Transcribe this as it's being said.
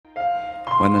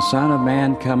When the Son of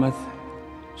Man cometh,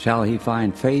 shall he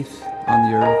find faith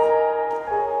on the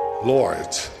earth?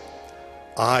 Lord,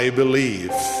 I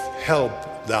believe, help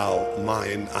thou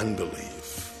mine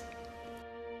unbelief.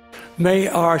 May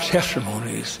our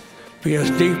testimonies be as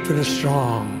deep and as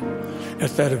strong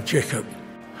as that of Jacob,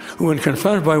 who, when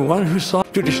confronted by one who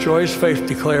sought to destroy his faith,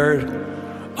 declared,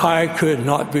 I could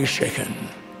not be shaken.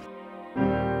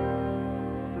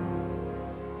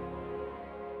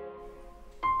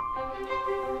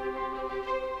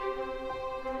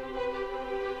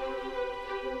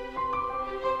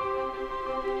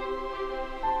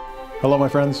 Hello, my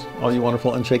friends, all you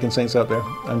wonderful Unshaken Saints out there.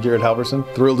 I'm Jared Halverson,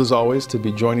 thrilled as always to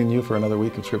be joining you for another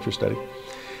week of Scripture study.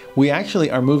 We actually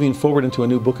are moving forward into a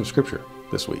new book of Scripture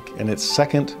this week, and it's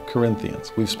 2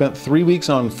 Corinthians. We've spent 3 weeks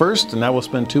on 1st, and now we'll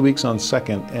spend 2 weeks on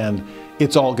 2nd, and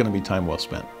it's all going to be time well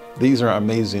spent. These are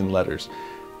amazing letters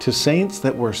to saints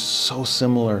that were so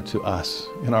similar to us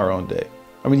in our own day.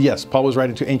 I mean, yes, Paul was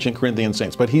writing to ancient Corinthian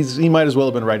saints, but he might as well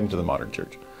have been writing to the modern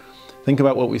church. Think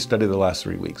about what we studied the last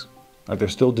 3 weeks. Are there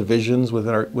still divisions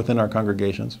within our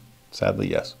congregations? Sadly,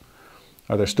 yes.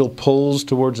 Are there still pulls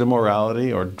towards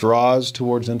immorality or draws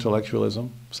towards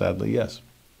intellectualism? Sadly, yes.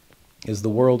 Is the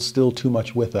world still too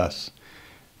much with us?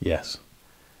 Yes.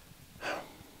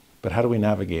 But how do we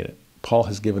navigate it? Paul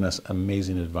has given us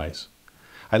amazing advice.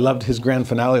 I loved his grand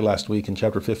finale last week in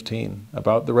chapter 15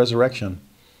 about the resurrection.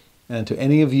 And to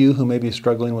any of you who may be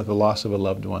struggling with the loss of a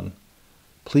loved one,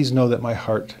 please know that my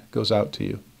heart goes out to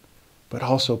you. But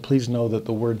also, please know that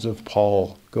the words of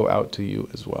Paul go out to you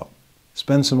as well.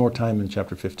 Spend some more time in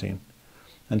chapter 15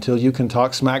 until you can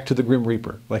talk smack to the grim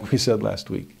reaper, like we said last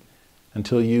week,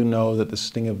 until you know that the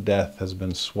sting of death has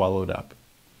been swallowed up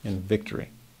in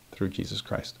victory through Jesus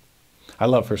Christ. I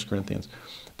love 1 Corinthians,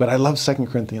 but I love 2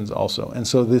 Corinthians also. And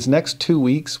so these next 2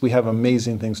 weeks, we have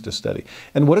amazing things to study.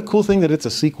 And what a cool thing that it's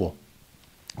a sequel.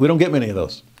 We don't get many of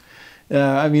those.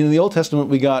 I mean, in the Old Testament,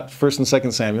 we got 1st and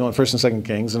 2nd Samuel and 1st and 2nd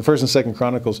Kings and 1st and 2nd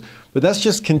Chronicles, but that's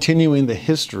just continuing the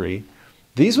history.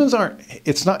 These ones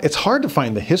it's hard to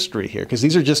find the history here because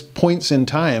these are just points in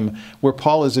time where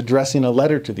Paul is addressing a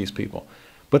letter to these people.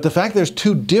 But the fact there's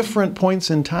 2 different points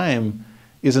in time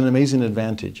is an amazing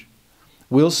advantage.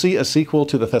 We'll see a sequel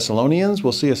to the Thessalonians,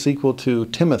 we'll see a sequel to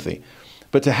Timothy.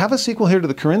 But to have a sequel here to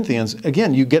the Corinthians,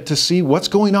 again, you get to see what's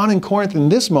going on in Corinth in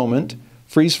this moment,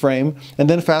 freeze frame, and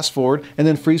then fast forward, and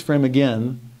then freeze frame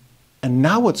again, and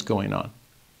now what's going on?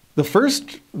 The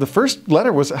first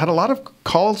letter had a lot of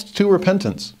calls to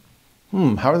repentance.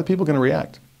 How are the people going to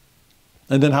react?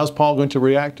 And then how's Paul going to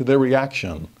react to their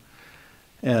reaction?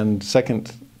 And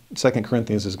Second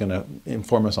Corinthians is going to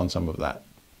inform us on some of that.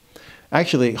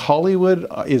 Actually, Hollywood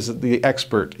is the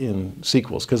expert in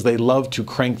sequels because they love to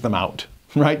crank them out,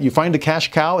 right? You find a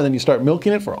cash cow and then you start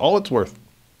milking it for all it's worth.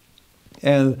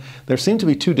 And there seem to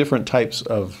be 2 different types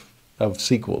of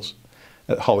sequels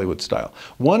at Hollywood style.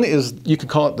 One is, you could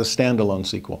call it the standalone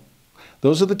sequel.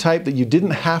 Those are the type that you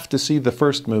didn't have to see the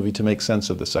first movie to make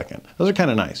sense of the second. Those are kind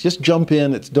of nice. Just jump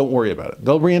in, don't worry about it.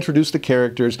 They'll reintroduce the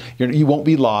characters, you won't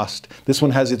be lost. This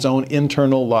one has its own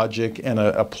internal logic and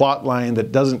a plot line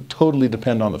that doesn't totally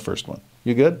depend on the first one.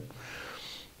 You good?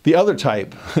 The other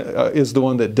type is the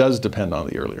one that does depend on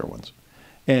the earlier ones.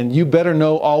 And you better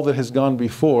know all that has gone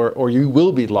before or you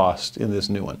will be lost in this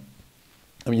new one.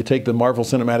 I mean, you take the Marvel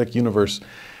Cinematic Universe.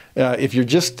 If you're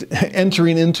just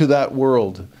entering into that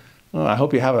world, I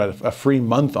hope you have a free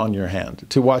month on your hand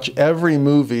to watch every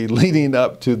movie leading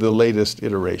up to the latest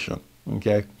iteration.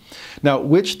 Okay? Now,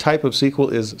 which type of sequel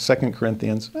is 2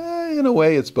 Corinthians? In a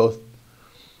way, it's both.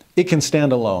 It can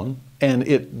stand alone, and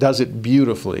it does it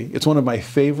beautifully. It's one of my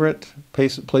favorite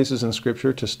places in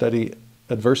Scripture to study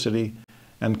adversity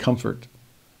and comfort.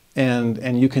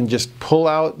 And you can just pull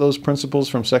out those principles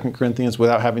from 2 Corinthians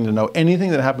without having to know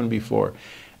anything that happened before.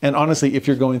 And honestly, if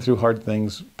you're going through hard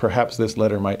things, perhaps this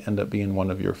letter might end up being one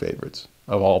of your favorites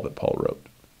of all that Paul wrote.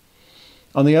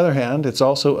 On the other hand, it's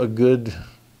also a good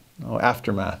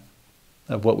aftermath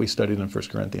of what we studied in 1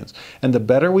 Corinthians. And the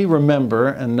better we remember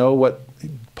and know what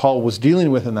Paul was dealing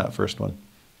with in that first one,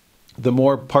 the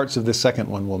more parts of the second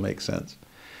one will make sense.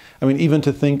 I mean, even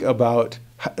to think about,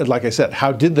 like I said,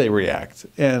 how did they react?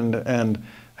 And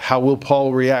how will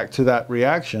Paul react to that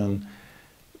reaction?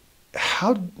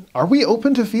 Are we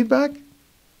open to feedback?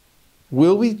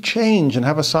 Will we change and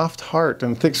have a soft heart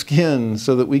and thick skin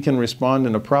so that we can respond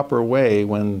in a proper way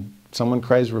when someone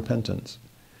cries repentance?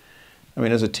 I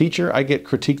mean, as a teacher, I get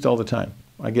critiqued all the time.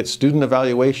 I get student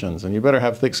evaluations, and you better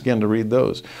have thick skin to read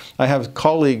those. I have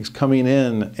colleagues coming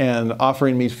in and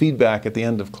offering me feedback at the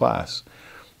end of class.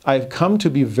 I've come to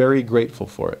be very grateful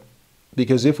for it,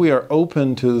 because if we are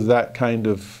open to that kind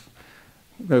of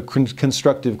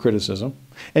constructive criticism.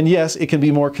 And yes, it can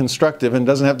be more constructive and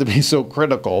doesn't have to be so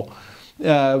critical.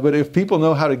 But if people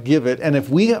know how to give it, and if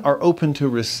we are open to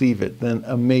receive it, then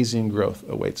amazing growth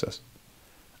awaits us.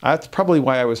 That's probably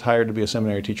why I was hired to be a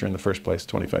seminary teacher in the first place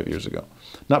 25 years ago.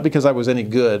 Not because I was any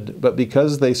good, but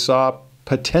because they saw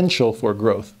potential for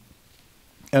growth.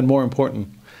 And more important,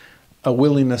 a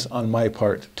willingness on my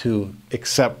part to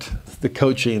accept the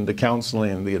coaching, the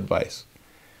counseling, the advice.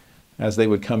 As they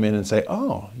would come in and say,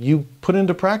 oh, you put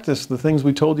into practice the things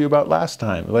we told you about last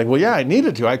time. Like, well, yeah, I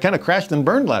needed to. I kind of crashed and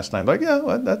burned last time. Like, yeah,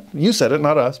 well, you said it,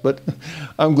 not us, but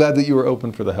I'm glad that you were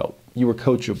open for the help. You were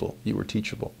coachable. You were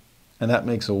teachable. And that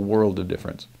makes a world of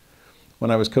difference. When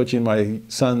I was coaching my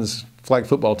son's flag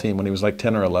football team when he was like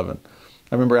 10 or 11,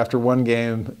 I remember after one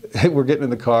game, we're getting in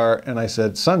the car, and I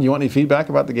said, son, you want any feedback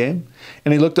about the game?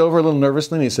 And he looked over a little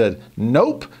nervously, and he said,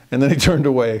 nope. And then he turned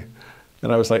away.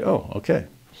 And I was like, oh, okay.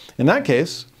 In that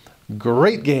case,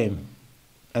 great game.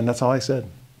 And that's all I said.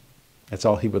 That's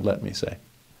all he would let me say.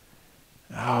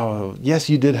 Oh, yes,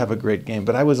 you did have a great game,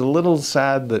 but I was a little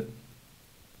sad that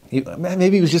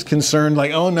maybe he was just concerned,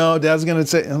 like, oh no, Dad's going to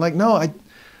say, and I'm like, no,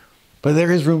 but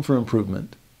there is room for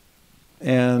improvement.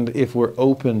 And if we're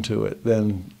open to it,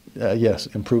 then yes,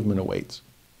 improvement awaits.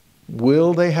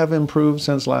 Will they have improved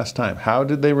since last time? How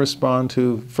did they respond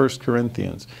to 1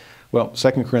 Corinthians? Well,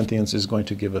 2 Corinthians is going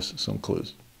to give us some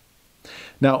clues.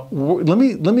 Now, let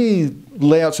me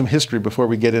lay out some history before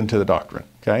we get into the doctrine,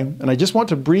 okay? And I just want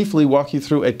to briefly walk you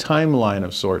through a timeline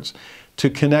of sorts to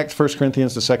connect 1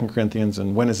 Corinthians to 2 Corinthians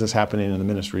and when is this happening in the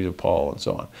ministry of Paul and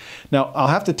so on. Now, I'll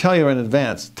have to tell you in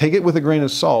advance, take it with a grain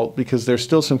of salt because there's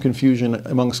still some confusion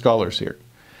among scholars here.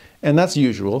 And that's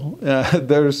usual.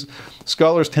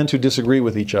 Scholars tend to disagree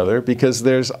with each other because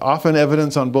there's often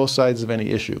evidence on both sides of any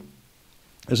issue.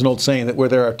 There's an old saying that where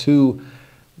there are two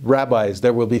rabbis,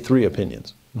 there will be three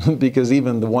opinions because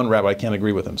even the one rabbi can't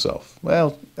agree with himself.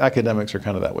 Well, academics are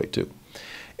kind of that way too.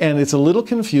 And it's a little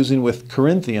confusing with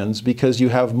Corinthians because you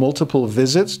have multiple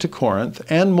visits to Corinth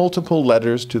and multiple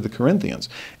letters to the Corinthians.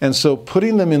 And so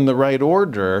putting them in the right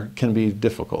order can be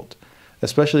difficult,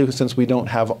 especially since we don't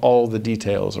have all the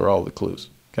details or all the clues.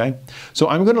 Okay? So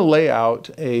I'm going to lay out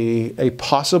a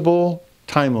possible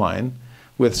timeline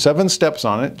with 7 steps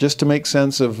on it just to make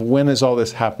sense of when is all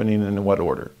this happening and in what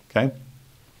order. Okay?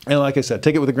 And like I said,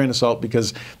 take it with a grain of salt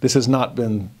because this has not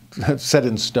been set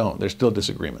in stone. There's still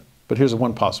disagreement. But here's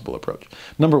one possible approach.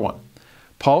 Number 1,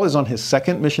 Paul is on his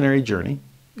second missionary journey.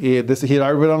 He had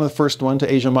already been on the first one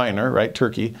to Asia Minor, right,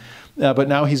 Turkey. But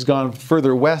now he's gone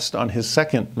further west on his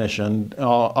second mission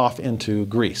off into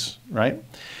Greece, right?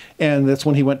 And that's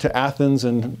when he went to Athens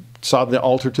and saw the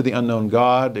altar to the unknown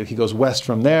God. He goes west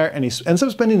from there, and he ends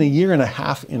up spending 1.5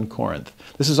 years in Corinth.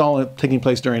 This is all taking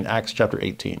place during Acts chapter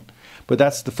 18. But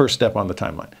that's the first step on the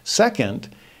timeline.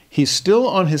 Second, he's still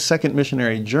on his second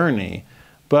missionary journey,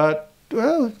 but,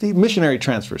 well, the missionary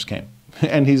transfers came.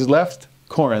 And he's left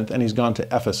Corinth and he's gone to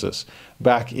Ephesus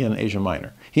back in Asia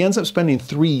Minor. He ends up spending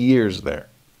 3 years there.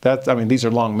 These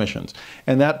are long missions.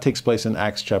 And that takes place in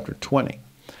Acts chapter 20.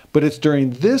 But it's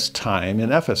during this time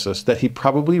in Ephesus that he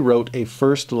probably wrote a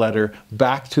first letter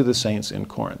back to the saints in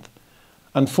Corinth.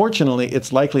 Unfortunately,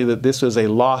 it's likely that this is a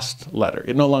lost letter.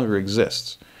 It no longer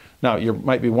exists. Now, you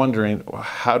might be wondering,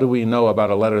 how do we know about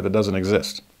a letter that doesn't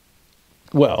exist?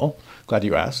 Well, glad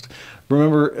you asked.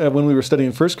 Remember when we were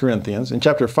studying 1 Corinthians, in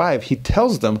chapter 5, he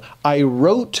tells them, I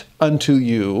wrote unto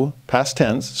you, past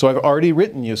tense, so I've already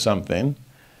written you something.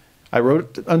 I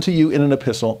wrote unto you in an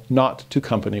epistle not to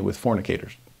company with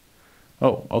fornicators.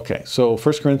 Oh, okay. So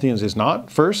 1 Corinthians is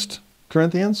not 1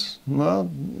 Corinthians? Well,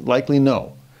 likely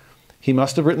no. He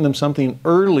must have written them something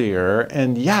earlier,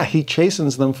 and yeah, he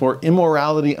chastens them for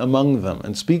immorality among them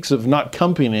and speaks of not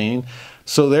companying,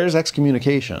 so there's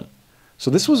excommunication. So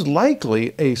this was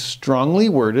likely a strongly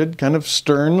worded, kind of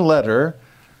stern letter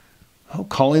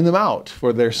calling them out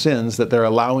for their sins that they're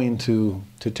allowing to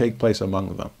take place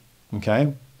among them.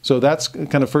 Okay? So that's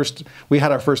kind of first, we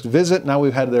had our first visit, now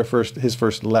we've had his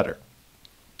first letter.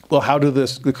 Well, how do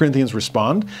the Corinthians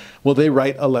respond? Well, they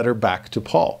write a letter back to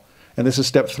Paul. And this is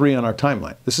step 3 on our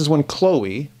timeline. This is when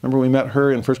Chloe, remember we met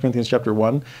her in 1 Corinthians chapter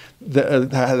 1,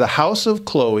 the house of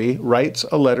Chloe writes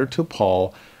a letter to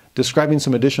Paul describing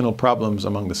some additional problems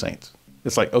among the saints.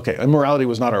 It's like, okay, immorality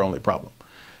was not our only problem.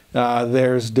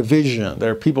 There's division.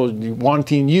 There are people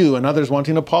wanting you and others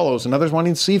wanting Apollos and others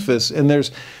wanting Cephas. And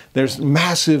there's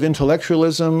massive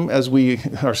intellectualism as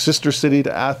our sister city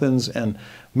to Athens. And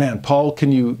man, Paul,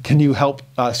 can you help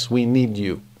us? We need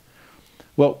you.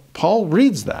 Well, Paul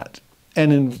reads that.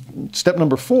 And in step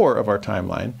number 4 of our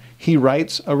timeline, he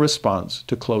writes a response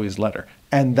to Chloe's letter.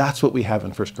 And that's what we have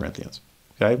in 1 Corinthians.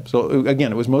 Okay? So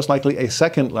again, it was most likely a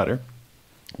second letter,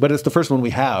 but it's the first one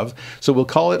we have. So we'll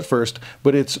call it first,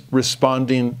 but it's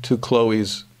responding to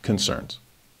Chloe's concerns.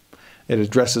 It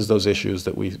addresses those issues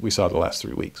that we saw the last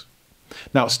 3 weeks.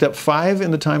 Now, step 5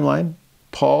 in the timeline,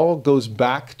 Paul goes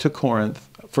back to Corinth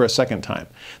for a second time.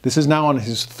 This is now on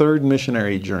his 3rd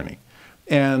missionary journey.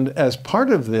 And as part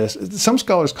of this, some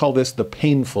scholars call this the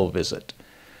painful visit,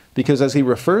 because as he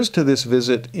refers to this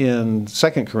visit in 2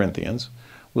 Corinthians,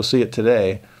 we'll see it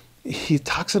today, he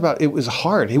talks about it was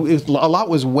hard. A lot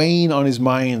was weighing on his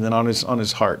mind and on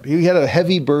his heart. He had a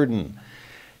heavy burden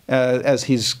as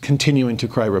he's continuing to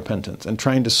cry repentance and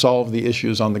trying to solve the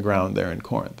issues on the ground there in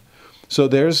Corinth. So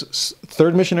there's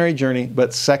 3rd missionary journey, but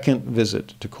 2nd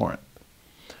visit to Corinth.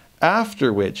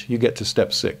 After which you get to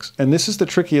step 6. And this is the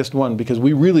trickiest one because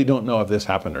we really don't know if this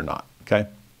happened or not. Okay?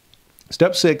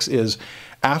 Step 6 is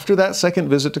after that 2nd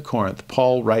visit to Corinth,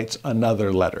 Paul writes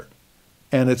another letter.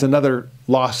 And it's another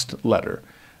lost letter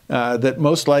that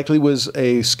most likely was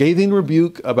a scathing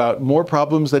rebuke about more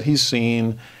problems that he's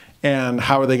seen and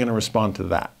how are they going to respond to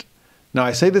that. Now,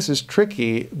 I say this is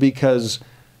tricky because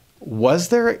was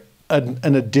there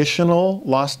an additional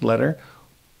lost letter?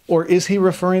 Or is he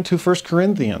referring to 1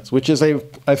 Corinthians, which is a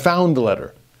found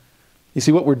letter? You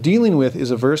see, what we're dealing with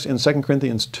is a verse in 2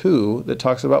 Corinthians 2 that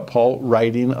talks about Paul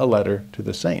writing a letter to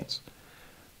the saints.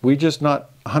 We're just not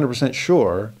 100%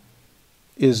 sure,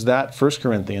 is that 1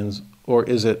 Corinthians or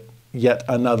is it yet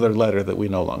another letter that we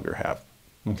no longer have?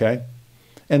 Okay?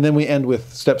 And then we end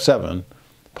with step 7.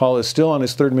 Paul is still on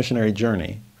his 3rd missionary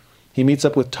journey. He meets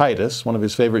up with Titus, one of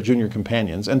his favorite junior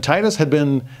companions. And Titus had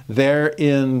been there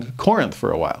in Corinth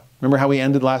for a while. Remember how we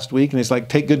ended last week? And he's like,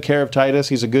 take good care of Titus.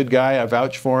 He's a good guy. I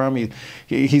vouch for him.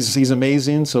 He's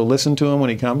amazing, so listen to him when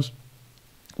he comes.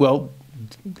 Well,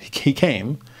 he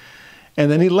came. And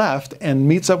then he left and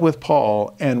meets up with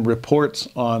Paul and reports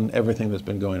on everything that's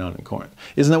been going on in Corinth.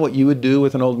 Isn't that what you would do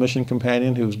with an old mission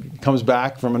companion who comes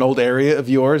back from an old area of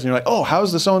yours? And you're like, oh,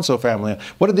 how's the so-and-so family?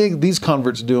 What are these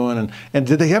converts doing? And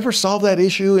did they ever solve that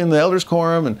issue in the elders'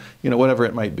 quorum? And whatever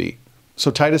it might be.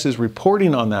 So Titus is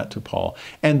reporting on that to Paul.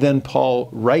 And then Paul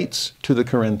writes to the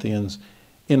Corinthians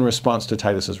in response to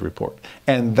Titus's report.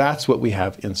 And that's what we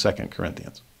have in 2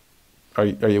 Corinthians. Are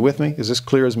you with me? Is this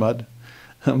clear as mud?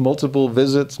 Multiple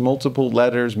visits, multiple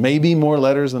letters, maybe more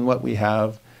letters than what we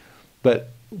have. But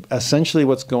essentially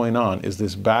what's going on is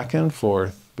this back and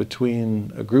forth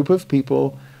between a group of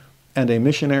people and a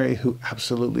missionary who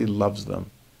absolutely loves them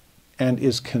and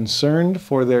is concerned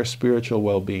for their spiritual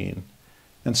well-being.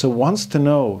 And so wants to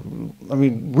know,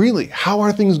 really, how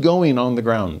are things going on the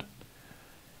ground?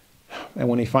 And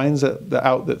when he finds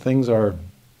out that things are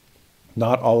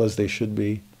not all as they should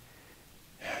be,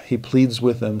 he pleads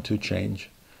with them to change,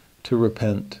 to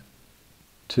repent,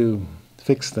 to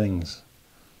fix things.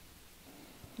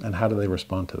 And how do they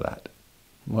respond to that?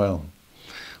 Well,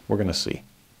 we're going to see.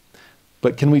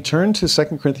 But can we turn to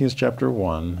 2 Corinthians chapter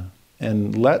 1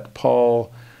 and let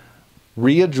Paul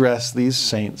readdress these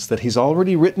saints that he's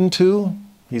already written to,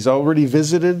 he's already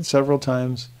visited several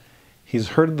times, he's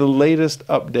heard the latest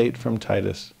update from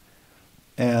Titus,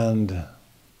 and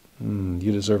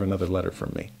you deserve another letter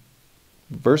from me.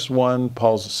 Verse 1,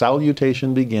 Paul's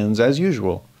salutation begins, as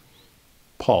usual,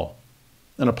 Paul,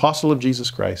 an apostle of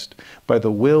Jesus Christ, by the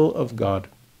will of God.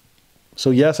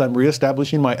 So yes, I'm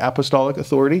reestablishing my apostolic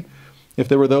authority. If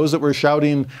there were those that were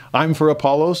shouting, I'm for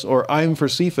Apollos or I'm for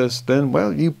Cephas, then,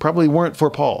 well, you probably weren't for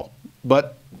Paul.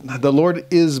 But the Lord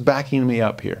is backing me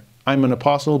up here. I'm an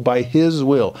apostle by his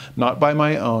will, not by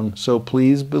my own. So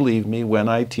please believe me when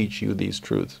I teach you these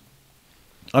truths.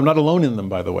 I'm not alone in them,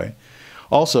 by the way.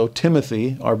 Also,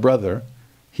 Timothy, our brother,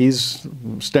 he's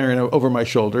staring over my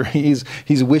shoulder. He's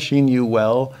wishing you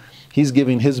well. He's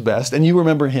giving his best. And you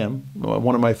remember him,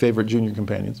 one of my favorite junior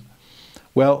companions.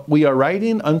 Well, we are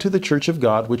writing unto the church of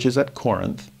God, which is at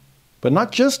Corinth, but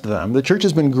not just them. The church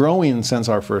has been growing since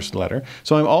our first letter.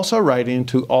 So I'm also writing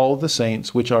to all the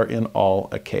saints which are in all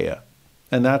Achaia.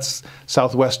 And that's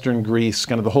southwestern Greece,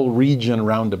 kind of the whole region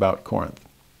round about Corinth.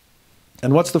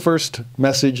 And what's the first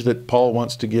message that Paul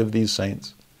wants to give these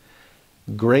saints?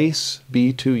 Grace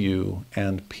be to you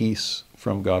and peace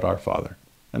from God our Father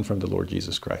and from the Lord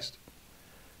Jesus Christ.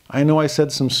 I know I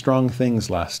said some strong things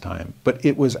last time, but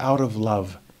it was out of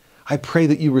love. I pray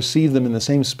that you receive them in the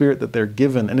same spirit that they're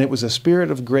given, and it was a spirit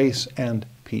of grace and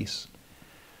peace.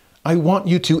 I want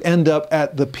you to end up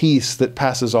at the peace that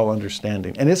passes all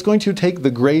understanding. And it's going to take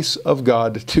the grace of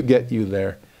God to get you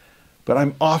there. But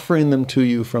I'm offering them to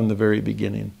you from the very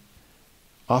beginning.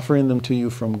 Offering them to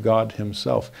you from God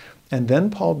himself. And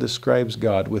then Paul describes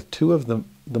God with two of the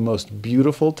most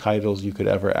beautiful titles you could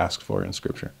ever ask for in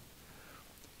Scripture.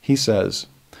 he says,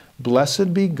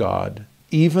 "Blessed be God,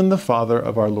 even the Father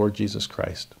of our Lord Jesus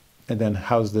Christ." And then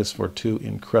how's this for two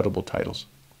incredible titles?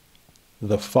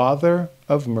 "The Father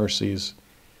of Mercies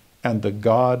and the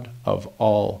God of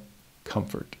all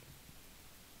comfort."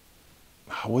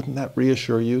 Wouldn't that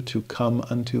reassure you to come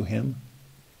unto him?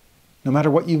 No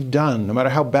matter what you've done, no matter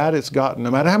how bad it's gotten,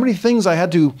 no matter how many things I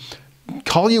had to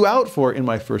call you out for in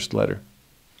my first letter.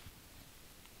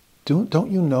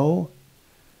 Don't you know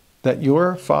that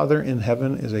your Father in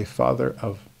heaven is a Father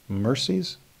of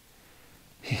mercies?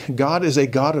 God is a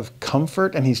God of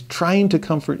comfort, and he's trying to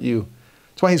comfort you.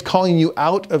 That's why he's calling you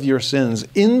out of your sins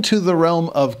into the realm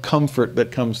of comfort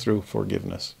that comes through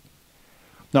forgiveness.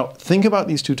 Now, think about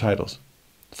these two titles.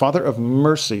 Father of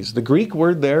Mercies. The Greek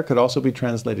word there could also be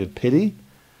translated pity,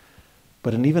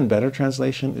 but an even better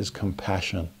translation is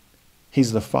compassion.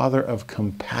 He's the Father of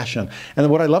compassion. And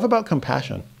what I love about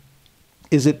compassion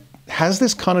is it has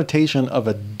this connotation of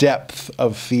a depth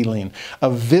of feeling, a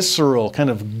visceral, kind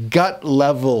of gut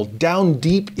level, down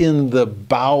deep in the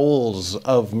bowels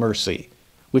of mercy,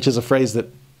 which is a phrase that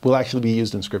will actually be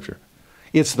used in Scripture.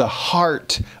 It's the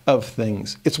heart of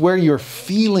things. It's where your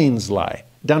feelings lie,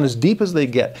 down as deep as they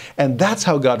get. And that's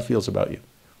how God feels about you.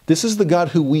 This is the God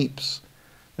who weeps,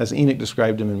 as Enoch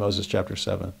described him in Moses chapter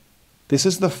 7. This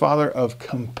is the Father of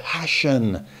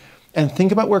compassion. And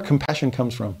think about where compassion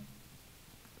comes from.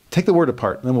 Take the word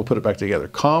apart, and then we'll put it back together.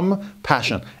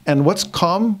 Compassion. And what's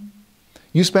com?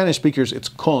 You Spanish speakers, it's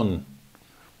con,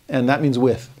 and that means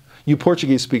with. You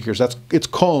Portuguese speakers, it's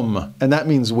com, and that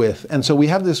means with. And so we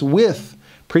have this with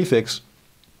prefix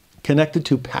connected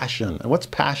to passion. And what's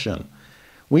passion?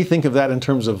 We think of that in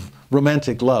terms of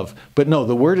romantic love. But no,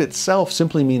 the word itself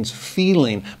simply means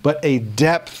feeling, but a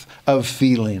depth of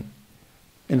feeling.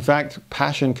 In fact,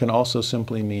 passion can also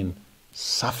simply mean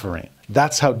suffering.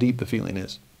 That's how deep the feeling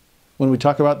is. When we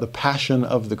talk about the passion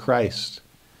of the Christ,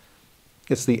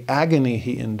 it's the agony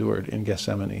he endured in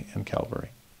Gethsemane and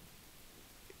Calvary.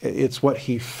 It's what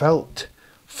he felt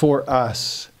for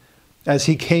us as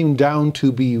he came down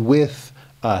to be with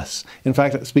us. In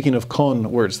fact, speaking of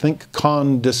con words, think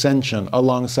condescension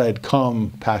alongside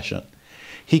compassion.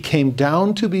 He came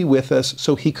down to be with us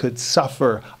so he could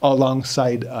suffer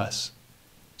alongside us,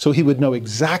 so he would know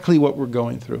exactly what we're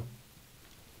going through.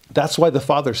 That's why the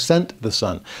Father sent the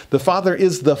Son. The Father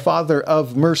is the Father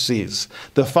of mercies,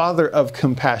 the Father of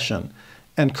compassion.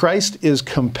 And Christ is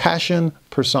compassion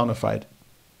personified.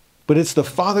 But it's the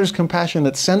Father's compassion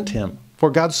that sent him. For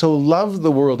God so loved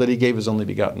the world that he gave his only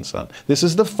begotten Son. This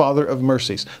is the Father of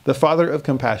mercies, the Father of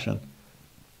compassion,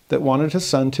 that wanted his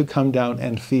Son to come down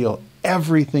and feel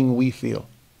everything we feel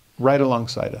right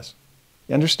alongside us.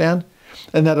 You understand?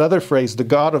 And that other phrase, the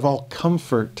God of all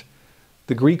comfort,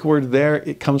 the Greek word there,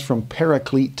 it comes from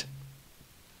paraclete.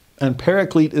 And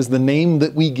paraclete is the name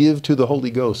that we give to the Holy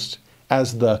Ghost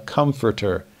as the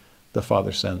comforter the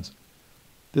Father sends.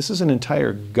 This is an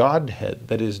entire Godhead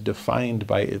that is defined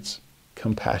by its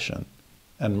compassion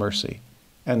and mercy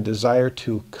and desire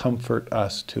to comfort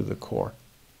us to the core.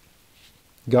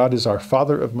 God is our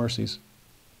Father of mercies.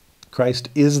 Christ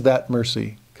is that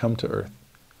mercy come to earth.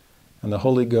 And the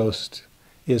Holy Ghost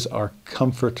is our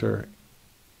comforter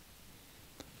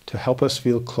to help us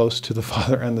feel close to the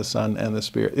Father and the Son and the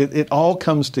Spirit. It all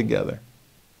comes together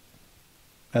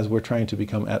as we're trying to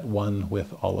become at one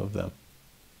with all of them.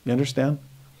 You understand?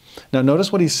 Now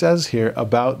notice what he says here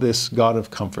about this God of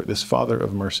comfort, this Father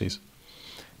of mercies.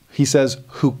 He says,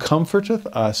 who comforteth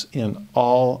us in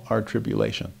all our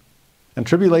tribulation. And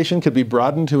tribulation could be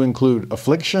broadened to include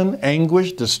affliction,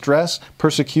 anguish, distress,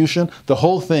 persecution. The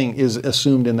whole thing is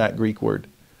assumed in that Greek word.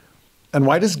 And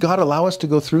why does God allow us to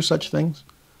go through such things?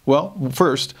 Well,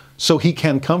 first, so he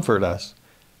can comfort us.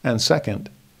 And second,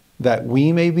 that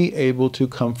we may be able to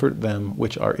comfort them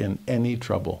which are in any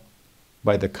trouble,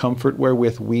 by the comfort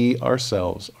wherewith we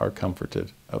ourselves are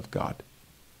comforted of God.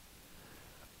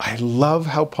 I love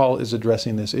how Paul is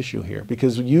addressing this issue here,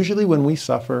 because usually when we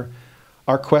suffer,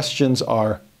 our questions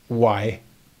are, why?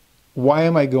 Why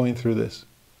am I going through this?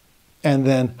 And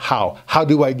then how? How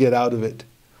do I get out of it?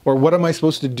 Or what am I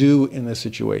supposed to do in this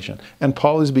situation? And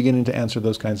Paul is beginning to answer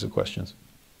those kinds of questions.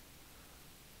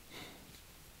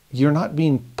 You're not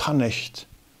being punished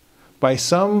by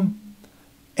some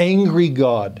angry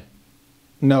God.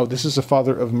 No, this is a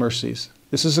Father of mercies.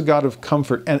 This is a God of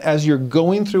comfort. And as you're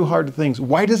going through hard things,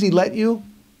 why does he let you?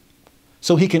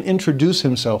 So he can introduce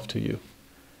himself to you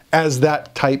as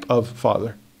that type of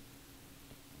Father.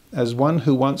 As one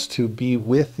who wants to be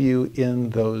with you in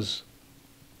those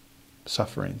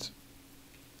sufferings.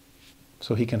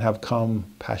 So he can have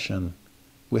compassion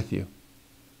with you.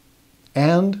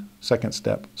 And, second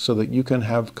step, so that you can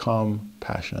have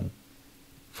compassion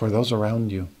for those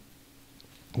around you.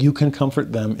 You can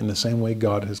comfort them in the same way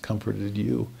God has comforted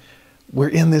you. We're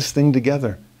in this thing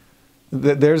together.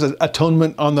 There's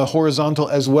atonement on the horizontal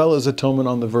as well as atonement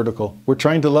on the vertical. We're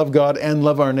trying to love God and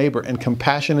love our neighbor, and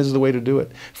compassion is the way to do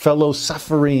it. Fellow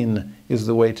suffering is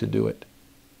the way to do it,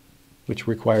 which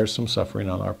requires some suffering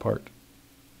on our part.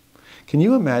 Can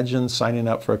you imagine signing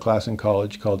up for a class in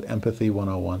college called Empathy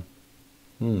 101?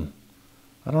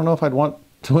 I don't know if I'd want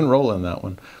to enroll in that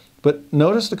one. But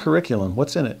notice the curriculum.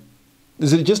 What's in it?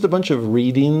 Is it just a bunch of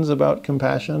readings about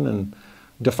compassion and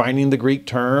defining the Greek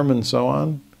term and so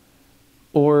on?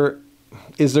 Or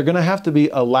is there going to have to be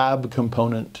a lab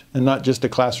component and not just a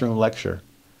classroom lecture?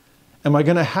 Am I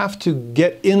going to have to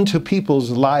get into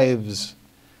people's lives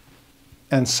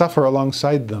and suffer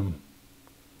alongside them?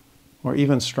 Or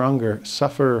even stronger,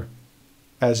 suffer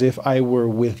as if I were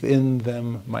within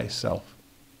them myself,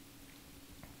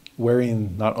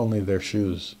 wearing not only their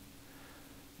shoes,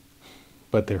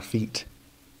 but their feet.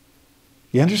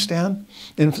 You understand?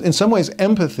 In some ways,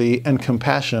 empathy and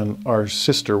compassion are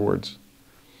sister words.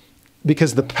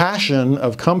 Because the passion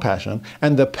of compassion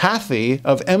and the pathy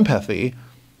of empathy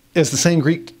is the same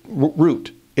Greek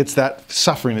root. It's that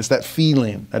suffering, it's that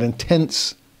feeling, that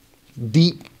intense,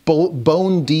 deep,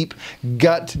 bone deep,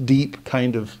 gut deep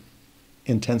kind of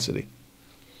intensity.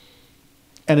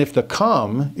 And if the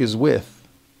com is with,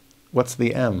 what's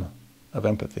the M of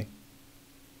empathy?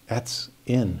 That's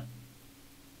in.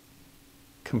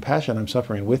 Compassion, I'm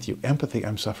suffering with you. Empathy,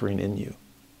 I'm suffering in you.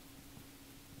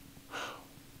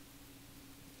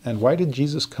 And why did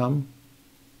Jesus come?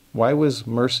 Why was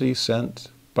mercy sent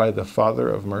by the Father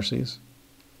of Mercies?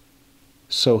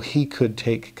 So he could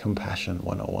take compassion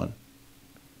 101.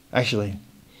 Actually,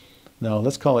 no,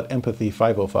 let's call it empathy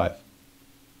 505.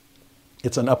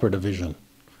 It's an upper division.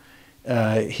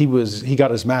 He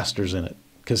got his master's in it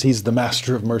because he's the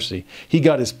master of mercy. He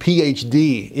got his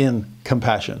PhD in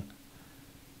compassion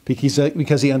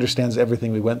because he understands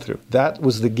everything we went through. That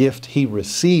was the gift he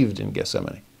received in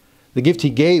Gethsemane. The gift he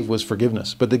gave was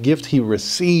forgiveness, but the gift he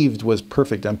received was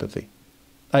perfect empathy.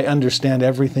 I understand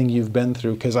everything you've been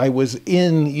through because I was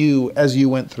in you as you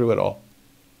went through it all.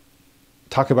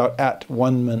 Talk about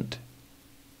at-one-ment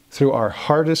through our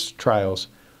hardest trials,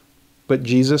 but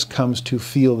Jesus comes to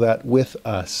feel that with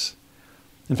us.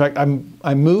 In fact, I'm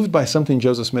moved by something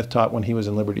Joseph Smith taught when he was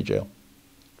in Liberty Jail.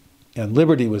 And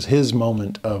Liberty was his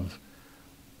moment of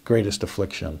greatest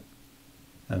affliction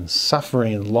and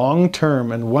suffering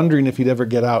long-term and wondering if he'd ever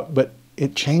get out. But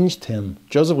it changed him.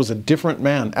 Joseph was a different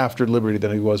man after Liberty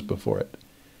than he was before it.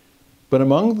 But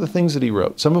among the things that he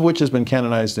wrote, some of which has been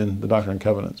canonized in the Doctrine and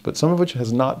Covenants, but some of which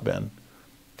has not been,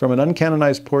 from an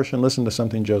uncanonized portion, listen to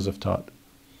something Joseph taught.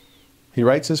 He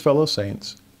writes his fellow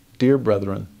saints, "Dear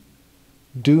brethren,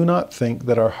 do not think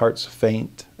that our hearts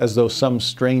faint as though some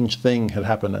strange thing had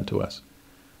happened unto us.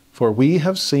 For we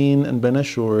have seen and been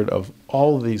assured of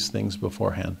all these things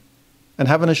beforehand, and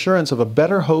have an assurance of a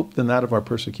better hope than that of our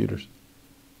persecutors.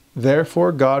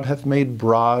 Therefore God hath made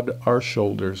broad our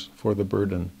shoulders for the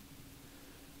burden.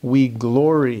 We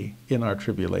glory in our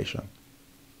tribulation,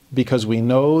 because we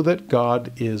know that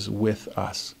God is with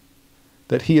us,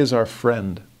 that he is our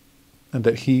friend, and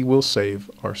that he will save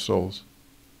our souls."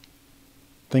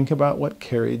 Think about what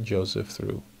carried Joseph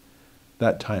through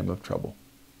that time of trouble.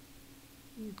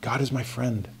 God is my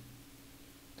friend.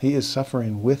 He is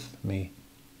suffering with me.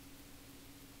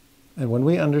 And when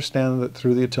we understand that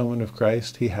through the atonement of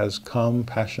Christ, he has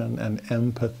compassion and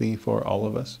empathy for all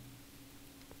of us,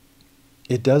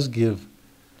 it does give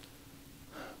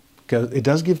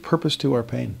purpose to our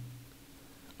pain.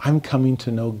 I'm coming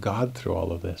to know God through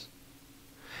all of this.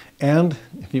 And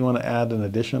if you want to add an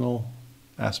additional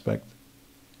aspect,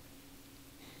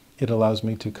 it allows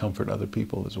me to comfort other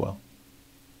people as well.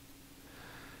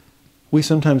 We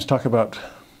sometimes talk about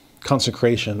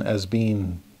consecration as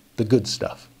being the good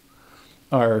stuff.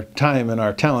 Our time and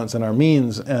our talents and our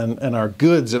means and our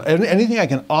goods and anything I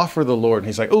can offer the Lord. And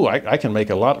he's like, oh, I can make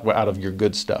a lot out of your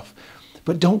good stuff.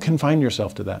 But don't confine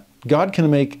yourself to that. God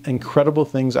can make incredible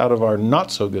things out of our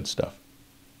not so good stuff.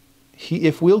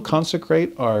 If we'll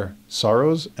consecrate our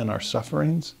sorrows and our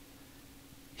sufferings,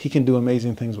 he can do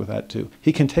amazing things with that too.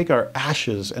 He can take our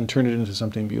ashes and turn it into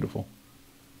something beautiful.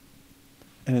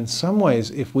 And in some ways,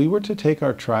 if we were to take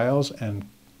our trials and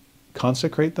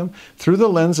consecrate them through the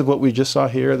lens of what we just saw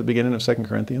here at the beginning of 2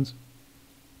 Corinthians,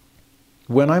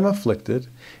 when I'm afflicted,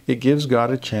 it gives God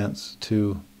a chance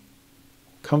to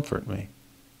comfort me.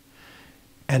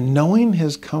 And knowing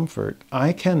his comfort,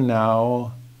 I can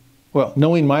now,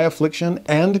 knowing my affliction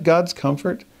and God's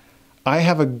comfort, I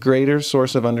have a greater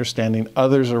source of understanding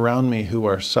others around me who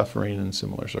are suffering in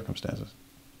similar circumstances.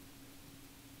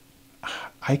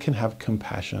 I can have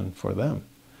compassion for them.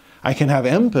 I can have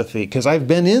empathy because I've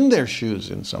been in their shoes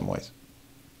in some ways.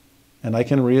 And I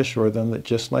can reassure them that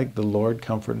just like the Lord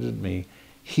comforted me,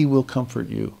 He will comfort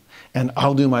you. And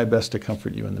I'll do my best to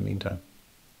comfort you in the meantime.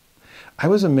 I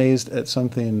was amazed at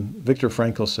something Viktor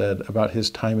Frankl said about his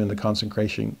time in the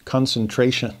concentration.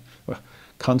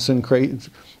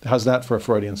 How's that for a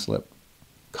Freudian slip?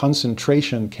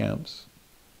 Concentration camps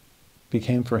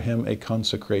became for him a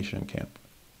consecration camp.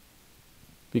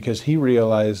 Because he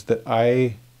realized that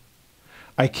I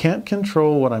can't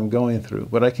control what I'm going through,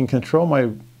 but I can control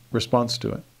my response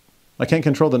to it. I can't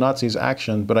control the Nazis'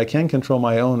 action, but I can control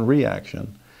my own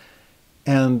reaction.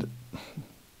 And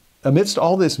amidst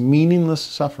all this meaningless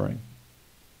suffering,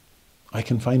 I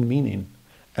can find meaning.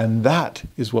 And that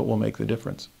is what will make the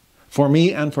difference, for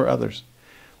me and for others.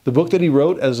 The book that he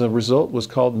wrote as a result was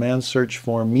called Man's Search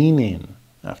for Meaning,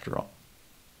 after all.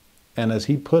 And as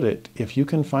he put it, if you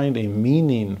can find a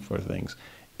meaning for things,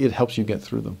 it helps you get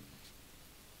through them.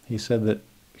 He said that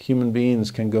human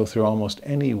beings can go through almost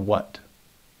any what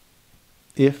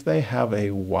if they have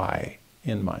a why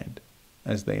in mind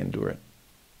as they endure it.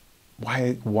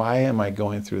 Why am I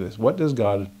going through this? What does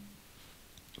God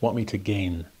want me to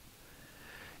gain?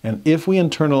 And if we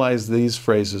internalize these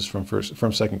phrases from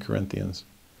 2 Corinthians,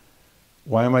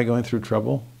 why am I going through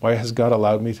trouble? Why has God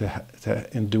allowed me to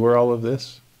endure all of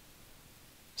this?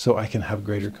 So I can have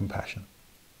greater compassion,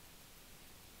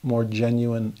 more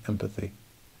genuine empathy.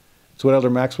 It's what Elder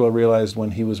Maxwell realized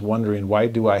when he was wondering, why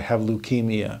do I have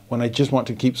leukemia when I just want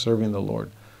to keep serving the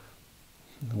Lord?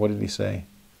 What did he say?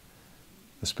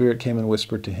 The Spirit came and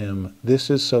whispered to him, this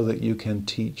is so that you can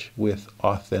teach with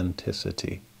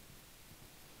authenticity.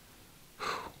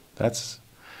 That's,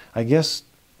 I guess,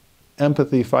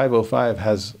 Empathy 505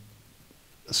 has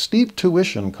steep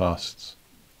tuition costs.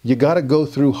 You got to go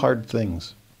through hard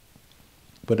things.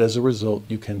 But as a result,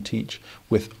 you can teach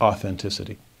with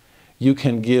authenticity. You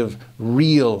can give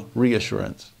real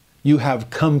reassurance. You have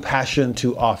compassion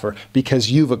to offer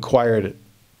because you've acquired it.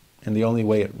 And the only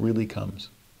way it really comes.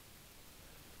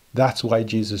 That's why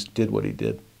Jesus did what he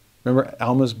did. Remember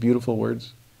Alma's beautiful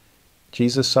words?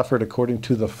 Jesus suffered according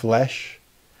to the flesh,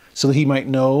 so that he might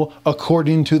know,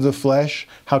 according to the flesh,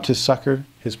 how to succor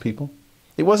his people.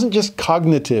 It wasn't just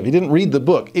cognitive. He didn't read the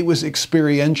book. It was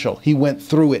experiential. He went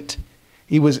through it.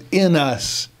 He was in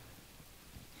us,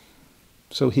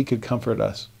 so he could comfort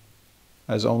us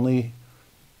as only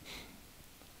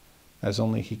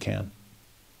he can.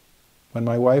 When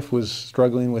my wife was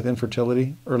struggling with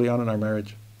infertility early on in our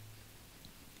marriage,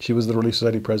 she was the Relief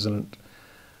Society president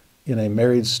in a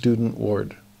married student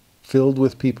ward filled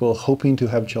with people hoping to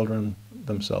have children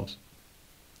themselves.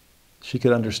 She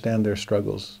could understand their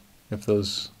struggles if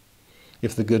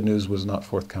the good news was not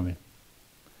forthcoming.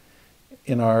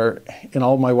 In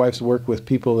all my wife's work with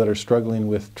people that are struggling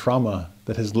with trauma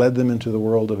that has led them into the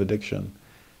world of addiction,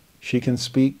 she can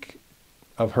speak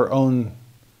of her own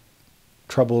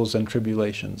troubles and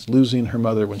tribulations, losing her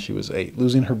mother when she was 8,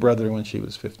 losing her brother when she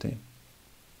was 15.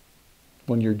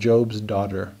 When you're Job's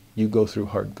daughter, you go through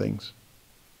hard things.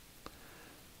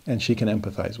 And she can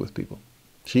empathize with people.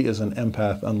 She is an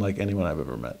empath unlike anyone I've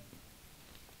ever met.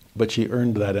 But she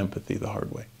earned that empathy the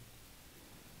hard way.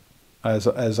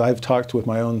 As I've talked with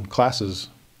my own classes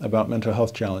about mental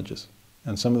health challenges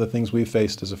and some of the things we've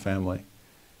faced as a family,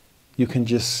 you can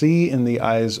just see in the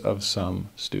eyes of some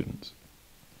students,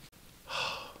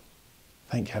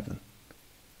 thank heaven,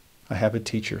 I have a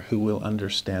teacher who will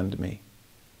understand me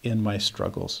in my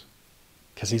struggles,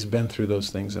 because he's been through those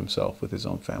things himself with his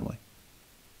own family.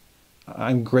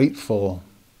 I'm grateful.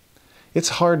 It's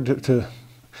hard to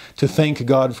thank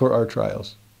God for our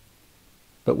trials.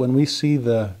 But when we see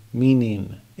the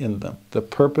meaning in them, the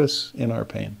purpose in our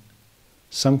pain,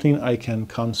 something I can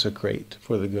consecrate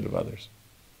for the good of others,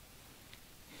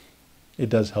 it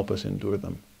does help us endure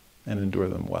them and endure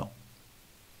them well.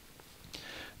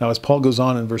 Now, as Paul goes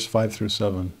on in verse 5 through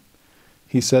 7,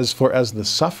 he says, for as the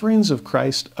sufferings of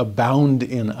Christ abound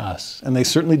in us, and they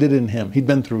certainly did in him. He'd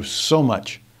been through so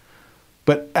much.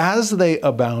 But as they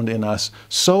abound in us,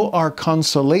 so our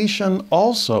consolation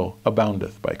also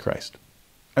aboundeth by Christ.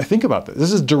 I think about this.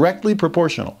 This is directly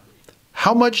proportional.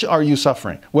 How much are you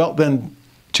suffering? Well, then,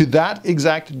 to that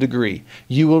exact degree,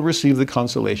 you will receive the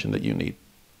consolation that you need.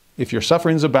 If your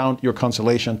sufferings abound, your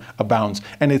consolation abounds.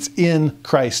 And it's in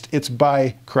Christ. It's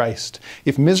by Christ.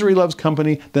 If misery loves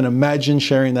company, then imagine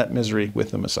sharing that misery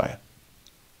with the Messiah.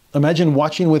 Imagine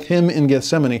watching with him in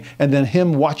Gethsemane and then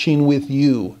him watching with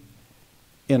you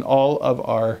in all of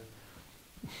our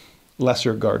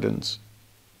lesser gardens.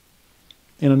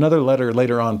 In another letter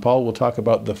later on, Paul will talk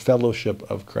about the fellowship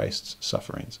of Christ's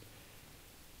sufferings.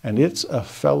 And it's a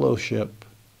fellowship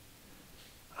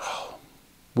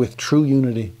with true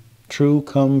unity, true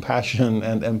compassion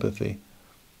and empathy.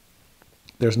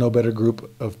 There's no better group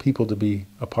of people to be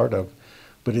a part of,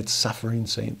 but it's suffering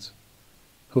saints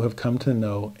who have come to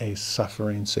know a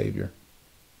suffering Savior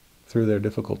through their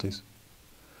difficulties.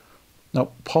 Now,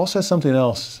 Paul says something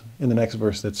else in the next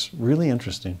verse that's really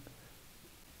interesting.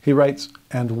 He writes,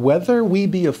 "And whether we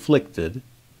be afflicted,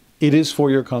 it is for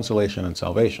your consolation and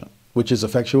salvation, which is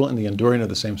effectual in the enduring of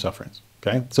the same sufferings."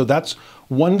 Okay? So that's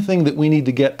one thing that we need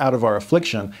to get out of our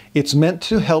affliction. It's meant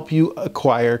to help you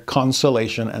acquire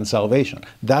consolation and salvation.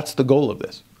 That's the goal of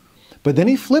this. But then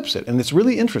he flips it, and it's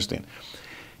really interesting.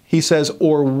 He says,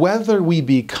 "Or whether we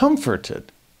be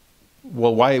comforted."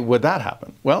 Well, why would that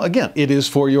happen? Well, again, it is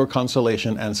for your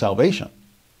consolation and salvation.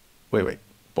 Wait.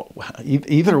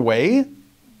 Either way,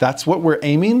 that's what we're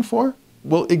aiming for?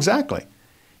 Well, exactly.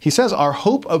 He says, "Our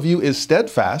hope of you is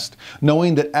steadfast,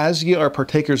 knowing that as ye are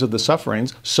partakers of the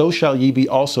sufferings, so shall ye be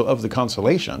also of the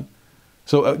consolation."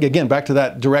 So again, back to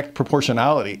that direct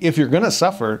proportionality. If you're going to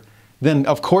suffer, then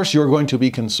of course you're going to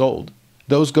be consoled.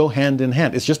 Those go hand in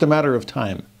hand. It's just a matter of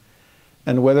time.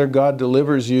 And whether God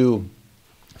delivers you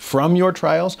from your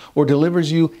trials or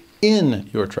delivers you in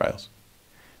your trials,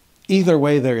 either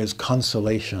way there is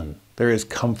consolation, there is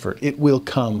comfort. It will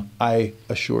come, I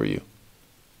assure you.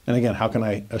 And again, how can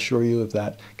I assure you of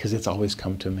that? Because it's always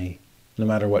come to me, no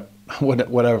matter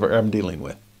whatever I'm dealing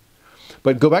with.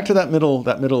 But go back to that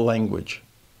middle language.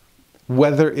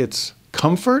 Whether it's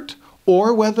comfort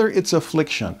or whether it's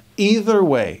affliction, either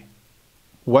way,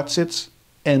 what's its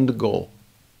end goal?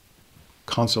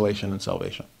 Consolation and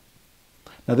salvation.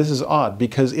 Now this is odd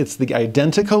because it's the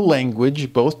identical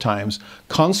language both times.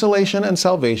 Consolation and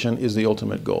salvation is the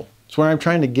ultimate goal. It's where I'm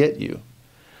trying to get you.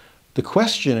 The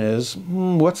question is,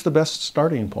 what's the best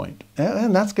starting point?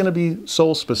 And that's going to be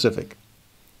soul specific.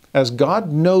 As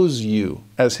God knows you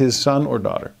as his son or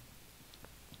daughter,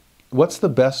 what's the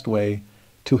best way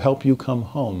to help you come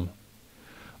home?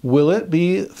 Will it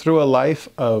be through a life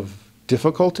of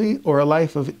difficulty or a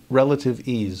life of relative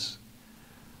ease?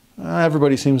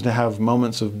 Everybody seems to have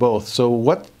moments of both.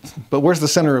 But where's the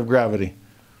center of gravity?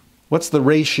 What's the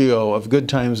ratio of good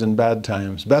times and bad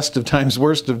times? Best of times,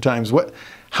 worst of times?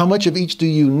 How much of each do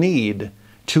you need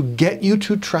to get you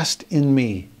to trust in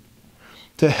me?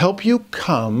 To help you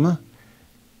come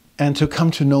and to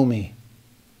come to know me,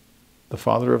 the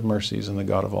Father of Mercies and the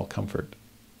God of all comfort.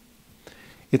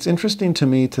 It's interesting to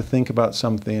me to think about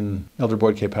something Elder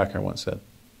Boyd K. Packer once said.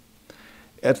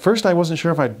 At first I wasn't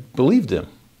sure if I believed him.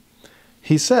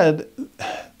 He said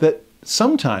that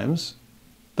sometimes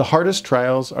the hardest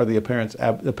trials are the apparent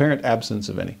absence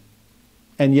of any.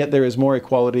 And yet there is more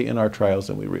equality in our trials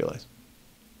than we realize.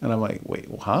 And I'm like, wait,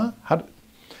 huh?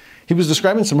 He was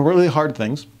describing some really hard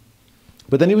things,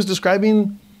 but then he was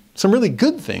describing some really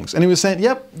good things. And he was saying,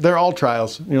 yep, they're all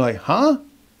trials. And you're like, huh?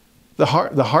 The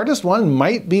hardest one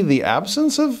might be the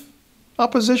absence of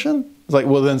opposition? It's like,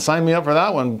 well, then sign me up for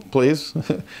that one, please.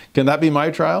 Can that be my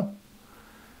trial?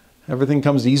 Everything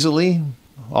comes easily.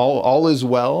 All is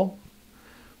well.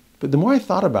 But the more I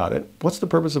thought about it, what's the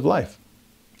purpose of life?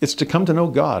 It's to come to know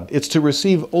God. It's to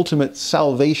receive ultimate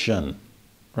salvation,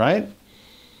 right?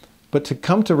 But to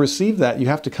come to receive that, you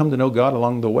have to come to know God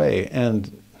along the way.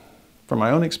 And from my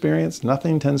own experience,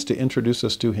 nothing tends to introduce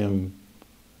us to Him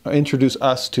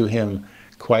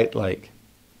quite like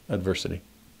adversity.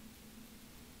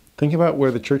 Think about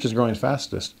where the church is growing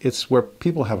fastest. It's where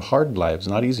people have hard lives,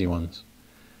 not easy ones.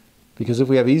 Because if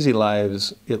we have easy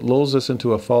lives, it lulls us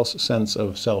into a false sense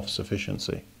of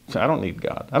self-sufficiency. I don't need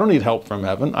God. I don't need help from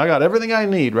heaven. I got everything I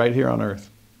need right here on earth.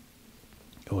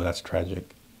 Oh, that's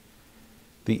tragic.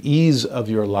 The ease of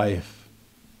your life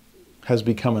has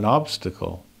become an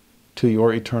obstacle to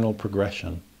your eternal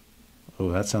progression.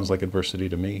 Oh, that sounds like adversity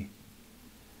to me.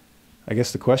 I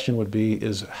guess the question would be,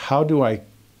 is how do I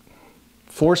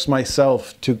force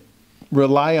myself to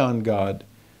rely on God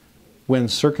when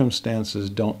circumstances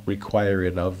don't require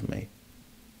it of me?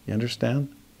 You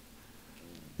understand?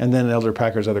 And then Elder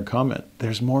Packer's other comment,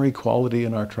 there's more equality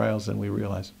in our trials than we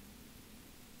realize.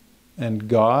 And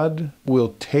God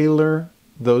will tailor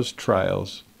those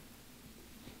trials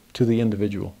to the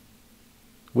individual.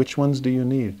 Which ones do you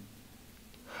need?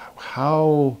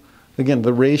 How, again,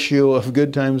 the ratio of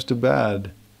good times to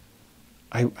bad.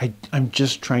 I'm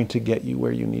just trying to get you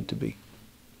where you need to be.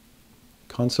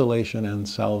 Consolation and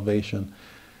salvation.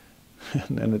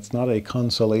 And it's not a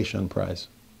consolation prize.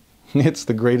 It's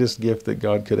the greatest gift that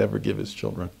God could ever give His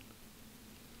children.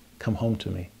 Come home to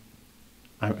me.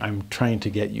 I'm trying to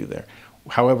get you there,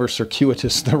 however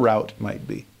circuitous the route might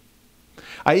be.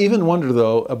 I even wonder,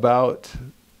 though, about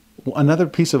another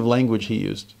piece of language he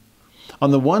used.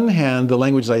 On the one hand, the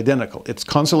language is identical. It's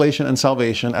consolation and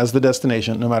salvation as the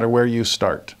destination, no matter where you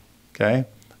start. Okay?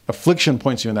 Affliction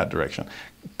points you in that direction.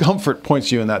 Comfort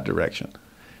points you in that direction.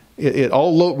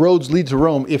 All roads lead to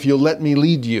Rome if you'll let me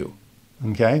lead you.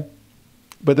 Okay?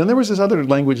 But then there was this other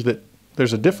language that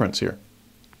there's a difference here.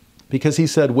 Because he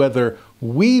said, whether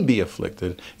we be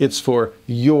afflicted, it's for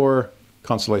your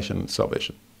consolation and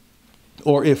salvation.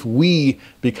 Or if we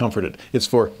be comforted, it's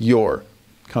for your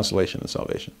consolation and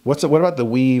salvation. What about the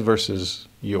we versus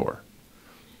your?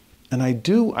 And I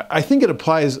think it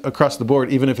applies across the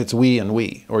board, even if it's we and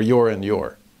we, or your and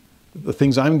your. The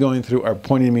things I'm going through are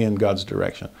pointing me in God's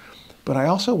direction. But I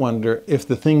also wonder if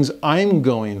the things I'm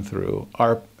going through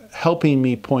are helping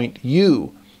me point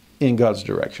you in God's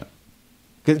direction.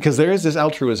 Because there is this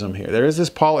altruism here. There is this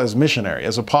Paul as missionary,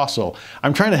 as apostle.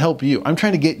 I'm trying to help you. I'm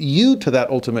trying to get you to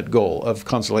that ultimate goal of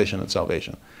consolation and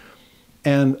salvation.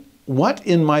 And what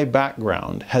in my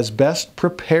background has best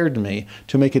prepared me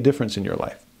to make a difference in your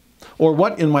life? Or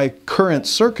what in my current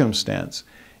circumstance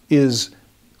is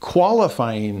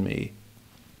qualifying me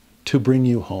to bring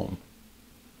you home?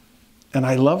 And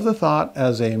I love the thought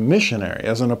as a missionary,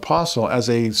 as an apostle, as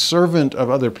a servant of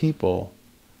other people,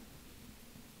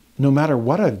 no matter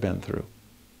what I've been through,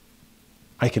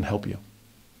 I can help you.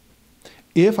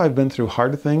 If I've been through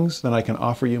hard things, then I can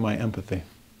offer you my empathy.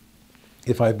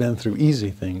 If I've been through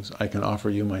easy things, I can offer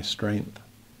you my strength.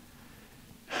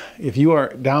 If you are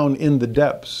down in the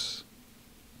depths,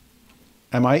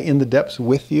 am I in the depths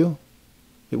with you?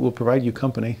 It will provide you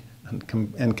company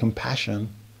and compassion.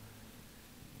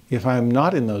 If I'm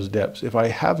not in those depths, if I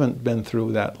haven't been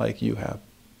through that like you have,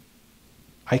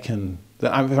 if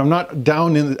I'm not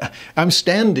down I'm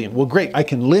standing. Well, great, I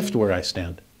can lift where I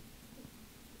stand.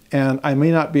 And I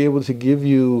may not be able to give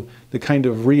you the kind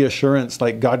of reassurance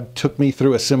like God took me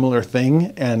through a similar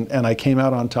thing and I came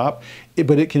out on top.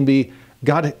 But it can be,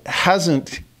 God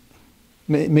hasn't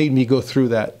made me go through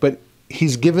that, but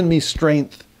He's given me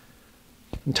strength,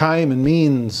 and time and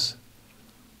means.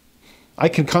 I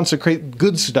can consecrate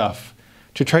good stuff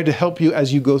to try to help you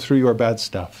as you go through your bad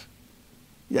stuff.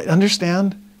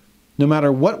 Understand? No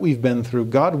matter what we've been through,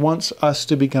 God wants us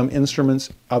to become instruments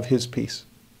of His peace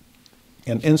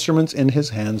and instruments in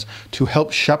His hands to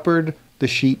help shepherd the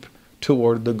sheep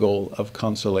toward the goal of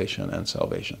consolation and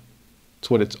salvation. It's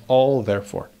what it's all there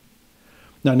for.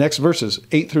 Now, next verses,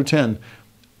 8 through 10.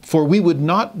 For we would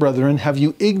not, brethren, have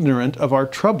you ignorant of our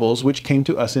troubles which came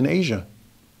to us in Asia.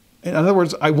 In other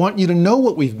words, I want you to know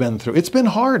what we've been through. It's been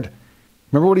hard.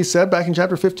 Remember what he said back in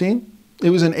chapter 15?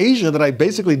 It was in Asia that I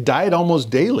basically died almost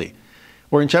daily.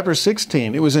 Or in chapter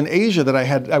 16, it was in Asia that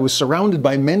I was surrounded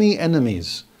by many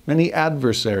enemies, many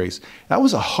adversaries. That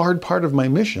was a hard part of my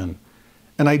mission.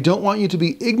 And I don't want you to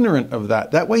be ignorant of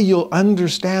that. That way you'll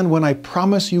understand when I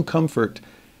promise you comfort,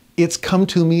 it's come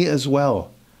to me as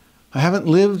well. I haven't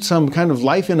lived some kind of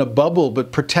life in a bubble,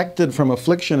 but protected from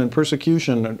affliction and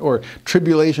persecution or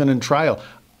tribulation and trial.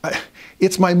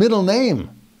 It's my middle name.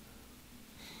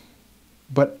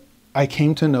 But I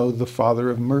came to know the Father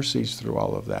of Mercies through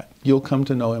all of that. You'll come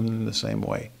to know Him in the same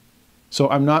way. So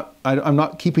I'm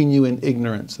not keeping you in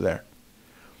ignorance there.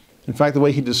 In fact, the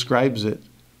way he describes it,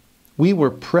 we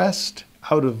were pressed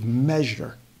out of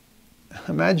measure.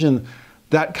 Imagine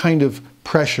that kind of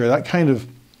pressure, that kind of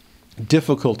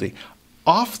difficulty.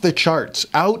 Off the charts,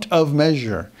 out of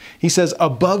measure. He says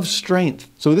above strength.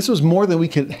 So this was more than we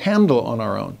could handle on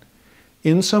our own.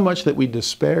 Insomuch that we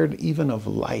despaired even of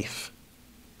life.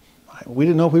 We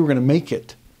didn't know if we were going to make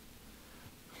it.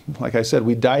 Like I said,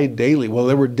 we died daily. Well,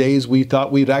 there were days we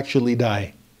thought we'd actually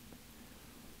die.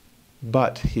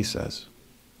 But, he says,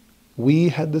 we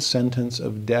had the sentence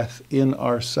of death in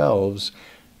ourselves,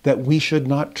 that we should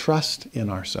not trust in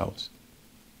ourselves,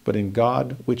 but in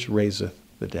God which raiseth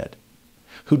the dead,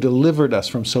 who delivered us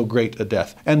from so great a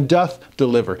death, and doth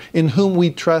deliver, in whom we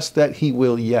trust that He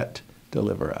will yet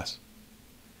deliver us.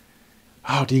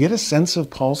 Oh, do you get a sense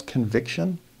of Paul's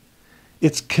conviction?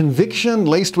 It's conviction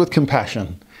laced with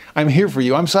compassion. I'm here for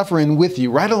you. I'm suffering with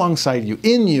you, right alongside you,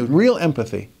 in you, real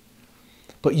empathy.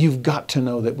 But you've got to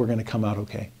know that we're going to come out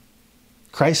okay.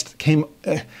 Christ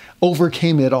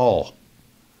overcame it all.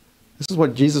 This is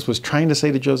what Jesus was trying to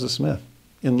say to Joseph Smith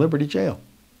in Liberty Jail.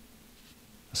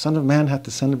 The Son of Man hath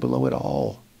descended below it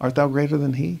all. Art thou greater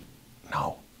than He?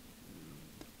 No.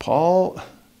 Paul,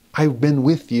 I've been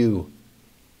with you.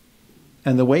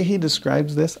 And the way he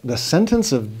describes this, the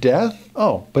sentence of death,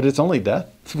 oh, but it's only death?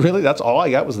 Really? That's all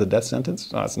I got was the death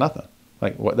sentence? No, it's nothing.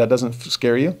 Like, what, that doesn't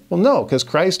scare you? Well, no, because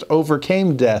Christ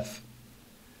overcame death.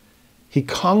 He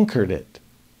conquered it.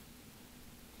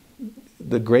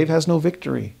 The grave has no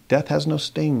victory. Death has no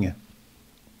sting.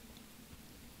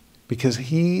 Because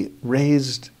he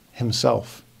raised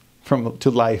himself to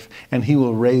life, and he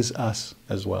will raise us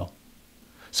as well.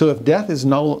 So if death is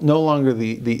no longer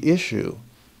the issue,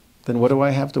 then what do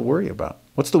I have to worry about?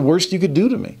 What's the worst you could do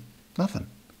to me? Nothing.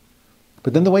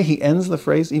 But then the way he ends the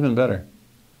phrase, even better.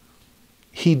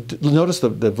 Notice the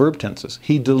verb tenses.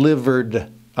 He delivered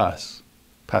us,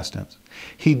 past tense.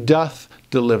 He doth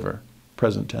deliver,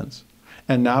 present tense.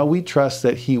 And now we trust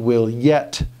that he will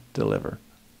yet deliver,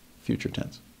 future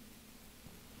tense.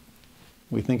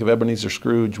 We think of Ebenezer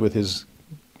Scrooge with his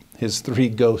three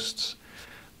ghosts,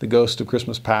 the ghost of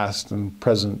Christmas past and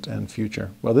present and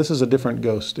future. Well, this is a different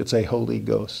ghost. It's a holy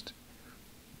ghost.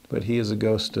 But he is a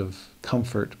ghost of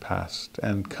comfort past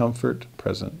and comfort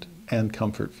present and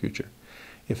comfort future.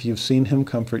 If you've seen him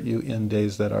comfort you in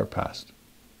days that are past,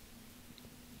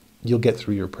 you'll get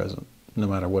through your present, no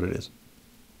matter what it is.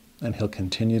 And he'll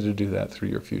continue to do that through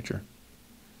your future,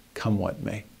 come what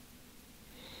may.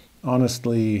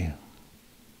 Honestly,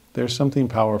 there's something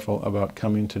powerful about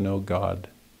coming to know God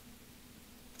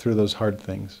through those hard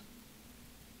things.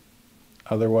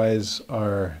 Otherwise,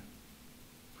 I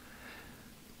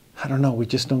don't know, we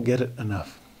just don't get it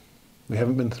enough. We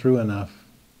haven't been through enough.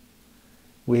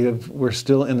 We're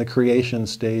still in the creation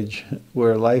stage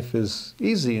where life is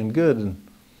easy and good, and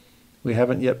we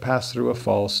haven't yet passed through a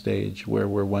fall stage where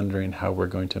we're wondering how we're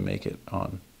going to make it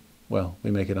on. Well,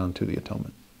 we make it on to the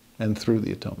atonement and through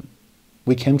the atonement.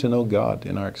 We came to know God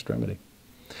in our extremity.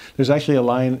 There's actually a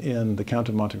line in The Count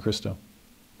of Monte Cristo.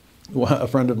 A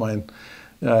friend of mine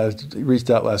reached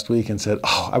out last week and said,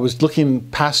 "Oh, I was looking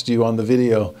past you on the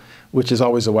video," which is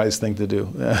always a wise thing to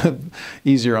do.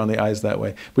 Easier on the eyes that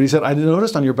way. But he said, "I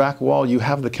noticed on your back wall you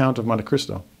have The Count of Monte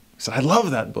Cristo." He said, "I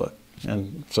love that book."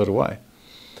 And so do I.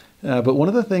 But one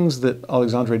of the things that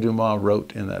Alexandre Dumas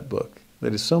wrote in that book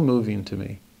that is so moving to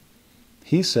me,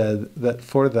 he said that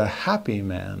for the happy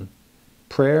man,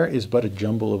 prayer is but a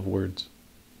jumble of words.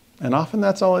 And often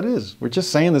that's all it is. We're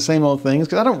just saying the same old things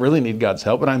because I don't really need God's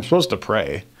help, but I'm supposed to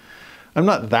pray. I'm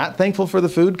not that thankful for the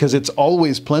food because it's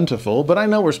always plentiful, but I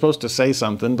know we're supposed to say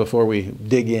something before we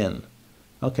dig in.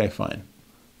 Okay, fine.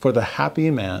 For the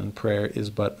happy man, prayer is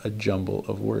but a jumble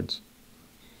of words.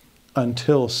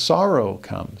 Until sorrow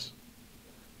comes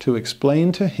to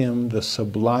explain to him the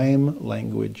sublime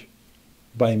language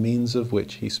by means of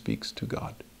which he speaks to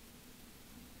God.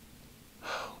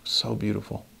 Oh, so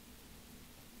beautiful.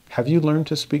 Have you learned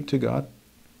to speak to God?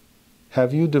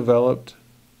 Have you developed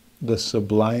the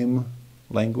sublime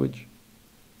language?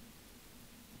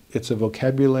 It's a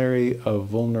vocabulary of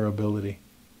vulnerability.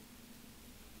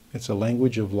 It's a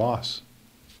language of loss.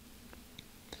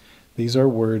 These are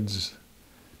words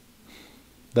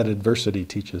that adversity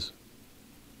teaches.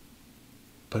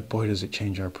 But boy, does it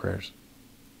change our prayers.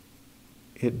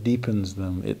 It deepens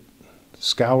them. It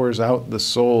scours out the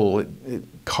soul. It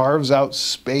carves out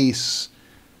space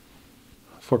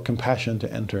for compassion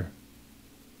to enter.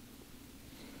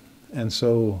 And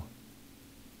so,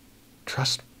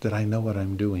 trust that I know what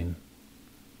I'm doing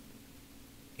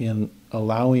in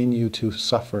allowing you to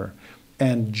suffer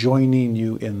and joining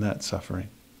you in that suffering.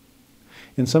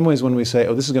 In some ways, when we say,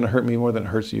 "Oh, this is going to hurt me more than it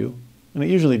hurts you," and it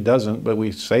usually doesn't, but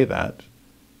we say that,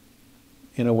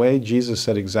 in a way, Jesus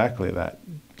said exactly that.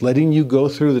 Letting you go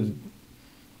through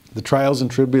the trials and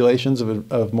tribulations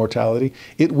of mortality,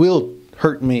 it will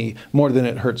hurt me more than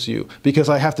it hurts you, because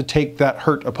I have to take that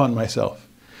hurt upon myself.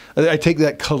 I take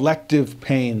that collective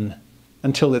pain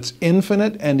until it's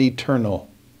infinite and eternal.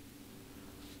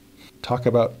 Talk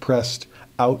about pressed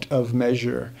out of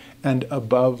measure and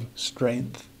above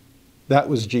strength. That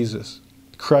was Jesus,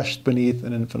 crushed beneath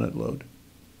an infinite load.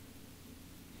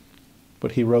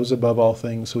 But he rose above all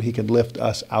things so he could lift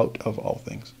us out of all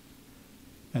things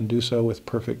and do so with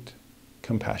perfect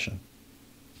compassion.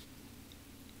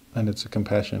 And it's a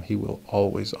compassion he will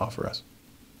always offer us.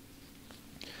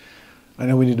 I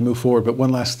know we need to move forward, but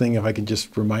one last thing, if I can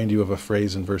just remind you of a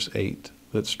phrase in verse 8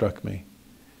 that struck me.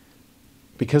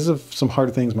 Because of some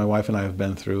hard things my wife and I have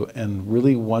been through, and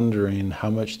really wondering how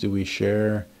much do we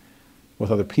share with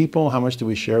other people, how much do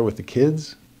we share with the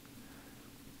kids?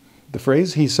 The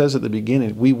phrase he says at the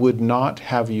beginning, "We would not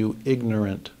have you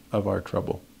ignorant of our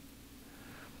trouble."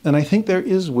 And I think there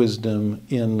is wisdom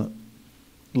in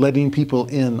letting people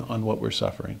in on what we're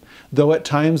suffering. Though at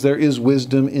times there is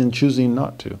wisdom in choosing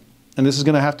not to. And this is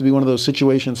going to have to be one of those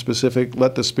situation-specific,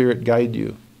 let the Spirit guide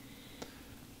you.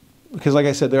 Because like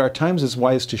I said, there are times it's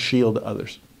wise to shield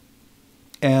others.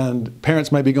 And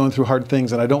parents might be going through hard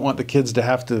things, and I don't want the kids to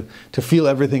have to feel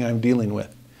everything I'm dealing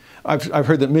with. I've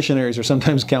heard that missionaries are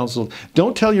sometimes counseled,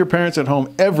 don't tell your parents at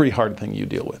home every hard thing you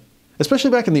deal with.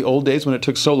 Especially back in the old days when it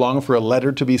took so long for a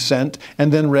letter to be sent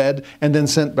and then read and then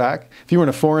sent back. If you were in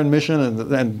a foreign mission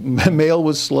and mail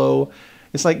was slow,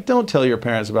 it's like, don't tell your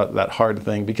parents about that hard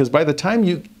thing, because by the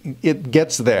time it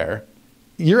gets there,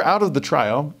 you're out of the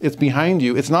trial, it's behind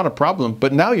you, it's not a problem,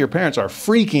 but now your parents are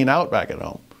freaking out back at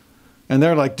home. And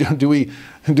they're like, do we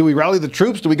rally the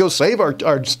troops? Do we go save our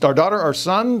daughter, our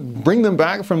son, bring them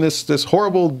back from this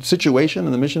horrible situation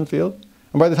in the mission field?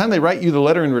 And by the time they write you the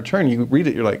letter in return, you read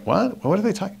it, you're like, what? What are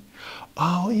they talking?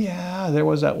 Oh yeah, there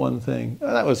was that one thing.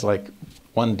 That was like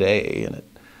one day, and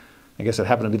I guess it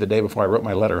happened to be the day before I wrote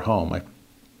my letter home. I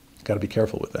got to be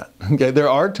careful with that. Okay, there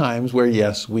are times where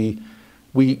yes, we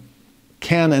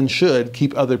can and should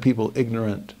keep other people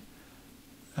ignorant,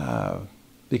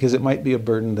 because it might be a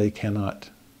burden they cannot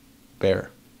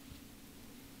bear.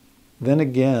 Then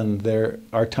again, there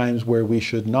are times where we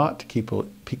should not keep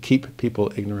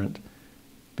people ignorant,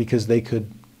 because they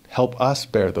could help us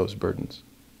bear those burdens,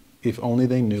 if only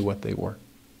they knew what they were.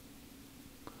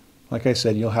 Like I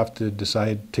said, you'll have to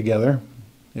decide together,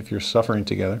 if you're suffering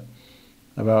together,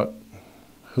 about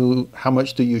how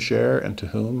much do you share and to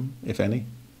whom, if any.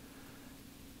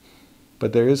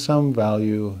 But there is some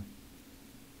value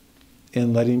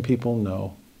in letting people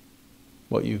know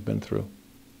what you've been through.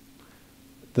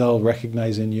 They'll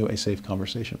recognize in you a safe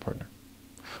conversation partner,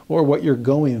 or what you're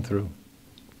going through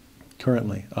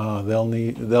currently.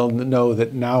 They'll know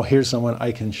that now here's someone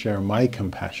I can share my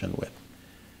compassion with,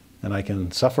 and I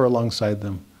can suffer alongside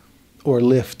them or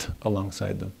lift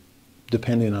alongside them,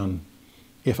 depending on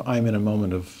if I'm in a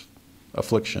moment of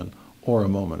affliction or a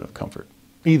moment of comfort.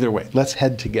 Either way, let's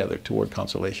head together toward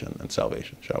consolation and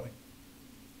salvation, shall we?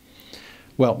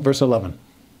 Well, verse 11,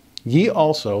 ye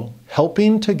also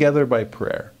helping together by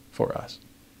prayer for us.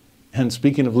 And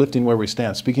speaking of lifting where we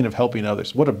stand, speaking of helping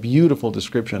others, what a beautiful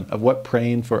description of what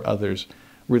praying for others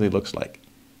really looks like.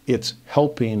 It's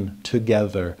helping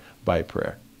together by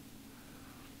prayer.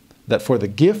 That for the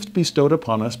gift bestowed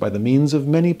upon us by the means of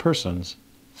many persons,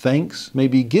 thanks may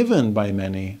be given by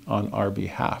many on our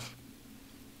behalf.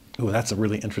 Oh, that's a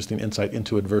really interesting insight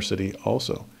into adversity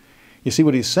also. You see,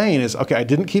 what he's saying is, okay, I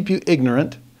didn't keep you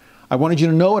ignorant. I wanted you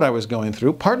to know what I was going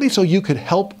through, partly so you could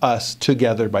help us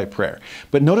together by prayer.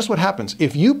 But notice what happens.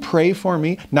 If you pray for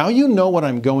me, now you know what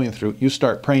I'm going through, you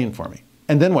start praying for me.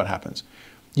 And then what happens?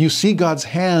 You see God's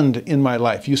hand in my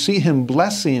life. You see Him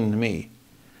blessing me,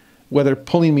 whether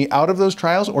pulling me out of those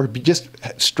trials or just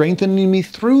strengthening me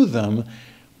through them.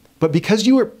 But because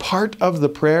you were part of the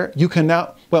prayer, you can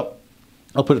now, well,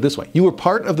 I'll put it this way. You were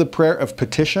part of the prayer of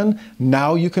petition.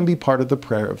 Now you can be part of the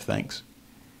prayer of thanks.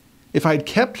 If I'd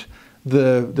kept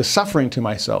the suffering to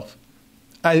myself,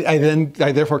 I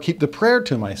therefore keep the prayer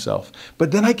to myself.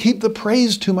 But then I keep the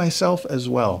praise to myself as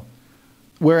well.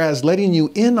 Whereas letting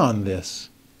you in on this,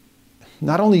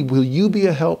 not only will you be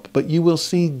a help, but you will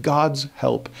see God's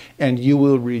help, and you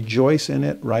will rejoice in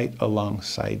it right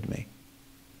alongside me.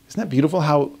 Isn't that beautiful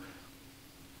how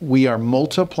we are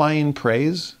multiplying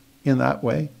praise in that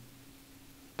way?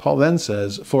 Paul then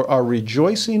says, for our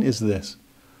rejoicing is this,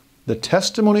 the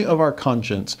testimony of our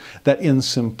conscience, that in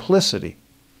simplicity,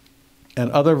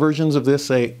 and other versions of this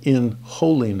say in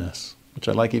holiness, which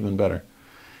I like even better,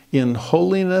 in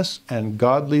holiness and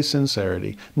godly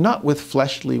sincerity, not with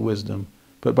fleshly wisdom,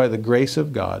 but by the grace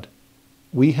of God,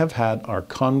 we have had our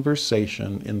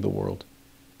conversation in the world,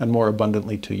 and more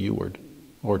abundantly to youward,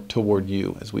 or toward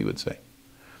you, as we would say.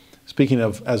 Speaking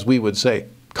of, as we would say,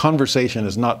 conversation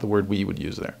is not the word we would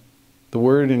use there. The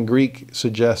word in Greek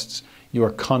suggests your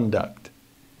conduct.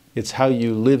 It's how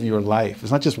you live your life.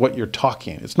 It's not just what you're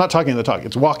talking. It's not talking the talk.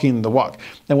 It's walking the walk.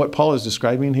 And what Paul is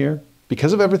describing here,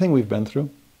 because of everything we've been through,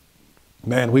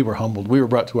 man, we were humbled. We were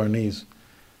brought to our knees.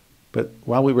 But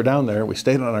while we were down there, we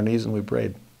stayed on our knees and we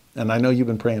prayed. And I know you've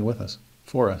been praying with us,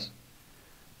 for us.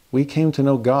 We came to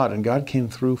know God, and God came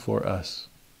through for us.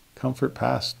 Comfort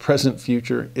past, present,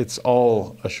 future, it's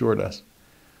all assured us.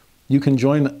 You can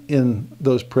join in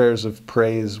those prayers of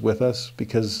praise with us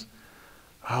because,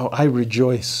 I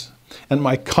rejoice. And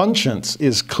my conscience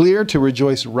is clear to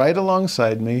rejoice right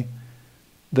alongside me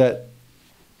that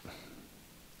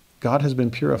God has been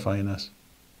purifying us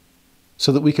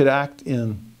so that we could act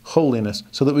in holiness,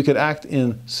 so that we could act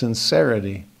in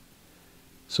sincerity,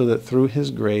 so that through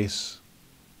His grace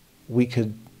we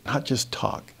could not just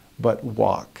talk, but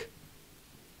walk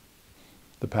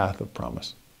the path of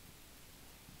promise.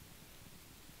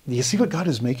 Do you see what God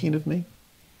is making of me?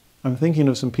 I'm thinking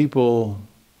of some people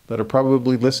that are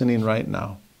probably listening right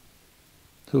now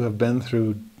who have been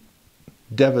through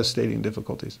devastating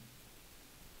difficulties,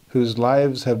 whose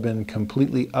lives have been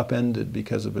completely upended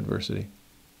because of adversity.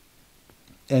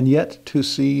 And yet to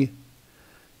see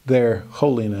their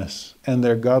holiness and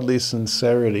their godly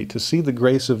sincerity, to see the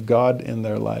grace of God in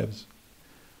their lives,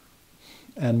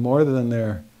 and more than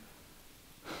their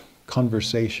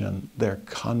conversation, their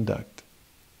conduct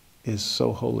is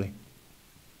so holy.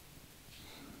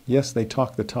 Yes, they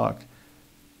talk the talk,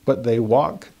 but they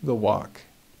walk the walk,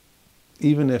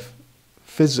 even if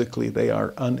physically they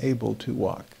are unable to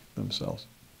walk themselves.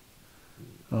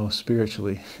 Oh,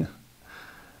 spiritually,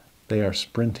 they are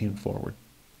sprinting forward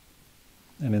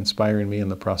and inspiring me in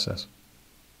the process.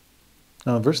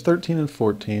 Now, in verse 13 and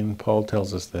 14, Paul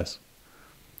tells us this: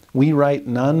 "We write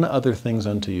none other things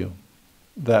unto you,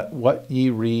 that what ye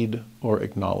read or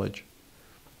acknowledge.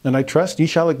 And I trust ye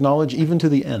shall acknowledge even to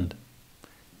the end."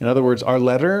 In other words, our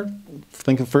letter,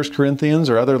 think of 1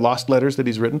 Corinthians or other lost letters that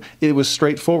he's written, it was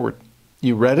straightforward.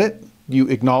 You read it, you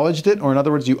acknowledged it, or in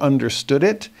other words, you understood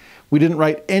it. We didn't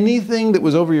write anything that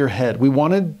was over your head. We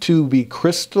wanted to be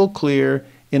crystal clear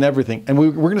in everything, and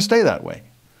we're going to stay that way.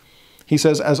 He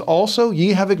says, "As also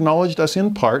ye have acknowledged us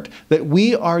in part, that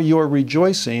we are your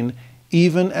rejoicing,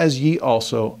 even as ye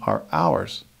also are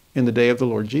ours, in the day of the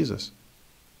Lord Jesus."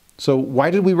 So why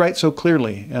did we write so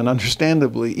clearly and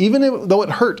understandably, even though it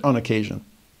hurt on occasion,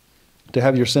 to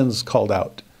have your sins called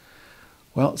out?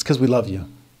 Well, it's because we love you.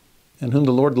 And whom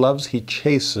the Lord loves, he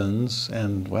chastens,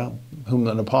 and, well, whom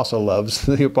an apostle loves,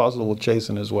 the apostle will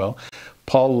chasten as well.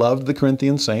 Paul loved the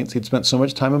Corinthian saints. He'd spent so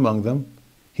much time among them.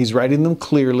 He's writing them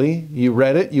clearly. You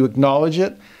read it, you acknowledge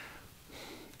it.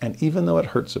 And even though it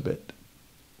hurts a bit,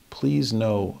 please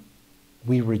know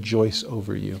we rejoice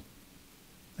over you,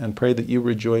 and pray that you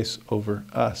rejoice over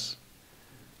us.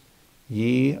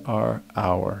 Ye are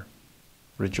our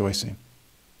rejoicing.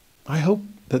 I hope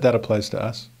that that applies to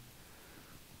us.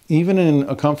 Even in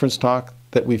a conference talk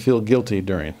that we feel guilty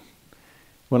during,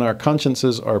 when our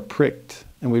consciences are pricked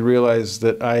and we realize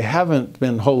that I haven't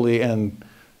been holy and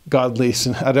godly,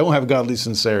 I don't have godly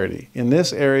sincerity. In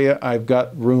this area, I've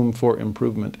got room for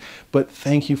improvement. But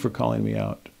thank you for calling me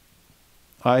out.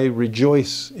 I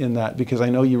rejoice in that because I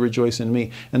know you rejoice in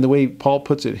me. And the way Paul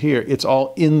puts it here, it's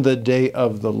all in the day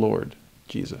of the Lord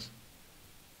Jesus.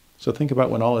 So think about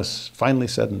when all is finally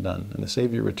said and done and the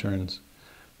Savior returns.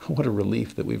 What a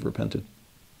relief that we've repented.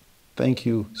 Thank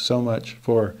you so much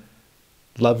for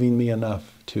loving me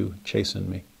enough to chasten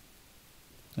me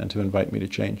and to invite me to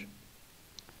change.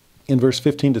 In verse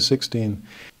 15 to 16,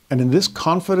 "And in this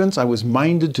confidence I was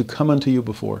minded to come unto you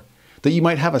before, that you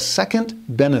might have a second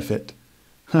benefit,"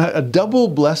 a double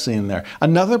blessing there,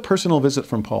 another personal visit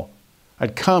from Paul.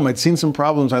 I'd come, I'd seen some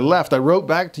problems, I left, I wrote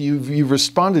back to you, you've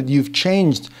responded, you've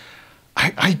changed.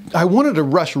 I wanted to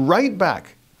rush right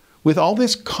back with all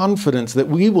this confidence that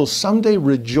we will someday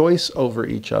rejoice over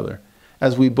each other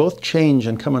as we both change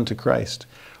and come unto Christ.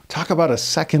 Talk about a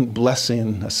second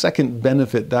blessing, a second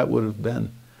benefit that would have been.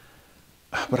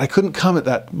 But I couldn't come at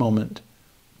that moment.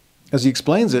 As he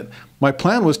explains it, my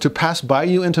plan was to pass by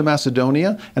you into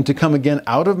Macedonia and to come again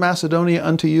out of Macedonia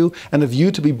unto you, and of you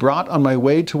to be brought on my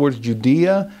way towards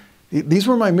Judea. These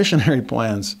were my missionary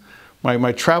plans,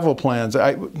 my travel plans.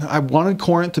 I wanted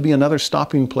Corinth to be another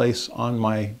stopping place on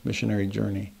my missionary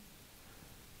journey.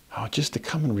 Oh, just to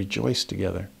come and rejoice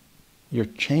together. You're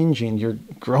changing, you're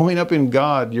growing up in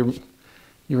God, you're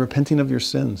repenting of your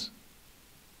sins.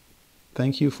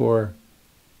 Thank you for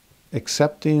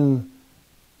accepting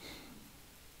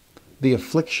the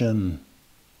affliction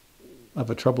of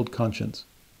a troubled conscience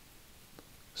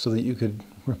so that you could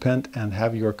repent and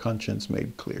have your conscience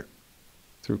made clear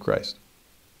through Christ.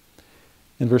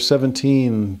 In verse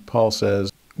 17, Paul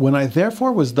says, "When I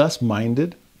therefore was thus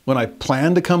minded," when I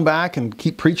planned to come back and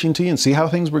keep preaching to you and see how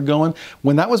things were going,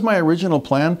 when that was my original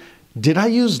plan, did I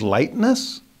use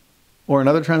lightness? Or in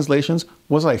other translations,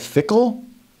 was I fickle?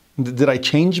 Did I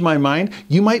change my mind?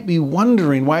 You might be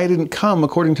wondering why I didn't come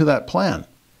according to that plan.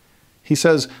 He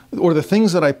says, or the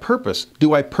things that I purpose.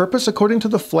 Do I purpose according to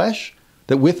the flesh?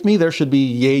 That with me there should be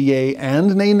yea, yea,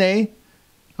 and nay, nay?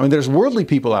 I mean, there's worldly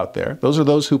people out there. Those are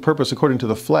those who purpose according to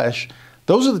the flesh.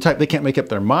 Those are the type, they can't make up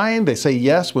their mind. They say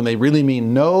yes when they really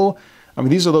mean no. I mean,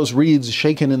 these are those reeds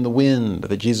shaken in the wind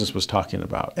that Jesus was talking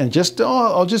about. And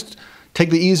I'll just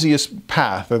take the easiest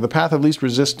path, or the path of least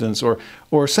resistance,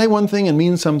 or say one thing and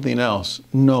mean something else.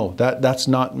 No, that's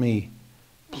not me.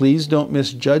 Please don't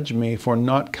misjudge me for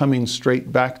not coming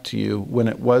straight back to you when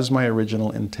it was my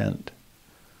original intent.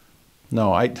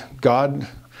 No,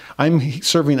 I'm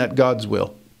serving at God's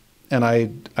will, and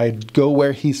I go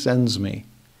where He sends me.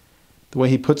 The way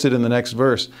he puts it in the next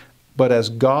verse, "But as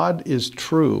God is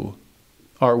true,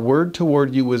 our word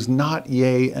toward you was not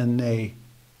yea and nay.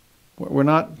 We're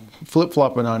not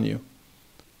flip-flopping on you.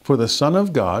 For the Son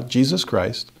of God, Jesus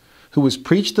Christ, who was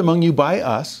preached among you by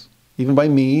us, even by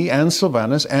me and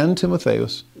Silvanus and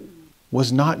Timotheus,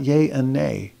 was not yea and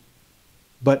nay,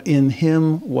 but in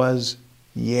him was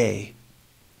yea.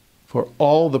 For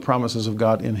all the promises of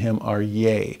God in him are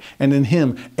yea, and in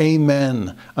him,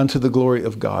 amen, unto the glory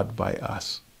of God by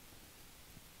us.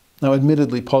 Now,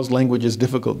 admittedly, Paul's language is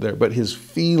difficult there, but his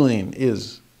feeling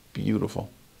is beautiful.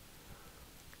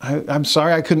 I'm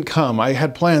sorry I couldn't come. I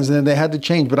had plans and then they had to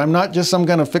change, but I'm not just some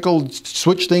kind of fickle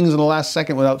switch things in the last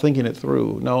second without thinking it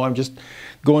through. No, I'm just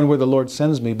going where the Lord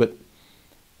sends me. But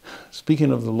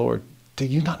speaking of the Lord, do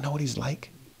you not know what he's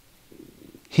like?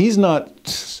 He's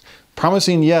not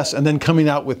promising yes and then coming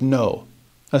out with no,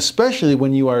 especially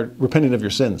when you are repenting of your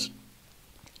sins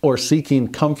or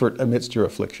seeking comfort amidst your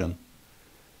affliction.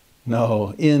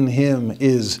 No, in him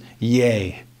is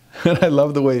yea. And I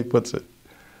love the way he puts it.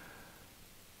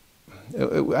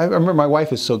 I remember my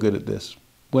wife is so good at this.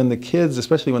 When the kids,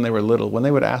 especially when they were little, when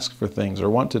they would ask for things or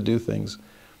want to do things,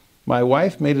 my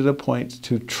wife made it a point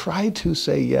to try to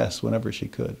say yes whenever she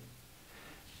could.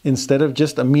 Instead of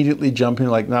just immediately jumping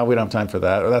like, no, we don't have time for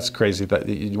that, or that's crazy that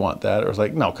you want that, or it's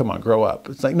like, no, come on, grow up.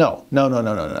 It's like, no.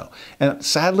 And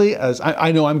sadly, as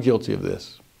I know I'm guilty of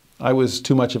this. I was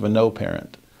too much of a no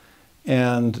parent.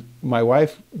 And my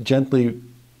wife gently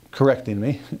correcting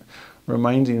me,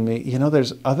 reminding me,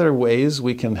 there's other ways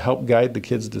we can help guide the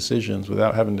kids' decisions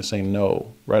without having to say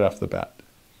no right off the bat.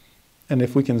 And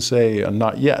if we can say,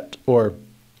 not yet, or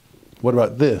what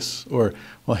about this, or,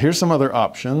 well, here's some other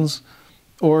options,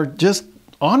 or just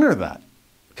honor that.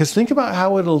 Because think about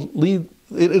how it'll leave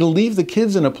the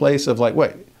kids in a place of like,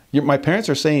 wait, my parents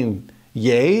are saying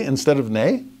yay instead of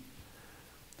nay?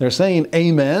 They're saying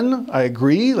amen, I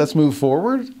agree, let's move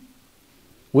forward.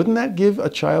 Wouldn't that give a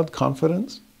child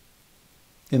confidence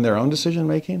in their own decision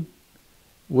making?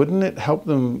 Wouldn't it help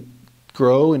them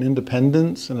grow in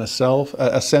independence and a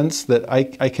sense that I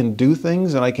can do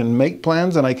things and I can make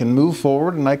plans and I can move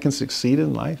forward and I can succeed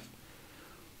in life?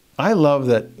 I love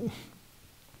that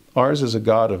ours is a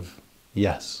God of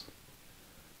yes,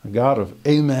 a God of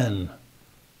amen,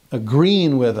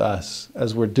 agreeing with us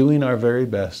as we're doing our very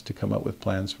best to come up with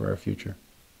plans for our future.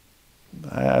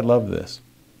 I love this.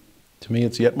 To me,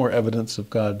 it's yet more evidence of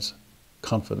God's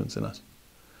confidence in us.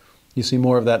 You see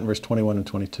more of that in verse 21 and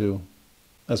 22.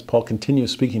 As Paul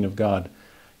continues speaking of God,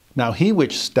 now he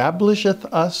which establisheth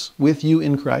us with you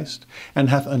in Christ, and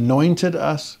hath anointed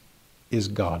us, is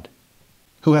God,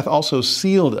 who hath also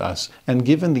sealed us, and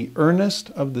given the earnest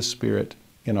of the Spirit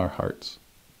in our hearts.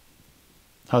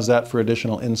 How's that for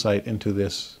additional insight into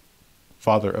this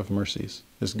Father of Mercies,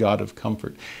 this God of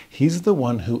comfort? He's the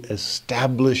one who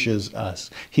establishes us.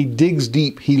 He digs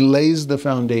deep. He lays the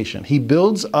foundation. He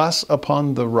builds us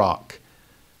upon the rock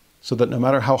so that no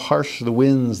matter how harsh the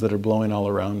winds that are blowing all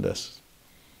around us,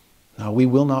 now we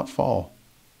will not fall.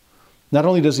 Not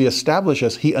only does he establish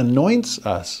us, he anoints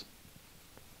us.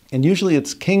 And usually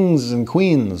it's kings and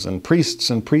queens and priests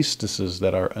and priestesses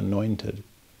that are anointed.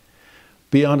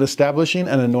 Beyond establishing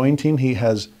and anointing, he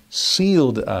has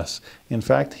sealed us. In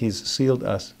fact, he's sealed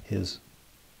us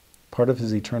part of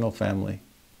his eternal family.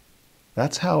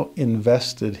 That's how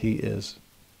invested he is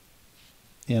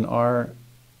in our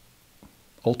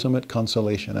ultimate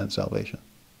consolation and salvation.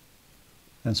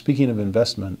 And speaking of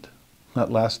investment,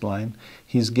 that last line,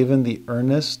 he's given the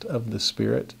earnest of the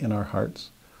Spirit in our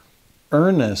hearts.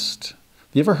 Earnest. Have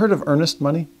you ever heard of earnest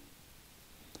money?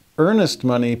 Earnest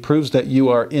money proves that you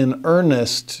are in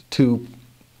earnest to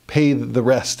pay the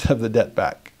rest of the debt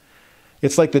back.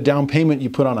 It's like the down payment you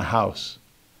put on a house.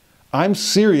 I'm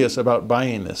serious about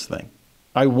buying this thing.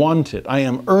 I want it. I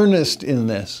am earnest in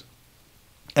this.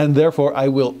 And therefore, I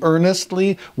will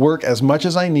earnestly work as much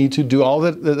as I need to, do all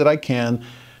that I can,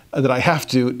 that I have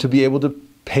to be able to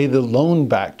pay the loan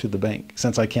back to the bank,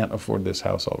 since I can't afford this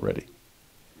house already.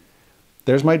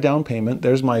 There's my down payment.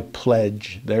 There's my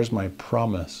pledge. There's my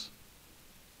promise.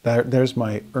 There's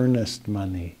my earnest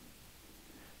money.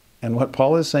 And what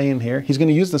Paul is saying here, he's going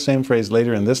to use the same phrase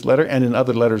later in this letter and in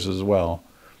other letters as well,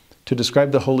 to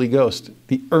describe the Holy Ghost,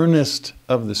 the earnest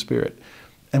of the Spirit.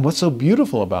 And what's so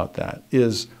beautiful about that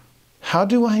is, how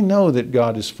do I know that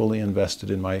God is fully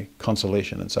invested in my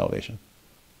consolation and salvation?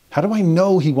 How do I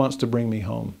know he wants to bring me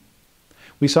home?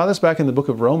 We saw this back in the book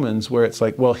of Romans, where it's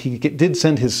like, well, he did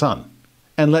send his son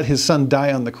and let his son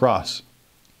die on the cross.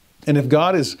 And if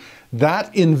God is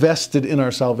that invested in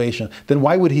our salvation, then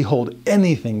why would he hold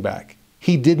anything back?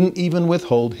 He didn't even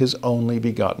withhold his only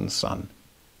begotten son.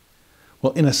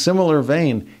 Well, in a similar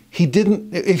vein,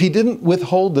 if he didn't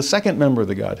withhold the second member of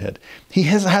the Godhead, he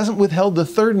hasn't withheld the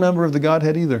third member of the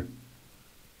Godhead either.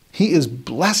 He is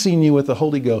blessing you with the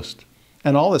Holy Ghost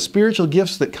and all the spiritual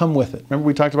gifts that come with it. Remember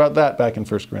we talked about that back in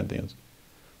 1 Corinthians.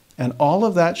 And all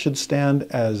of that should stand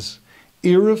as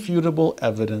irrefutable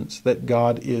evidence that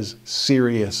God is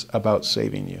serious about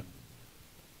saving you.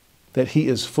 That he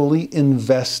is fully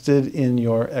invested in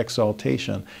your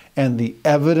exaltation. And the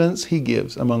evidence he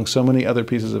gives, among so many other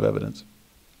pieces of evidence,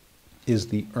 is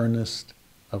the earnest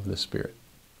of the Spirit.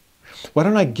 Why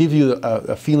don't I give you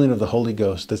a feeling of the Holy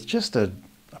Ghost that's just a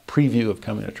preview of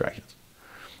coming attractions.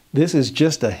 This is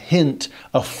just a hint,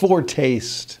 a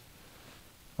foretaste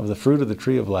of the fruit of the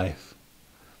tree of life.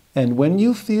 And when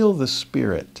you feel the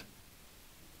Spirit,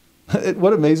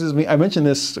 what amazes me, I mentioned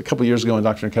this a couple years ago in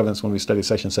Doctrine and Covenants when we studied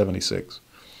section 76,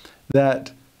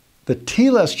 that the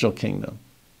telestial kingdom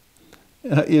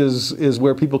is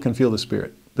where people can feel the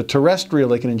Spirit. The terrestrial,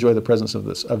 they can enjoy the presence of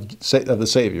the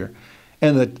Savior.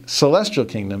 And the celestial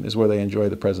kingdom is where they enjoy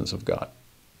the presence of God.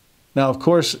 Now, of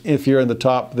course, if you're in the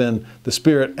top, then the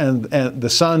Spirit and the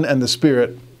Son and the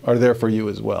Spirit are there for you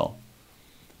as well.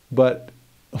 But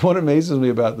what amazes me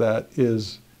about that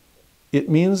is it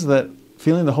means that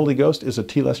feeling the Holy Ghost is a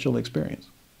telestial experience.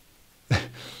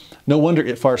 No wonder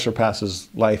it far surpasses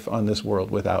life on this world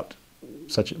without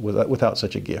such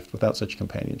a gift, without such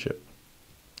companionship.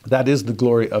 That is the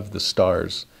glory of the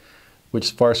stars,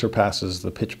 which far surpasses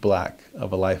the pitch black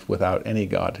of a life without any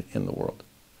God in the world.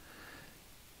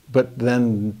 But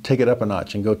then take it up a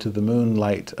notch and go to the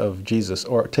moonlight of Jesus,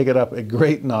 or take it up a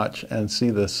great notch and see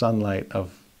the sunlight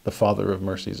of the Father of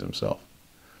Mercies himself,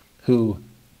 who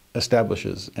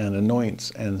establishes and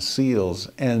anoints and seals,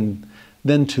 and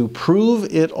then to prove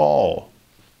it all,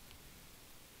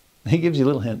 he gives you a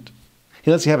little hint. He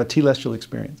lets you have a telestial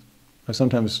experience. I've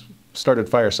sometimes started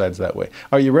firesides that way.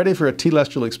 Are you ready for a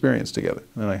telestial experience together?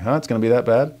 And they're like, it's going to be that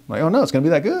bad? I'm like, oh no, it's going to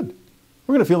be that good.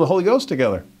 We're going to feel the Holy Ghost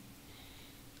together.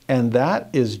 And that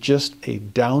is just a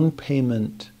down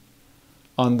payment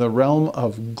on the realm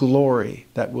of glory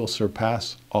that will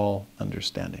surpass all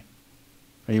understanding.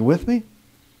 Are you with me?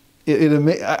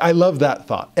 I love that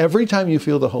thought. Every time you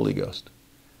feel the Holy Ghost,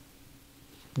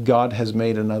 God has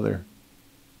made another.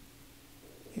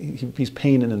 He's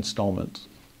paying in installments.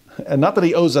 And not that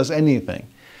he owes us anything,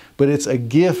 but it's a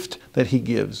gift that he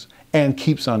gives and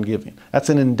keeps on giving. That's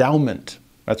an endowment.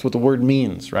 That's what the word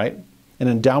means, right? An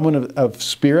endowment of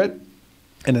spirit,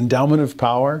 an endowment of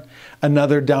power,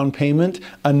 another down payment,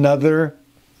 another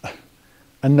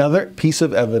piece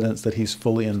of evidence that he's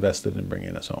fully invested in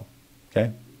bringing us home.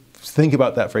 Okay? Think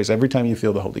about that phrase every time you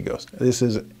feel the Holy Ghost. This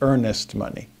is earnest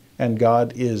money. And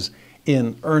God is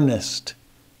in earnest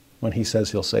when he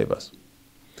says he'll save us.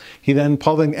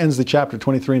 Paul then ends the chapter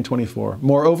 23 and 24.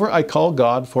 Moreover, I call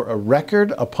God for a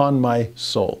record upon my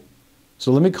soul.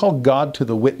 So let me call God to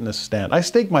the witness stand. I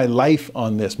stake my life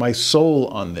on this, my soul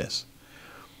on this,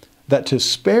 that to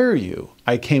spare you,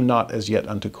 I came not as yet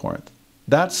unto Corinth.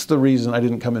 That's the reason I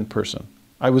didn't come in person.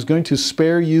 I was going to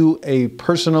spare you a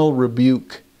personal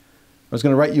rebuke. I was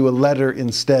going to write you a letter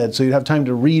instead, so you'd have time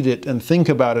to read it and think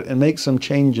about it and make some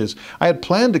changes. I had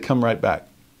planned to come right back,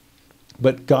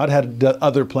 but God had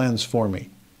other plans for me,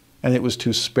 and it was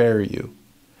to spare you.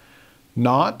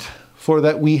 Not for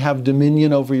that we have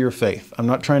dominion over your faith. I'm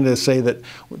not trying to say that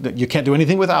you can't do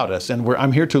anything without us, and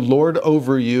I'm here to lord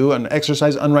over you and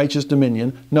exercise unrighteous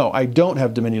dominion. No, I don't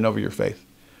have dominion over your faith.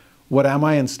 What am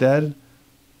I instead?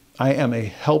 I am a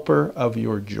helper of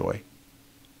your joy,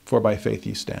 for by faith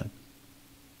you stand.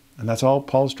 And that's all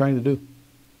Paul's trying to do.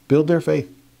 Build their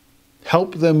faith.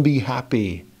 Help them be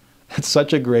happy. It's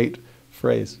such a great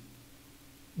phrase.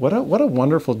 What a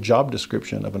wonderful job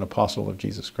description of an apostle of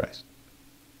Jesus Christ.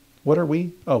 What are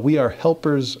we? Oh, we are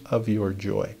helpers of your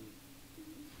joy.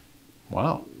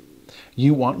 Wow.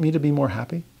 You want me to be more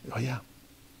happy? Oh, yeah.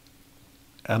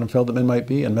 Adam felt that men might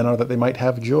be, and men are that they might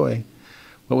have joy.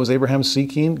 What was Abraham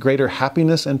seeking? Greater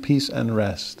happiness and peace and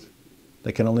rest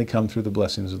that can only come through the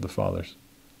blessings of the fathers.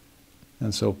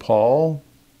 And so Paul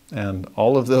and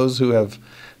all of those who have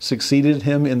succeeded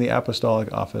him in the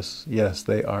apostolic office, yes,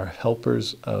 they are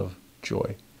helpers of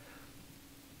joy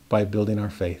by building our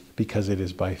faith, because it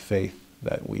is by faith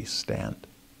that we stand.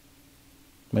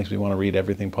 Makes me want to read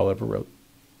everything Paul ever wrote.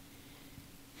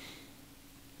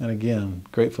 And again,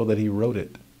 grateful that he wrote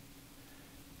it.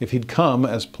 If he'd come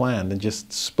as planned and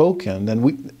just spoken, then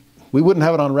we wouldn't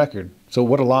have it on record. So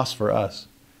what a loss for us.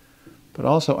 But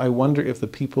also, I wonder if the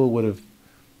people would have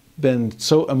been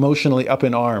so emotionally up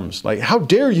in arms, like, how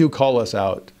dare you call us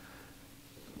out?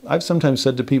 I've sometimes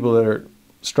said to people that are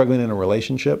struggling in a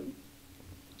relationship,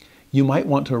 you might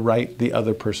want to write the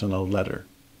other person a letter.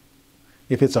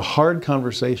 If it's a hard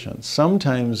conversation,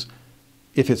 sometimes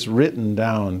if it's written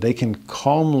down, they can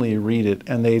calmly read it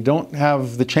and they don't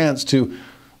have the chance to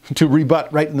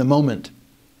rebut right in the moment.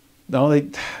 No,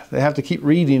 they have to keep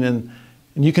reading, and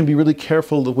you can be really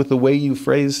careful with the way you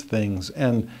phrase things.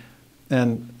 And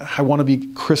I want to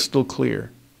be crystal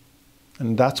clear.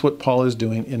 And that's what Paul is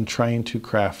doing in trying to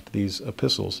craft these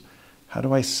epistles. How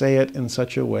do I say it in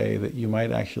such a way that you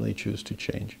might actually choose to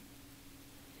change?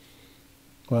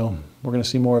 Well, we're going to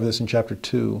see more of this in chapter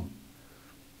 2.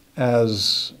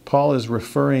 As Paul is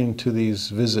referring to these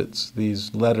visits,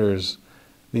 these letters,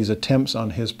 these attempts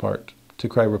on his part to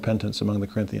cry repentance among the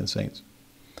Corinthian saints.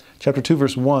 Chapter 2,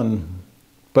 verse 1,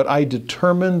 but I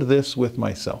determined this with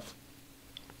myself.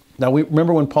 Now, we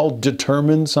remember when Paul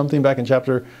determined something back in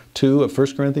chapter 2 of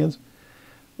 1 Corinthians?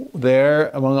 There,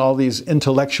 among all these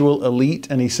intellectual elite,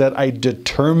 and he said, I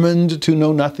determined to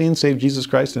know nothing save Jesus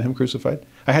Christ and Him crucified.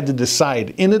 I had to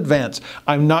decide in advance,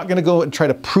 I'm not going to go and try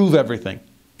to prove everything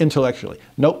intellectually.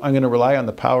 Nope, I'm going to rely on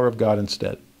the power of God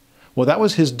instead. Well, that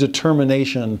was his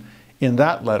determination in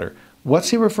that letter. What's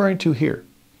he referring to here?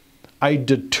 I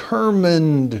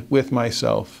determined with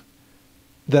myself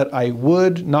that I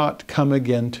would not come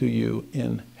again to you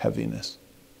in heaviness.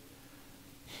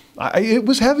 It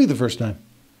was heavy the first time.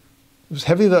 It was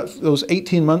heavy those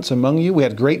 18 months among you. We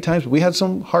had great times, but we had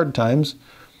some hard times.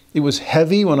 It was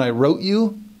heavy when I wrote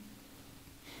you,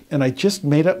 and I just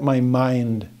made up my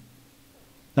mind.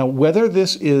 Now, whether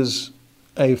this is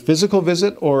a physical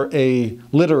visit or a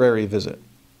literary visit,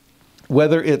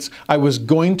 whether it's I was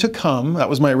going to come, that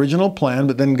was my original plan,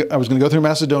 but then I was going to go through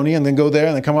Macedonia and then go there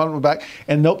and then come out and back,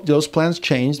 and nope, those plans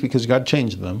changed because God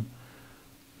changed them.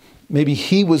 Maybe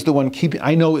he was the one keeping,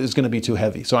 I know it's going to be too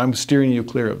heavy, so I'm steering you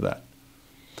clear of that.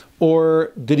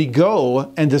 Or did he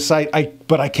go and decide,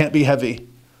 but I can't be heavy?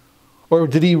 Or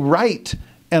did he write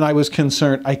and I was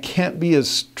concerned, I can't be as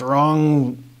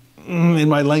strong in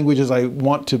my language as I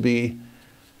want to be,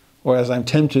 or as I'm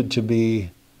tempted to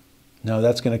be? No,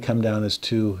 that's going to come down as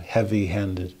too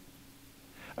heavy-handed.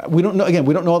 We don't know, again,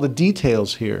 we don't know all the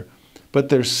details here, but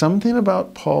there's something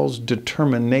about Paul's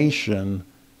determination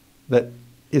that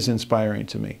is inspiring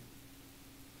to me.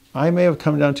 I may have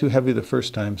come down too heavy the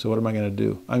first time, so what am I going to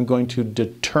do? I'm going to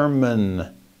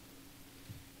determine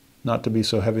not to be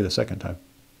so heavy the second time.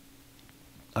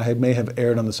 I may have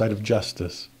erred on the side of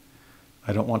justice.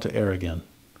 I don't want to err again.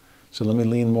 So let me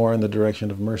lean more in the direction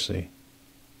of mercy.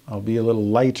 I'll be a little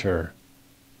lighter,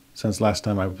 since last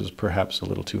time I was perhaps a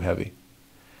little too heavy.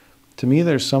 To me,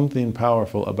 there's something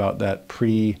powerful about that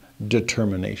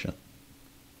predetermination.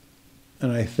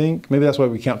 And I think maybe that's why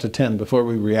we count to 10 before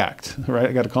we react, right?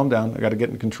 I got to calm down. I got to get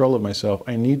in control of myself.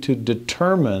 I need to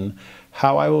determine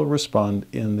how I will respond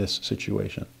in this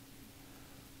situation.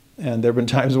 And there have been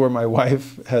times where my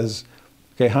wife has,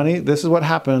 okay, honey, this is what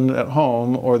happened at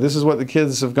home, or this is what the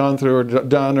kids have gone through or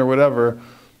done or whatever.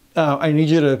 I need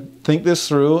you to think this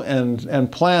through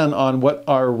and plan on what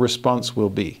our response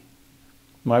will be.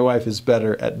 My wife is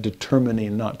better at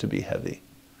determining not to be heavy.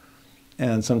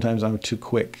 And sometimes I'm too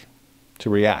quick to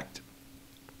react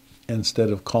instead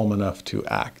of calm enough to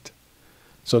act.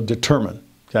 So determine,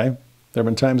 okay? There have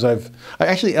been times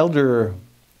actually Elder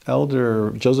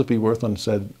Joseph B. Worthland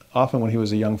said often when he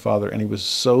was a young father and he was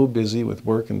so busy with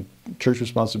work and church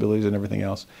responsibilities and everything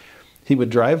else, he would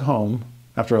drive home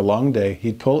after a long day.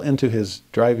 He'd pull into his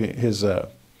driveway,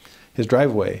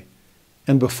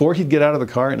 and before he'd get out of the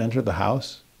car and enter the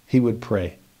house, he would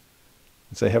pray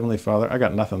and say, Heavenly Father, I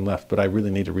got nothing left, but I really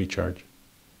need to recharge.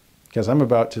 Because I'm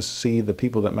about to see the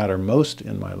people that matter most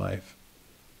in my life,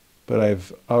 but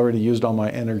I've already used all my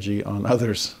energy on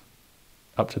others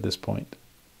up to this point.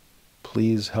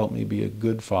 Please help me be a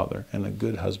good father and a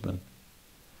good husband.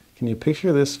 Can you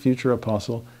picture this future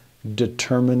apostle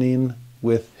determining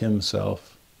with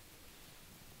himself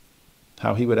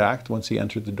how he would act once he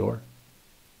entered the door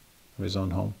of his own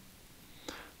home?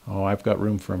 Oh, I've got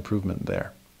room for improvement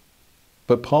there.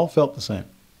 But Paul felt the same,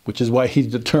 which is why he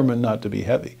determined not to be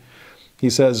heavy. He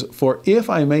says, for if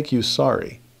I make you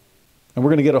sorry, and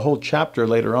we're going to get a whole chapter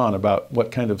later on about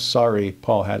what kind of sorry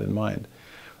Paul had in mind.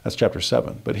 That's chapter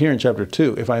 7. But here in chapter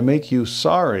 2, if I make you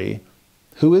sorry,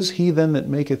 who is he then that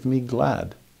maketh me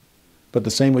glad? But the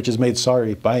same which is made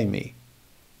sorry by me.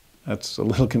 That's a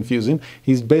little confusing.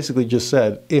 He's basically just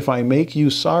said, if I make you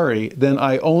sorry, then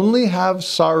I only have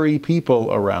sorry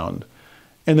people around.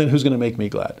 And then who's going to make me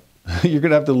glad? You're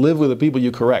going to have to live with the people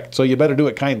you correct. So you better do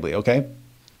it kindly, okay?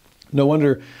 No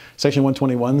wonder section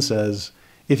 121 says,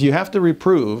 if you have to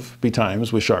reprove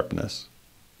betimes with sharpness,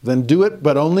 then do it,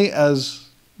 but only as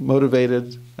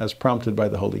motivated as prompted by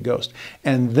the Holy Ghost.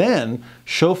 And then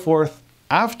show forth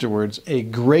afterwards a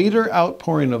greater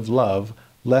outpouring of love,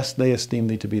 lest they esteem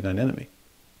thee to be thine enemy.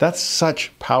 That's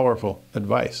such powerful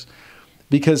advice.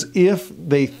 Because if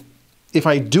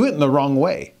I do it in the wrong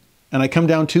way, and I come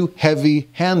down too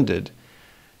heavy-handed,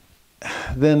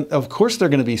 then of course they're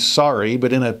going to be sorry,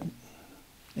 but in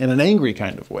an angry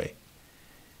kind of way,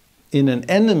 in an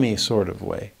enemy sort of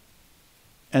way.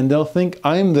 And they'll think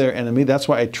I'm their enemy. That's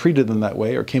why I treated them that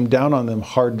way, or came down on them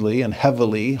hardly and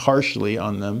heavily, harshly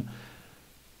on them.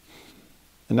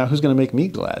 And now who's going to make me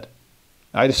glad?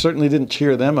 I certainly didn't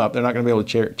cheer them up. They're not going to be able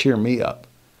to cheer me up.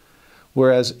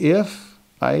 Whereas if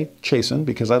I chasten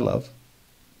because I love,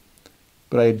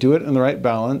 but I do it in the right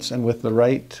balance and with the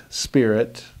right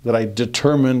spirit that I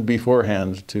determined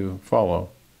beforehand to follow,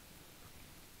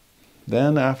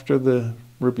 then after the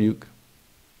rebuke,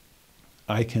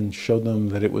 I can show them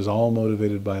that it was all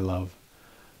motivated by love.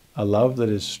 A love that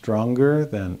is stronger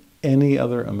than any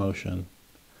other emotion.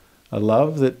 A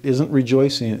love that isn't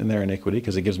rejoicing in their iniquity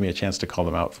because it gives me a chance to call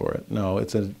them out for it. No,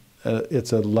 it's a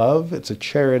love, it's a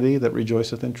charity that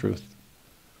rejoiceth in truth.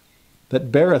 That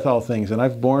beareth all things, and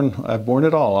I've borne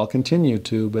it all. I'll continue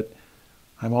to, but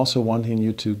I'm also wanting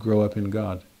you to grow up in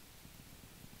God.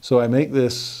 So I make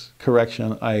this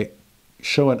correction. I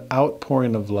show an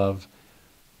outpouring of love,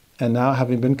 and now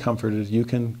having been comforted, you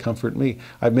can comfort me.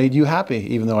 I've made you happy,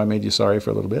 even though I made you sorry for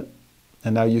a little bit,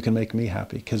 and now you can make me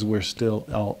happy because we're still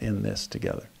all in this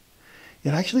together.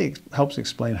 It actually helps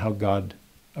explain how God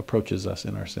approaches us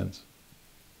in our sins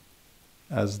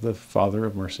as the Father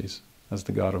of Mercies, as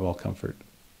the God of all comfort,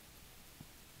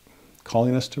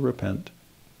 calling us to repent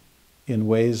in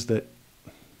ways that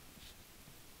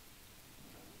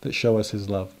show us His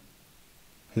love,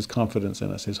 His confidence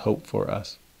in us, His hope for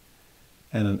us,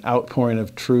 and an outpouring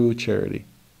of true charity,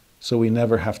 so we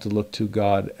never have to look to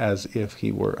God as if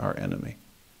He were our enemy.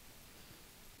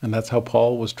 And that's how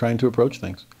Paul was trying to approach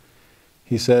things.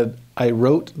 He said, I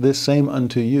wrote this same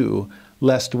unto you,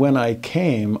 lest when I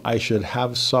came I should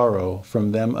have sorrow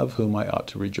from them of whom I ought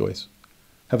to rejoice,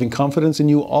 having confidence in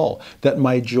you all, that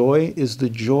my joy is the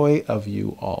joy of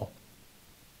you all.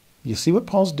 You see what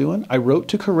Paul's doing? I wrote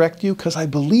to correct you because I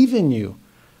believe in you.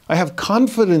 I have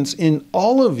confidence in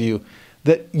all of you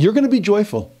that you're going to be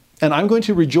joyful, and I'm going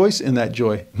to rejoice in that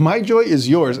joy. My joy is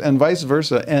yours, and vice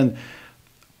versa. And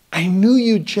I knew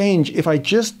you'd change if I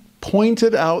just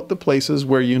pointed out the places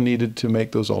where you needed to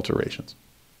make those alterations.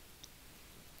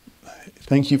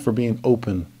 Thank you for being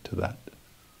open to that,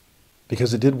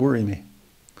 because it did worry me.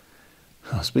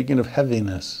 Speaking of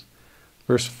heaviness,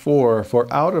 verse 4,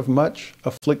 for out of much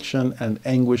affliction and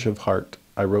anguish of heart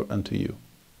I wrote unto you,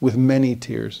 with many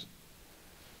tears.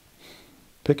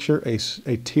 Picture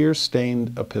a